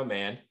senile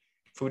man,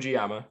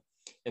 Fujiyama,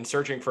 in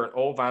searching for an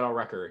old vinyl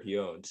record he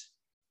owns.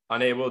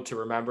 Unable to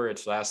remember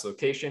its last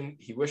location,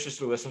 he wishes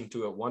to listen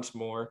to it once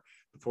more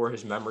before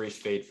his memories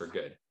fade for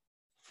good.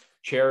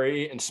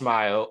 Cherry and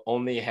Smile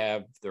only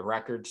have the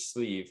record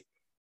sleeve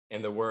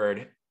and the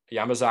word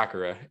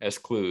Yamazakura as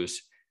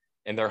clues,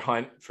 and their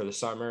hunt for the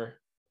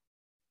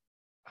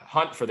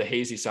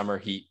hazy summer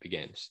heat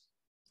begins.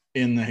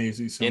 In the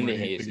hazy summer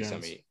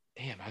heat.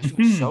 Damn, I was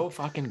doing so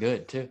fucking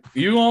good too.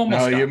 You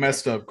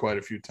messed up quite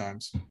a few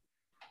times.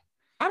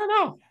 I don't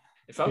know.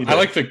 I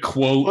like the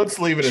quote. Let's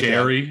leave it at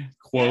Cherry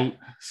quote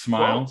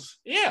Smiles.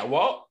 Yeah,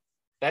 well,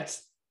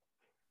 that's.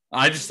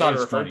 I just thought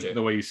it's funny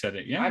the way you said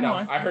it. Yeah, I know.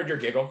 I heard your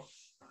giggle.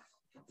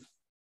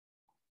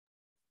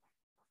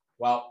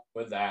 Well,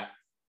 with that,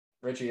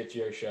 Richie, it's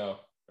your show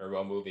or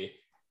movie,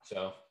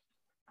 so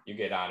you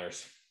get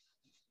honors.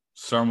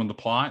 Starting with the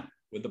plot.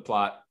 With the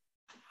plot,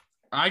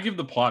 I give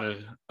the plot a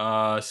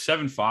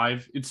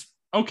 7.5. It's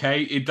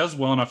okay. It does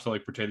well enough to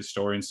like portray the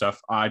story and stuff.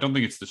 I don't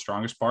think it's the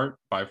strongest part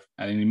by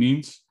any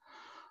means.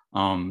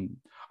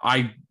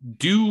 I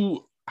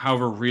do,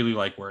 however, really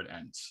like where it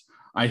ends.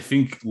 I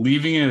think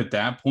leaving it at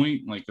that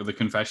point, like the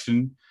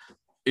confession,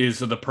 is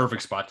the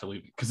perfect spot to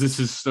leave it, because this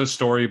is a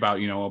story about,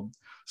 you know, a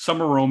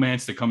summer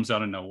romance that comes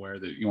out of nowhere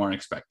that you aren't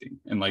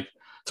expecting, and like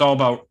it's all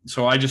about.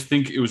 So I just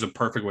think it was a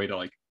perfect way to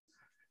like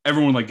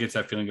everyone like gets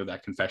that feeling of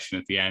that confession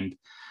at the end,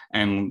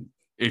 and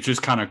it's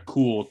just kind of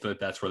cool that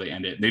that's where they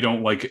end it. They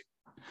don't like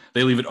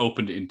they leave it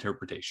open to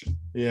interpretation.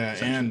 Yeah,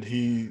 and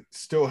he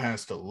still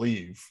has to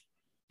leave.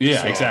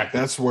 Yeah, so exactly.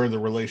 That's where the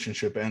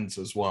relationship ends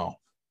as well.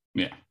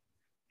 Yeah.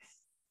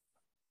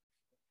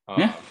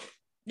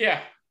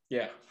 Yeah.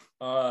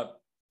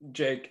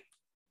 Jake,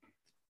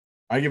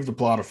 I give the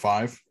plot a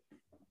 5.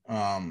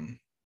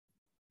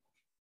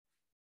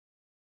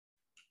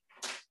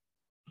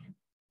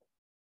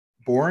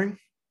 Boring,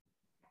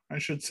 I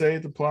should say,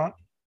 the plot.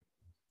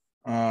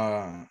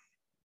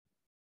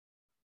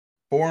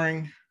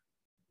 Boring.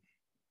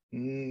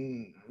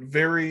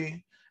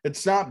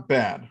 It's not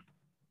bad,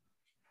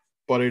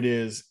 but it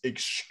is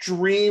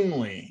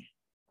extremely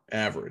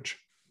average,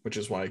 which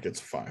is why it gets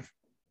a 5.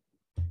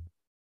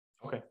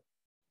 Okay.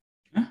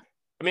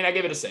 I mean, I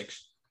give it a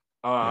 6.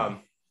 I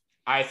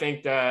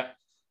think that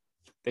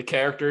the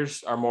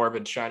characters are more of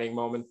a shining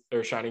moment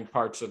or shining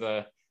parts of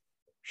the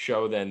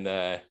show than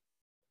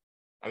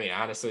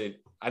honestly,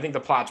 I think the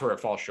plot's where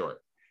it falls short.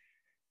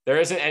 There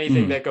isn't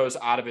anything that goes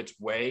out of its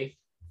way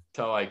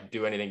to like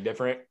do anything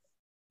different,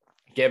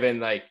 given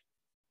like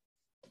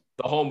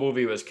the whole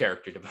movie was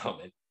character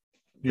development.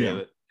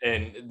 Yeah.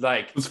 And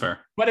like, that's fair.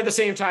 But at the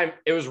same time,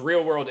 it was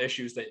real world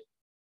issues that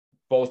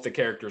both the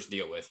characters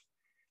deal with.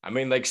 I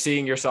mean, like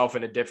seeing yourself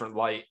in a different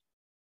light,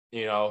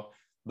 you know,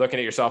 looking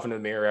at yourself in the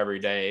mirror every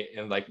day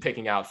and like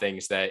picking out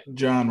things that.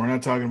 John, we're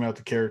not talking about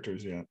the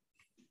characters yet.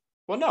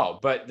 Well, no,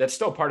 but that's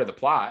still part of the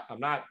plot. I'm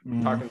not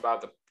talking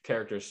about the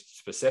characters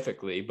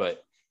specifically,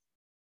 but.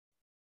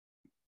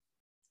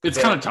 It's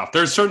kind of tough.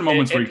 There's certain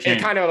moments where you can't.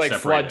 It kind of like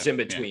floods in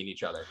between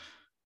each other.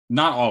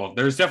 Not all of them.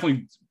 There's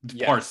definitely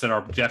parts that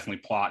are definitely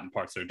plot and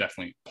parts that are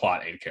definitely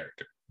plot and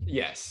character.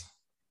 Yes.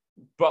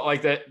 But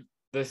like the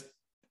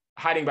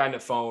hiding behind the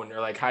phone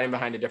or like hiding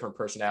behind a different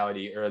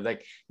personality or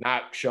like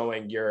not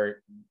showing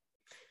your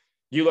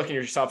you look at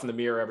yourself in the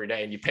mirror every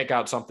day and you pick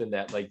out something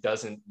that like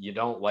you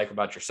don't like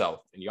about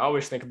yourself, and you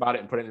always think about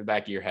it and put it in the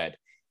back of your head.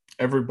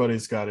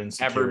 Everybody's got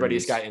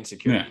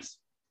insecurities.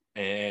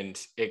 And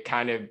it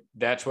kind of,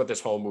 that's what this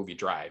whole movie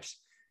drives,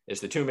 is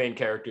the two main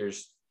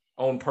characters'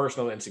 own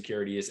personal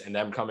insecurities and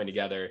them coming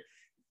together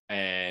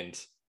and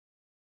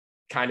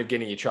kind of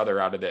getting each other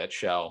out of that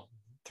shell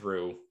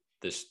through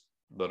this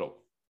little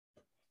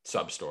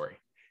sub story.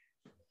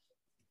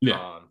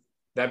 Yeah.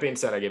 That being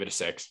said, I gave it a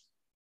 6.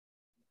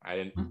 I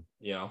didn't,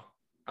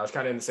 I was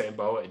kind of in the same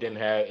boat. It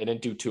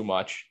didn't do too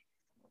much.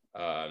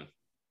 It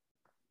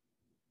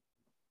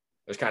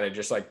was kind of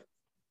just like,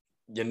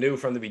 you knew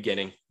from the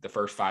beginning, the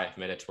first 5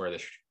 minutes, where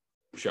the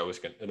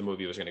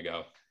movie was going to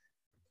go.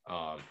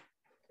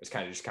 It's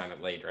kind of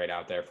laid right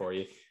out there for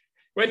you,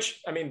 which,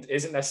 I mean,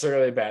 isn't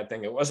necessarily a bad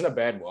thing. It wasn't a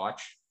bad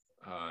watch.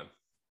 I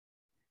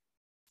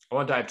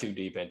won't dive too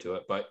deep into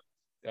it, but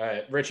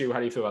Richie, how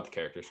do you feel about the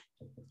characters?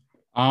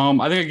 I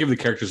think I give the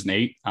characters an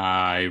 8.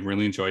 I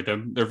really enjoyed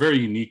them. They're very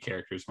unique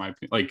characters, in my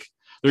opinion. Like,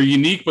 they're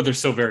unique, but they're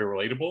still very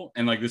relatable.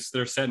 And like this,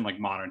 they're set in like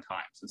modern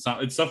times.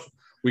 It's stuff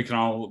we can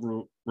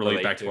all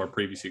relate back to our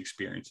previous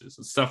experiences.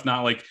 It's stuff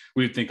not like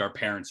we would think our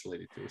parents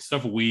related to. It's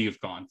stuff we've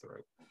gone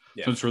through.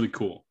 Yeah. So it's really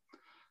cool.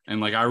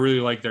 And like, I really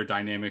like their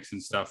dynamics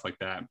and stuff like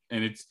that.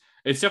 And it's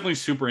definitely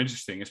super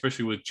interesting,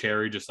 especially with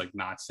Cherry just like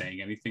not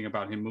saying anything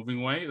about him moving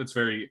away. That's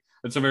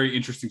a very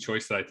interesting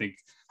choice that I think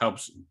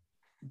helps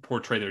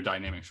portray their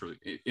dynamics really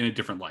in a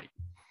different light.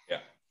 Yeah.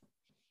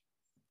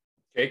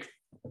 Jake?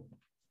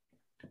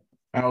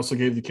 I also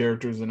gave the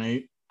characters an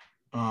 8.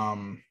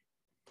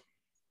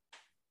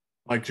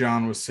 Like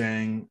John was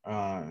saying,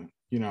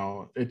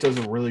 it does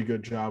a really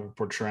good job of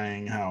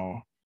portraying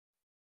how,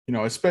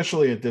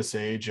 especially at this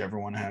age,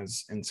 everyone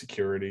has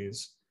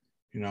insecurities.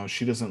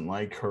 She doesn't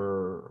like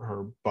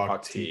her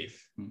buck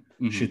teeth.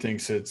 Mm-hmm. She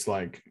thinks it's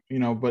like,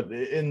 but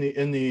in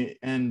the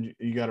end,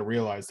 you got to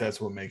realize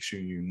that's what makes you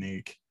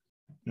unique.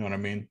 You know what I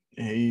mean?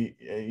 He,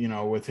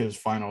 with his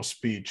final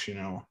speech,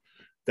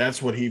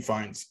 that's what he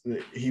finds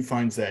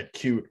that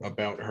cute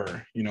about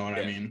her. You know what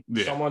I mean?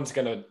 Yeah. Someone's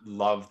going to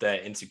love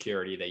that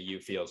insecurity that you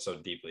feel so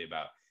deeply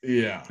about.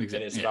 Yeah. And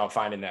it's about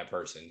finding that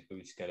person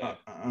who's going to.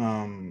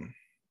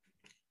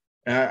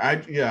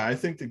 I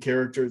think the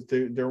characters,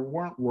 they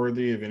weren't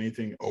worthy of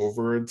anything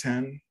over a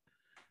 10,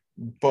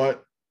 or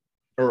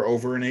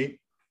over an 8.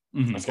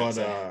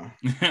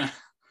 Mm-hmm.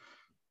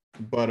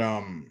 But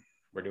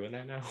we're doing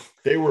that now.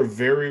 They were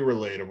very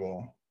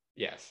relatable.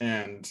 Yes.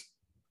 And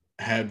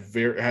had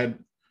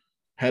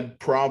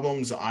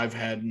problems I've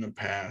had in the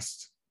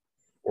past,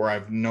 or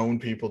I've known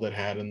people that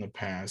had in the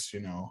past,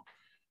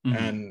 mm-hmm.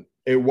 And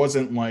it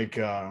wasn't like,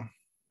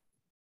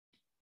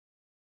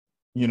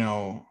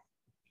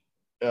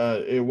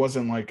 it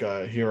wasn't like,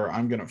 here,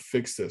 I'm going to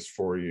fix this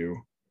for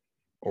you,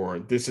 or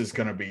this is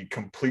going to be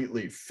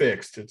completely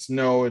fixed. It's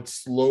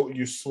slow.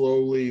 You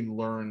slowly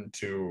learn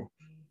to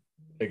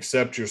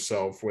accept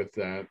yourself with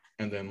that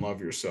and then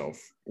love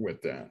yourself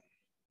with that.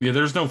 Yeah,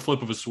 there's no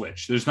flip of a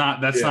switch. That's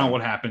not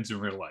what happens in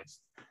real life.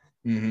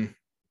 Mm-hmm.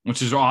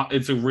 Which is,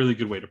 it's a really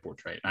good way to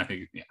portray it. I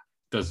think,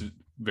 does it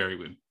very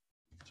good.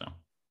 So,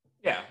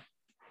 yeah.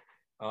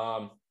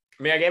 I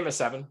gave him a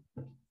 7.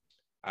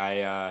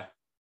 I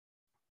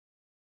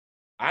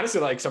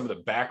honestly like some of the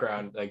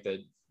background, like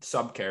the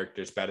sub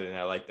characters, better than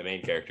I like the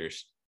main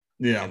characters.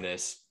 Yeah. In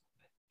this,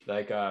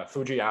 like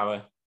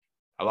Fujiyama,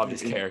 I love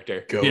his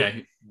character. Yeah,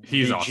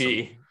 he's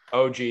awesome.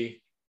 OG.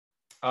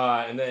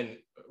 And then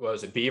what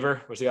was it?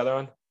 Beaver was the other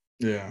one.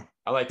 Yeah,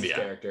 I like this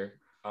character.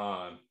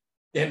 And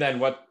then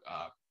what?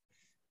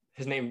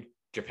 His name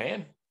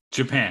Japan.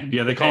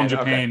 Yeah, they call him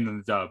Japan in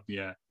the dub.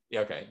 Yeah.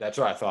 Yeah. Okay, that's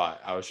what I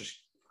thought. I was just.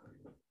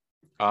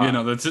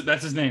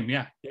 That's his name.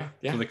 Yeah. Yeah.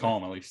 So they call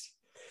him at least.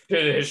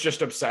 It's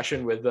just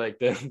obsession with like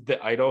the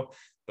idol,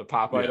 the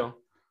pop idol,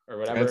 or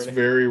whatever. That's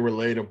very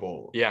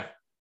relatable. Yeah.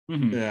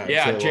 Mm-hmm.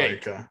 Yeah.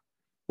 Jake. Like,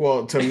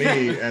 well, to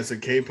me as a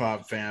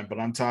K-pop fan, but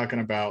I'm talking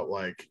about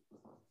like.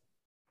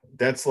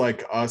 That's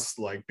like us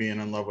like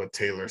being in love with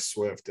Taylor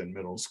Swift in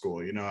middle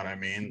school. You know what I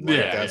mean? Like,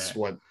 that's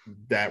what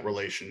that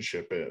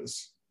relationship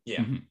is.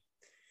 Yeah. Mm-hmm.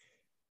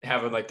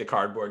 Having like the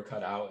cardboard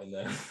cut out and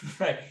the.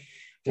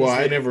 Well,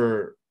 I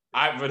never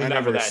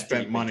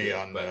spent money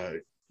on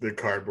the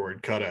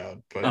cardboard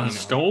cutout, but a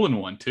stolen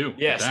one too.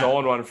 Yeah,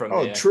 stolen one from.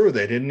 Oh, true.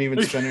 They didn't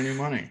even spend any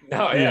money.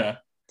 No, yeah.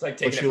 It's like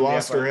taking. But she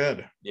lost her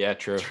head. Yeah,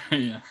 true.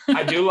 Yeah.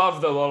 I do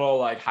love the little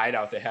like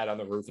hideout they had on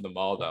the roof of the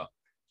mall, though.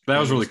 That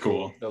was really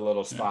cool. The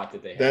little spot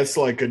that they had. That's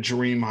like a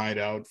dream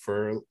hideout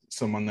for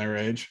someone their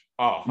age.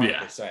 Oh,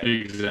 100%. Yeah,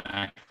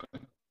 exactly.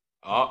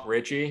 Oh,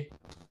 Richie,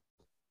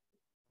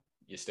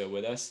 you still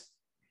with us?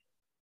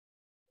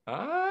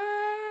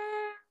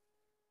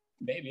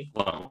 Maybe.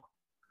 Wow.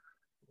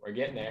 We're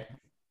getting there.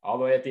 All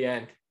the way at the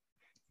end.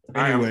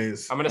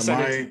 Anyways, I'm going to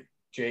send it to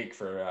Jake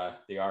for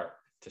the art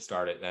to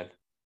start it then.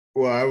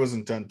 Well, I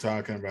wasn't done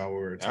talking about what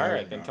we were talking about. All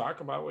right, then talk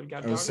about what you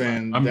got. I was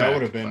saying that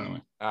would have been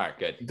all right.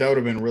 Good. That would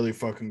have been really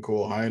fucking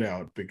cool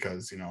hideout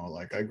because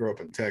like I grew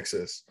up in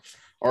Texas.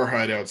 Our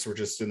hideouts were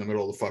just in the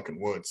middle of the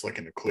fucking woods, like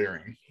in a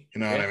clearing.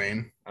 You know what I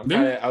mean?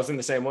 I was in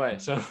the same way.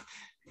 So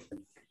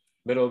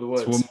middle of the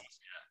woods.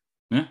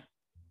 Yeah.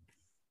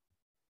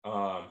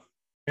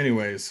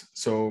 Anyways,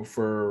 so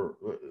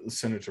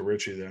send it to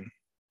Richie then.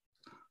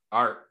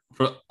 Art,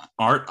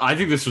 I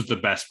think this was the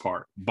best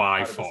part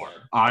by 100%. Far.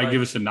 I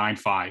give us a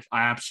 9.5.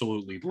 I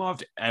absolutely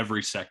loved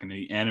every second of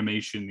the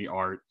animation, the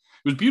art.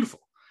 It was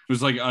beautiful. It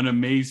was like an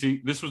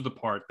amazing. This was the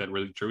part that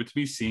really drew it to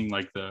me. Seeing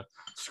like the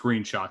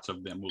screenshots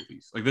of the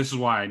movies. Like this is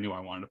why I knew I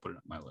wanted to put it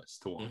on my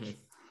list to watch,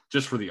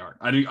 just for the art.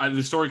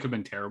 The story could have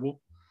been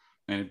terrible,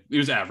 and it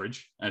was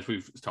average as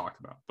we've talked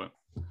about, but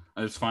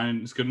it's fine.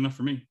 It's good enough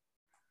for me.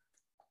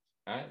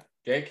 All right,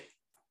 Jake.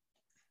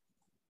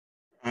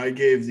 I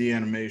gave the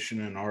animation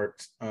and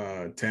art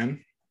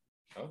 10.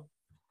 Oh,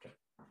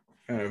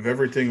 okay. Of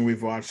everything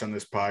we've watched on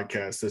this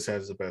podcast, this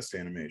has the best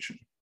animation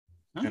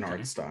and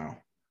art style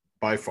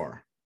by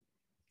far.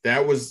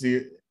 That was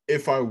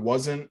if I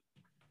wasn't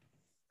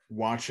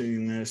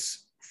watching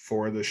this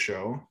for the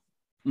show,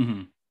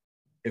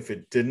 if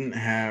it didn't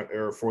have,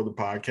 or for the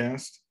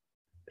podcast,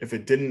 if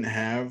it didn't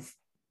have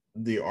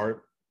the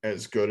art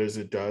as good as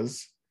it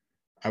does,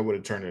 I would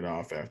have turned it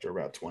off after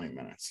about 20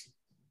 minutes.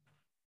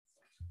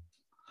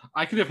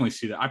 I could definitely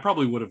see that. I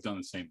probably would have done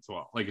the same as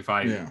well. Like if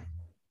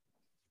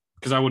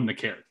because I wouldn't have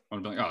cared. I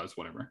would be like, oh, it's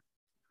whatever.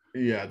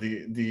 Yeah,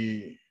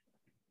 the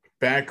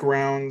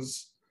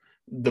backgrounds,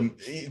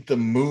 the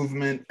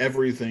movement,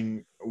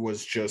 everything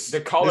was just the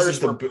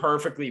colors were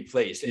perfectly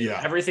placed.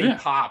 Everything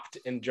popped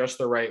in just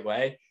the right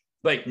way.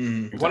 Like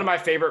one of my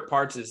favorite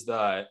parts is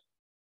the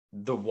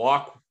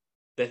walk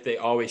that they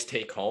always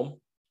take home.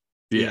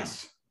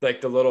 Yes.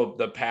 Like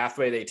the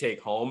pathway they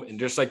take home, and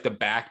just like the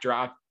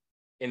backdrop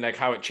and like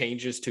how it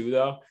changes too,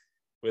 though,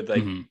 with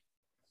like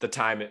the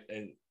time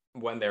and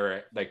when they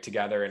were like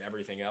together and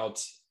everything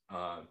else.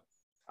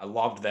 I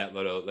loved that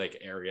little like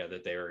area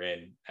that they were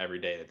in every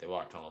day that they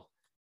walked home.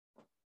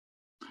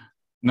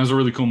 And that was a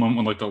really cool moment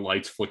when like the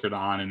lights flickered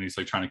on and he's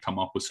like trying to come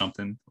up with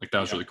something. Like that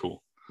was really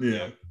cool.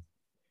 Yeah.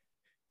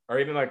 Or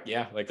even like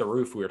the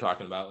roof we were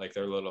talking about, like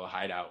their little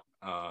hideout.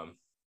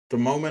 The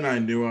moment I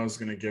knew I was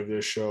going to give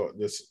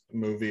this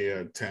movie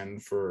a 10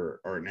 for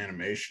art and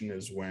animation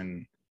is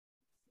when,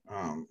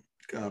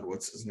 God,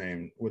 what's his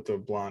name with the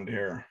blonde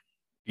hair?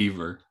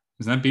 Beaver.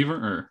 Is that Beaver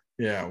or?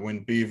 Yeah,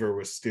 when Beaver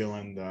was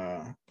stealing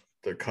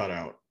the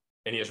cutout.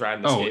 And he was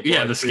riding the skateboard.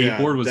 Yeah, the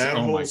skateboard was that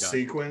whole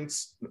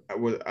sequence.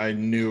 I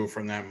knew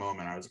from that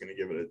moment I was going to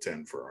give it a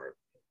 10 for art.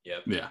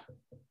 Yep. Yeah,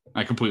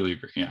 I completely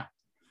agree. Yeah,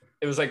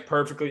 it was like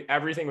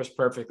everything was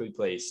perfectly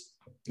placed.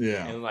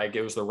 Yeah, and like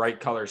it was the right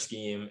color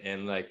scheme,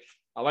 and like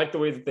I like the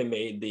way that they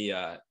made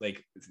the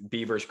like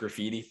Beaver's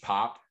graffiti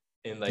pop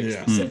in like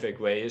specific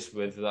ways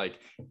with like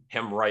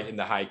him writing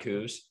the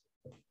haikus.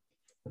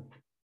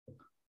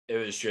 It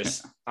was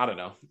just I don't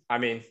know. I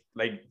mean,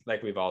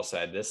 like we've all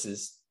said, this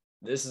is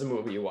a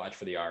movie you watch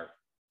for the art.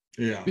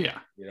 Yeah.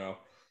 You know,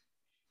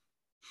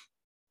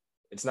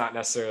 it's not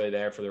necessarily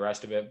there for the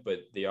rest of it,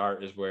 but the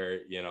art is where,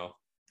 you know.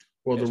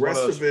 Well, the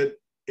rest of it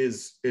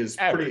is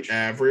average. Pretty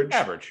average.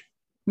 Average.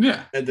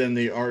 Yeah. And then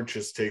the art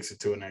just takes it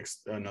to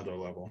another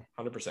level.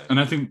 100%. And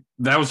I think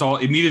that was all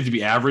it needed to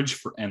be average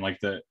for, and like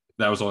that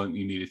was all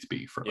you needed to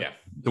be for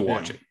to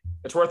watch it.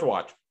 It's worth a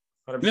watch.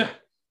 100%. Yeah.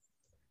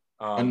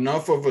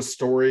 Enough of a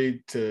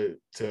story to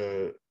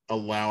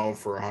allow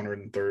for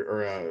 130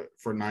 or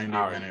for 90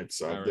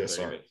 minutes of this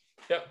art.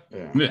 Yep.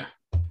 Yeah.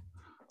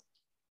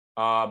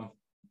 Well,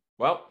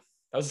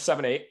 that was a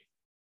 7-8.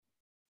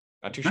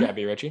 Not too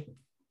shabby, Richie.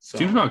 So,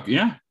 seems about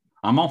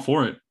I'm all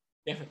for it.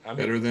 Yeah,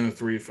 better than a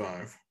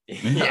 3.5.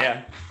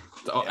 Yeah.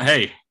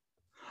 Hey,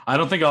 I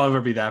don't think I'll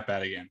ever be that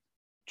bad again.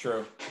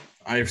 True.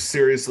 I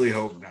seriously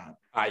hope not.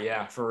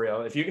 Yeah, for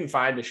real. If you can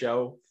find a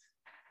show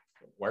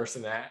worse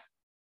than that,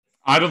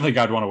 I don't think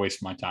I'd want to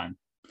waste my time.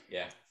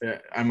 Yeah,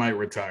 I might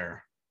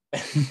retire.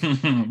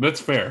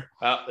 That's fair.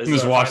 Well, this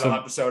is our final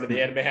episode of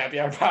the Anime Happy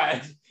Hour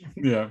Pod.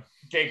 Yeah.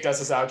 Jake does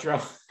this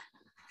outro.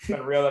 It's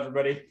been real,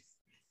 everybody.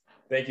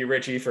 Thank you,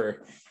 Richie,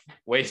 for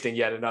wasting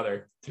yet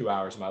another 2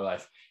 hours of my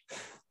life.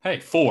 Hey,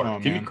 4.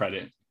 Give me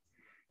credit.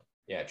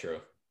 Yeah, true.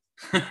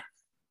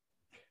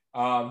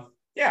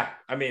 Yeah,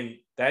 I mean,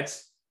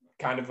 that's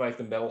kind of like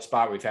the middle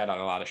spot we've had on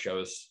a lot of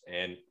shows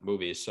and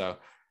movies. So,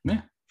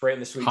 right in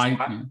the sweet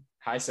spot.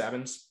 High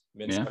 7s,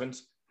 mid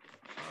 7s.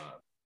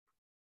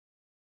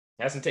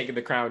 Hasn't taken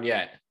the crown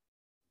yet.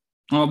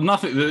 Well,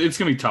 nothing. It's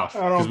gonna be tough.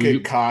 I don't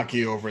get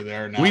cocky over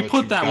there now. We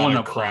put that one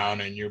up crown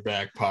in your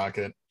back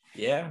pocket.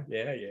 Yeah.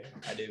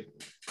 I do.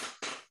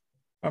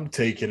 I'm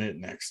taking it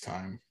next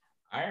time.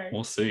 All right.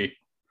 We'll see.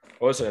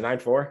 What was it? A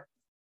 9.4?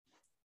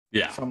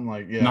 Yeah. Something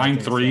like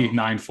 9.3,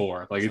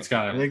 9.4. Like it's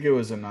got. I think it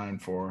was a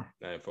 9.4.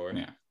 9.4.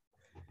 Yeah.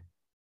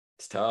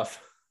 It's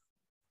tough.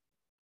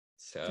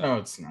 No,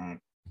 it's not.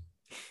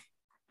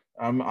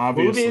 I'm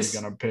obviously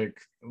gonna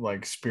pick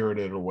like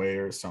Spirited Away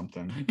or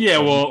something. Yeah,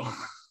 well,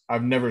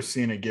 I've never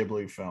seen a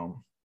Ghibli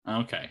film.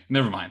 Okay,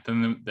 never mind.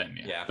 Then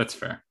yeah, that's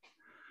fair.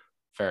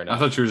 Fair enough. I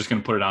thought you were just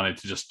going to put it on it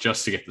to just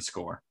to get the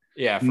score.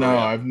 Yeah. No, real.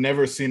 I've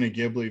never seen a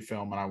Ghibli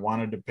film, and I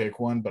wanted to pick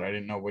one, but I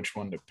didn't know which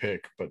one to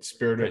pick. But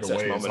Spirited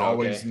Away is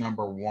always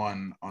number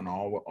one on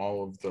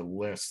all of the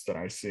lists that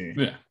I see.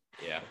 Yeah.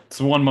 It's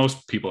the one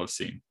most people have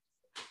seen.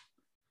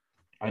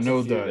 I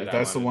know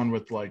that's the one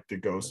with like the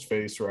ghost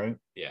face, right?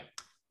 Yeah.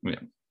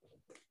 Yep.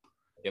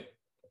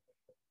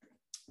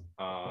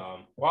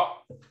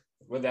 Well,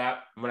 with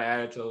that, I'm gonna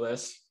add it to the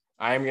list.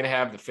 I am gonna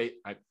have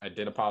I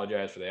did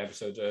apologize for the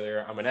episodes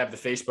earlier. I'm gonna have the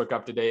Facebook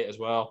up to date as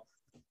well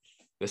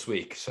this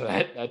week, so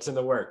that's in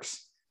the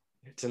works.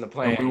 It's in the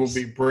plans. And we will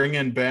be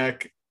bringing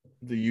back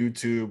the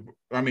YouTube.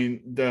 I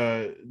mean,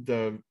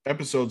 the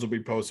episodes will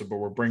be posted, but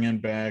we're bringing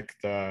back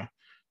the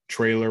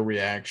trailer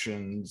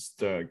reactions,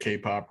 the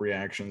K-pop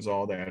reactions,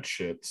 all that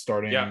shit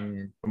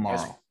starting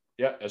tomorrow.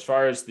 As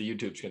far as the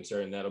YouTube's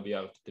concerned, that'll be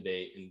up to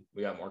date, and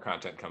we got more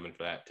content coming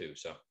for that too.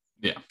 So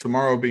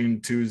tomorrow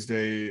being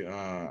Tuesday,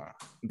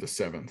 the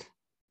 7th.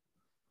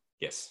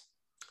 Yes.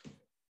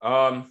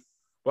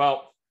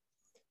 Well,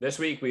 this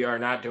week we are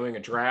not doing a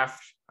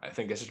draft. I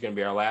think this is going to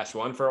be our last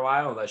one for a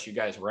while, unless you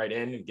guys write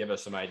in and give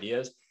us some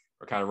ideas.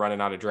 We're kind of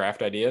running out of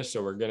draft ideas,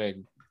 so we're going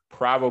to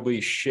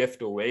probably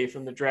shift away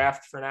from the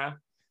draft for now.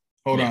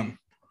 Hold on.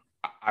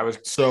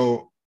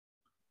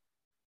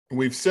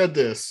 We've said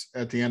this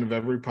at the end of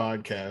every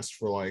podcast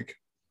for like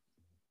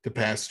the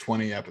past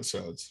 20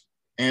 episodes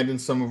and in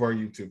some of our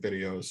YouTube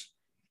videos.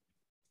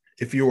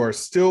 If you are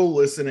still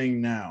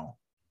listening now,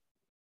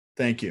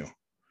 thank you.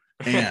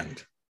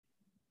 And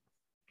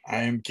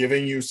I am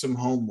giving you some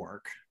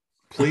homework.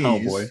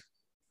 Please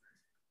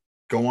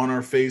go on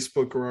our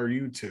Facebook or our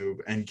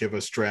YouTube and give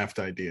us draft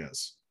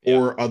ideas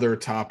or other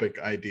topic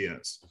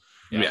ideas.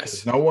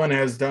 Yes. No one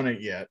has done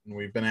it yet, and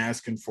we've been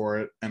asking for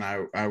it. And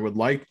I would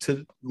like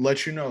to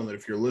let you know that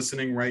if you're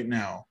listening right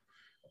now,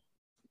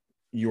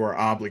 you are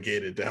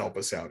obligated to help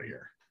us out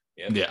here.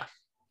 Yeah,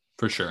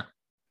 for sure.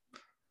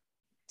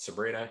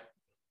 Sabrina,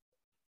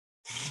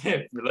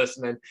 if you're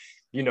listening,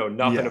 you know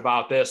nothing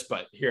about this,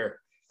 but here,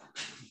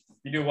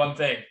 you do one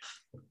thing.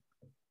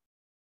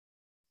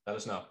 Let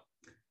us know.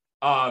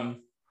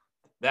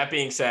 That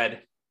being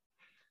said,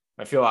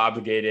 I feel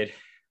obligated,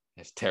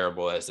 as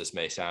terrible as this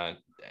may sound,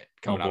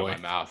 coming out of my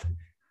mouth.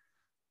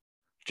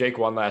 Jake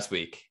won last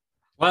week.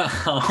 Well,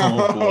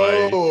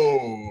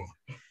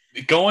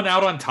 going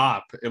out on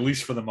top, at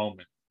least for the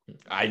moment.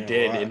 I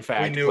did, in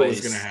fact. We knew it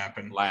was going to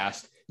happen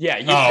last. Yeah,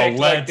 you picked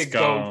like the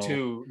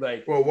go-to.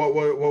 Like, well,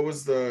 what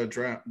was the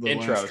draft? The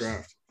last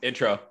draft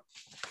intro.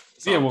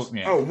 Yeah,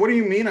 Oh, what do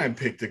you mean I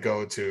picked the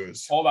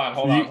go-tos? Hold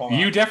on.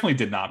 You definitely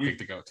did not pick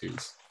the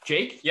go-tos.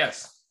 Jake?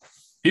 Yes.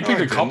 He picked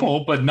a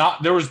couple, but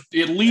not. There was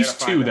at least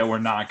two that were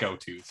not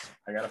go-tos.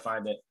 I gotta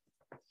find it.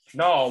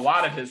 No, a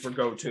lot of his were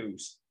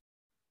go-tos.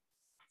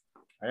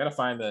 I gotta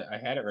find it. I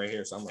had it right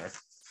here somewhere.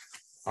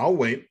 I'll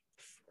wait.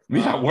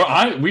 Yeah,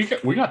 we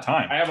got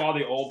time. I have all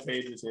the old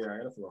pages here. I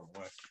gotta throw them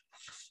away.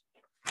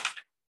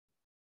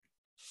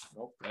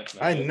 Nope, that's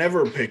not it.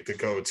 Never picked the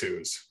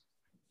go-tos.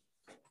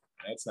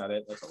 That's not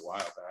it. That's a while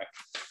back.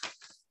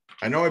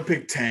 I know I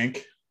picked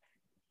Tank.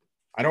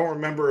 I don't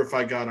remember if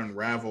I got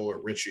Unravel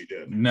or Richie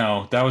did.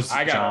 No, that was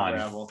I got John.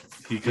 Unravel.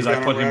 Because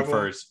I put him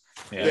first.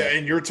 Yeah,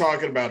 and you're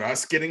talking about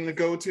us getting the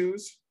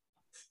go-tos?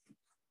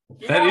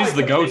 That is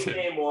the go-to.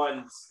 Game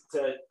ones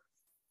to,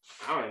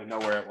 I don't even know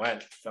where it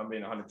went, if I'm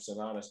being 100%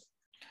 honest.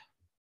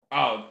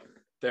 Oh,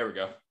 there we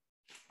go.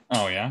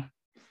 Oh, yeah?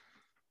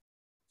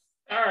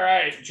 All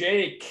right,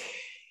 Jake.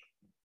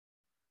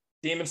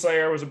 Demon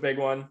Slayer was a big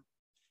one.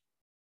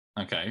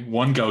 Okay,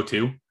 one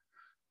go-to.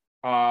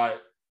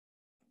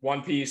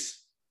 One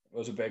Piece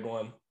was a big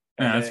one.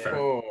 Yeah, that's fair.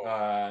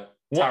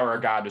 Tower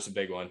of God was a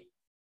big one.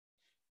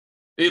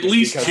 At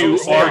least two,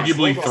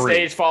 arguably three.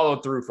 Stage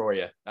followed through for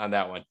you on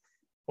that one.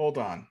 Hold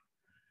on.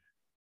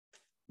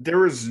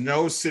 There is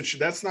no situation.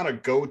 That's not a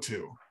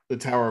go-to. The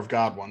Tower of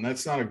God one.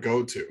 That's not a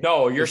go-to.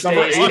 No, your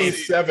stays, number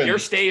 87. Your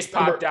stays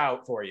popped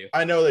out for you.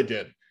 I know they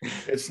did.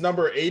 It's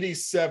number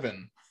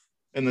 87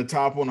 in the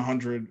top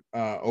 100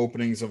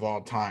 openings of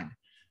all time.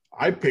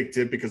 I picked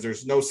it because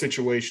there's no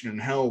situation in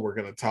hell we're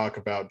going to talk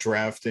about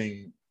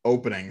drafting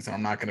openings, and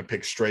I'm not going to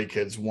pick Stray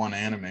Kids one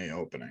anime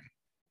opening.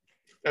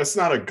 That's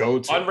not a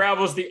go-to.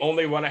 Unravel's the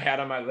only one I had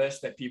on my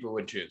list that people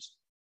would choose.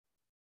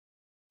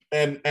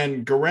 And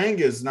Garang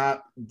is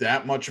not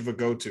that much of a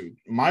go-to.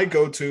 My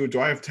go-to, do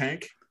I have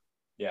Tank?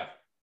 Yeah.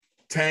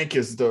 Tank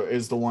is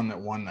the one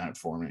that won that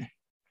for me.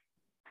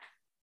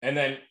 And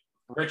then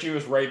Richie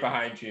was right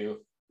behind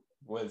you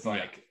with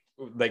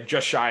like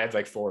just shy of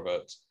like 4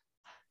 votes.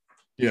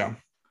 Yeah.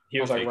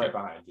 He was like right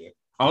behind you.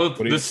 Oh,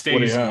 the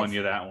stage won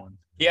you that one.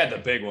 He had the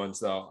big ones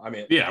though. I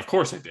mean, yeah, of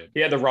course I did.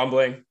 He had the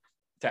Rumbling,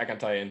 Attack on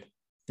Titan.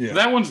 Yeah.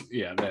 That one's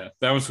that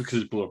was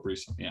because it blew up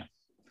recently. Yeah.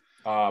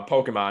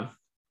 Pokemon.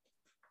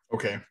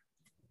 Okay.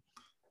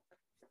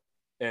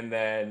 And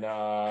then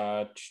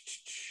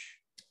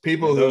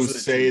people who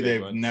say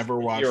they've never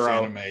watched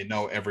anime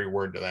know every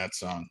word to that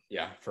song.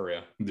 Yeah, for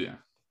real. Yeah.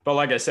 But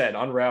like I said,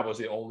 Unravel is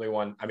the only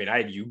one. I mean, I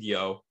had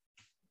Yu-Gi-Oh!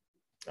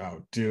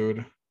 Oh,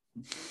 dude.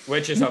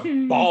 Which is a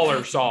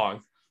baller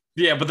song.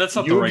 Yeah, but that's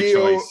not the right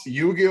choice.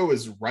 Yu-Gi-Oh!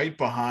 Is right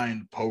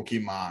behind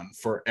Pokemon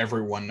for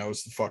everyone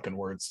knows the fucking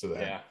words to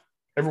that. Yeah.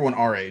 Everyone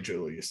our age, at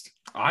least.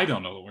 I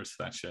don't know the words to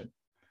that shit.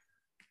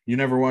 You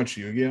never watched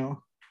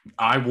Yu-Gi-Oh?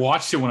 I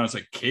watched it when I was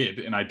a kid,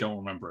 and I don't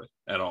remember it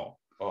at all.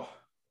 Oh,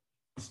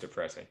 it's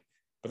depressing.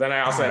 But then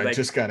I also had, I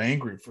just got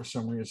angry for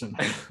some reason.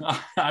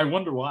 I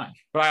wonder why.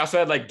 But I also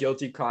had like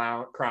Guilty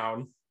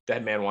Crown,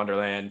 Dead Man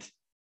Wonderland,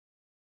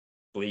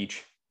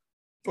 Bleach.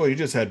 Well, you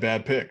just had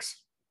bad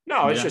picks.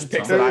 No, it's just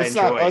picks that I enjoyed. It's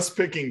not us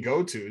picking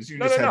go-tos. You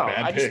just had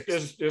bad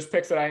picks. There's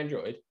picks that I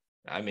enjoyed.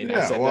 I mean,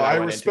 yeah, I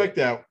respect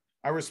that.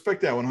 I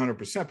respect that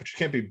 100%, but you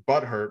can't be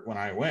butthurt when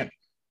I win.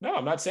 No,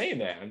 I'm not saying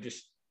that. I'm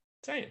just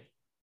saying.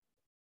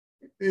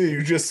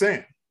 You're just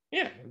saying.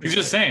 Yeah. He's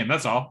just saying.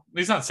 That's all.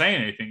 He's not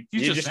saying anything.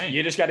 He's just saying.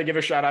 You just got to give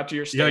a shout out to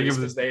your states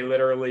because they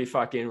literally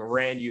fucking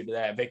ran you to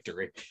that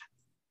victory.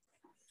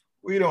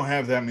 We don't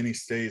have that many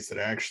states that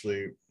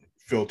actually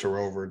filter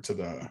over to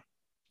the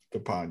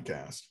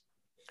podcast.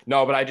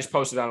 No, but I just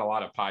posted on a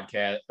lot of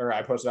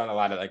I posted on a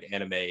lot of like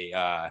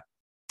anime,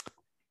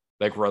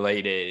 like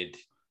related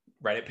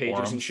Reddit pages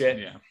forums and shit.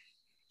 Yeah.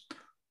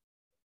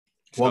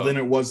 Well, then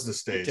it was the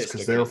states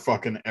because they're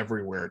fucking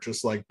everywhere,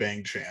 just like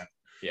Bang Chan.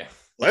 Yeah.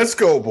 Let's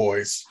go,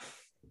 boys.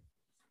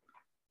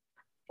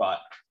 But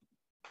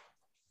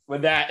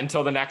with that,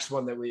 until the next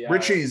one that we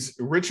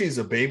Richie's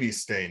a baby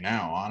stay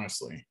now,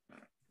 honestly.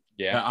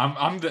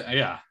 Yeah,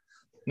 yeah.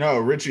 No,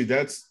 Richie,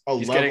 that's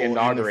he's level in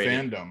the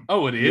fandom.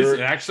 Oh, it is?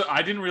 Actually,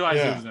 I didn't realize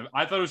it was.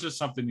 I thought it was just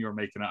something you were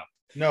making up.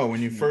 No,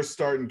 when you first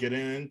start and get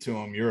into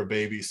them, you're a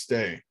baby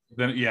stay.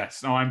 Then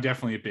yes, no, I'm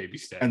definitely a baby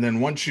stay. And then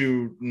once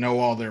you know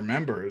all their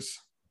members,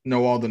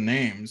 know all the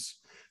names,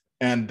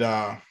 and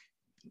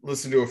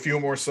listen to a few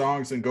more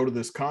songs and go to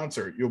this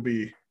concert, you'll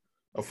be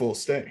a full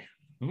stay.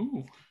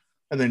 Ooh.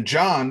 And then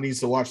John needs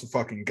to watch the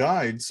fucking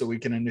guide so we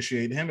can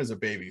initiate him as a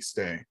baby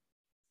stay.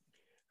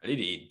 I need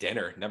to eat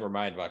dinner. Never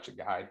mind watch the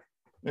guide.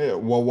 Yeah,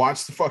 well,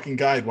 watch the fucking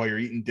guide while you're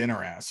eating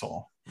dinner,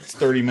 asshole. It's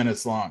 30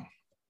 minutes long. I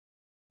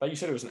thought you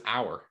said it was an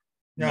hour.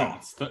 No,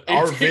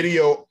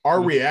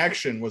 our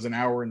reaction was an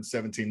hour and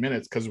 17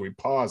 minutes because we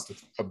paused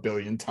a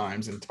billion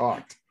times and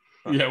talked.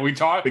 Yeah, we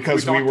talked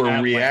because we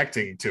were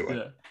reacting to it.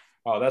 Yeah.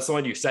 Oh, that's the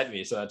one you sent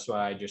me, so that's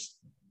why I just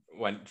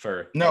went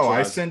for. No,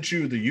 I sent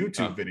you the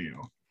YouTube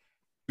video,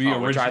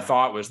 which I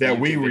thought was that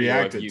we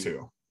reacted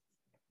to.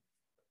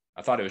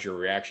 I thought it was your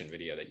reaction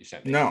video that you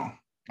sent me. No,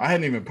 I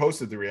hadn't even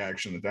posted the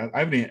reaction at that. I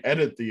haven't even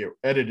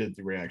edited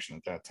the reaction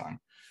at that time.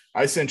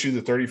 I sent you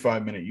the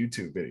 35-minute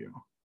YouTube video,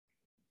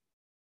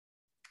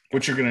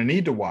 which you're going to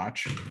need to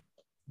watch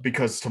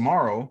because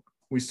tomorrow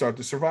we start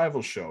the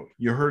survival show.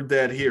 You heard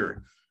that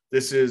here.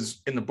 This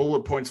is in the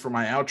bullet points for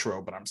my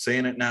outro, but I'm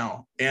saying it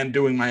now and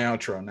doing my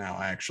outro now,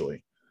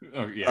 actually.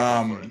 Oh,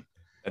 yeah.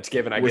 That's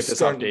given I get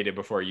this updated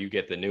before you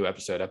get the new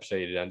episode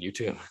updated on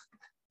YouTube,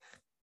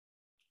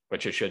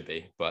 which it should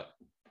be, but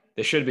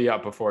this should be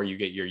up before you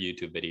get your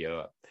YouTube video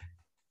up.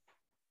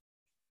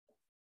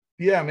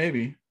 Yeah,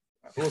 maybe.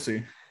 We'll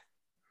see.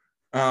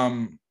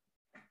 Well,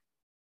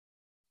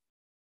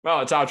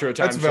 it's outro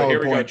time. That's a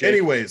valid point. Go,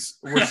 anyways,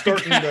 we're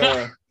starting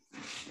the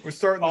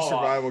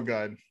survival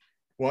guide.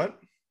 What?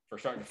 We're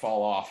starting to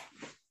fall off.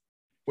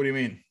 What do you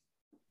mean?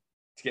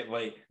 It's getting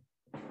late.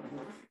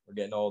 We're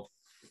getting old.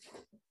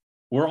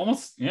 We're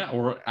almost,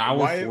 we're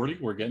hour 40.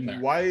 We're getting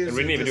there. Why is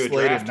it this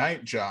late at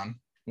night, John?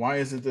 Why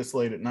is it this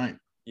late at night?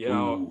 You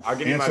know, I'll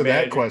give you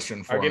that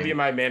question for I'll give you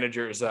my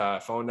manager's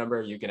phone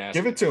number. You can ask.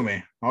 Give it to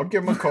me. I'll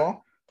give him a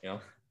call.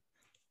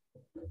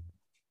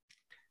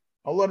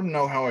 I'll let him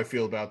know how I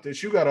feel about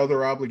this. You got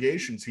other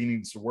obligations he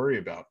needs to worry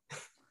about.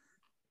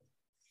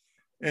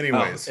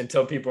 Anyways.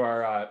 Until people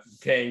are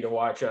paying to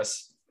watch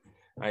us,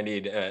 I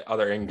need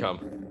other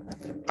income.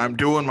 I'm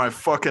doing my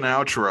fucking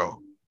outro.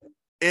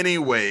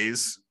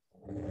 Anyways,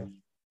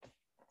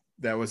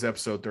 that was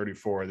episode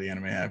 34 of the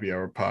Anime Happy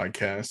Hour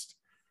podcast.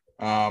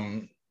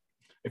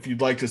 If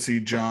you'd like to see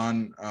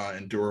John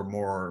endure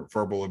more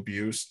verbal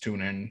abuse,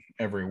 tune in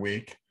every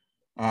week.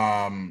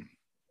 Yeah,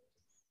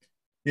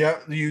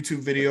 the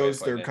YouTube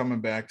videos, they're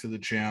coming back to the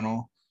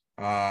channel.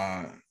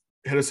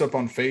 Hit us up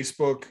on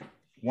Facebook.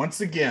 Once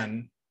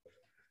again,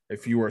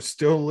 if you are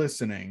still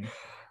listening,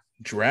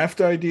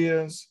 draft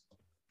ideas,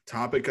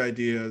 topic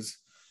ideas,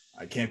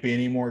 I can't be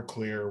any more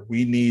clear.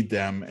 We need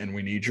them and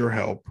we need your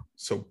help.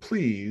 So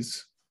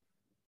please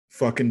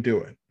fucking do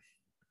it.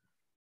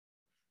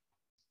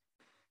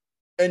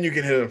 And you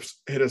can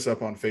hit us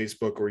up on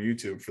Facebook or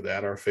YouTube for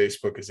that. Our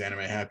Facebook is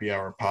Anime Happy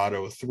Hour Pod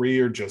 03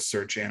 or just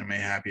search Anime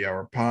Happy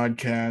Hour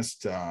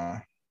Podcast.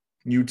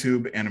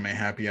 YouTube, Anime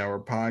Happy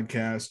Hour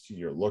Podcast.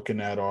 You're looking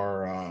at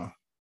our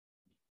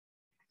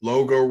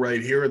logo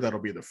right here. That'll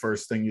be the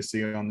first thing you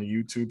see on the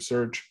YouTube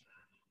search.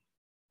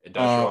 It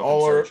does show up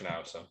in search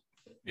now, so.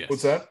 Yes.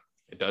 What's that?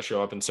 It does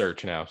show up in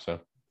search now,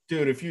 so.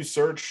 Dude, if you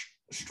search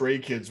Stray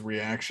Kids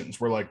reactions,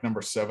 we're like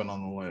number 7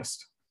 on the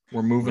list.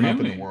 We're moving up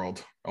in the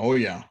world. Oh,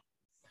 yeah.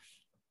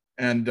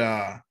 And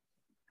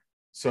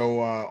So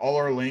all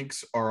our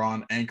links are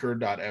on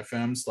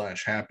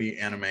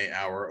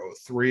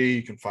anchor.fm/happyanimehour03.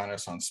 You can find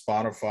us on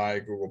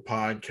Spotify, Google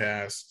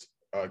Podcast,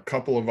 a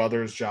couple of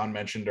others John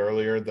mentioned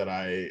earlier that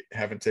I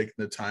haven't taken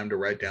the time to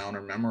write down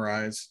or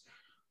memorize.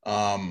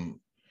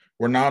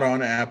 We're not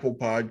on Apple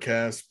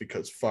Podcasts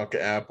because fuck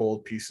Apple,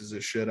 pieces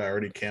of shit. I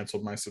already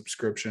canceled my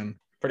subscription.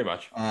 Pretty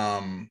much.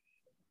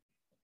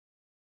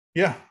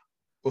 Yeah,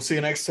 we'll see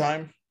you next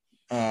time.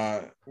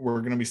 We're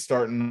going to be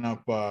starting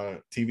up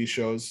TV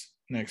shows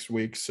next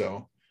week,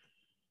 so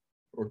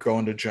we're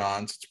going to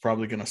John's. It's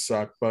probably going to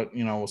suck, but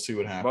we'll see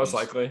what happens. Most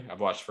likely. I've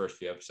watched the first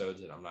few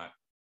episodes and I'm not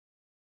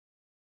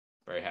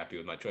very happy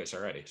with my choice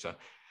already, so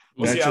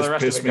we'll see how the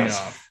rest of it goes.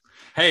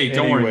 Hey,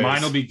 don't worry,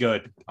 mine will be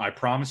good. I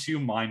promise you,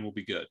 mine will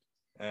be good.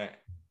 All right.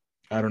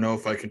 I don't know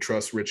if I can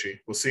trust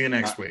Richie. We'll see you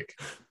next week.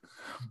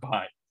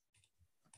 Bye.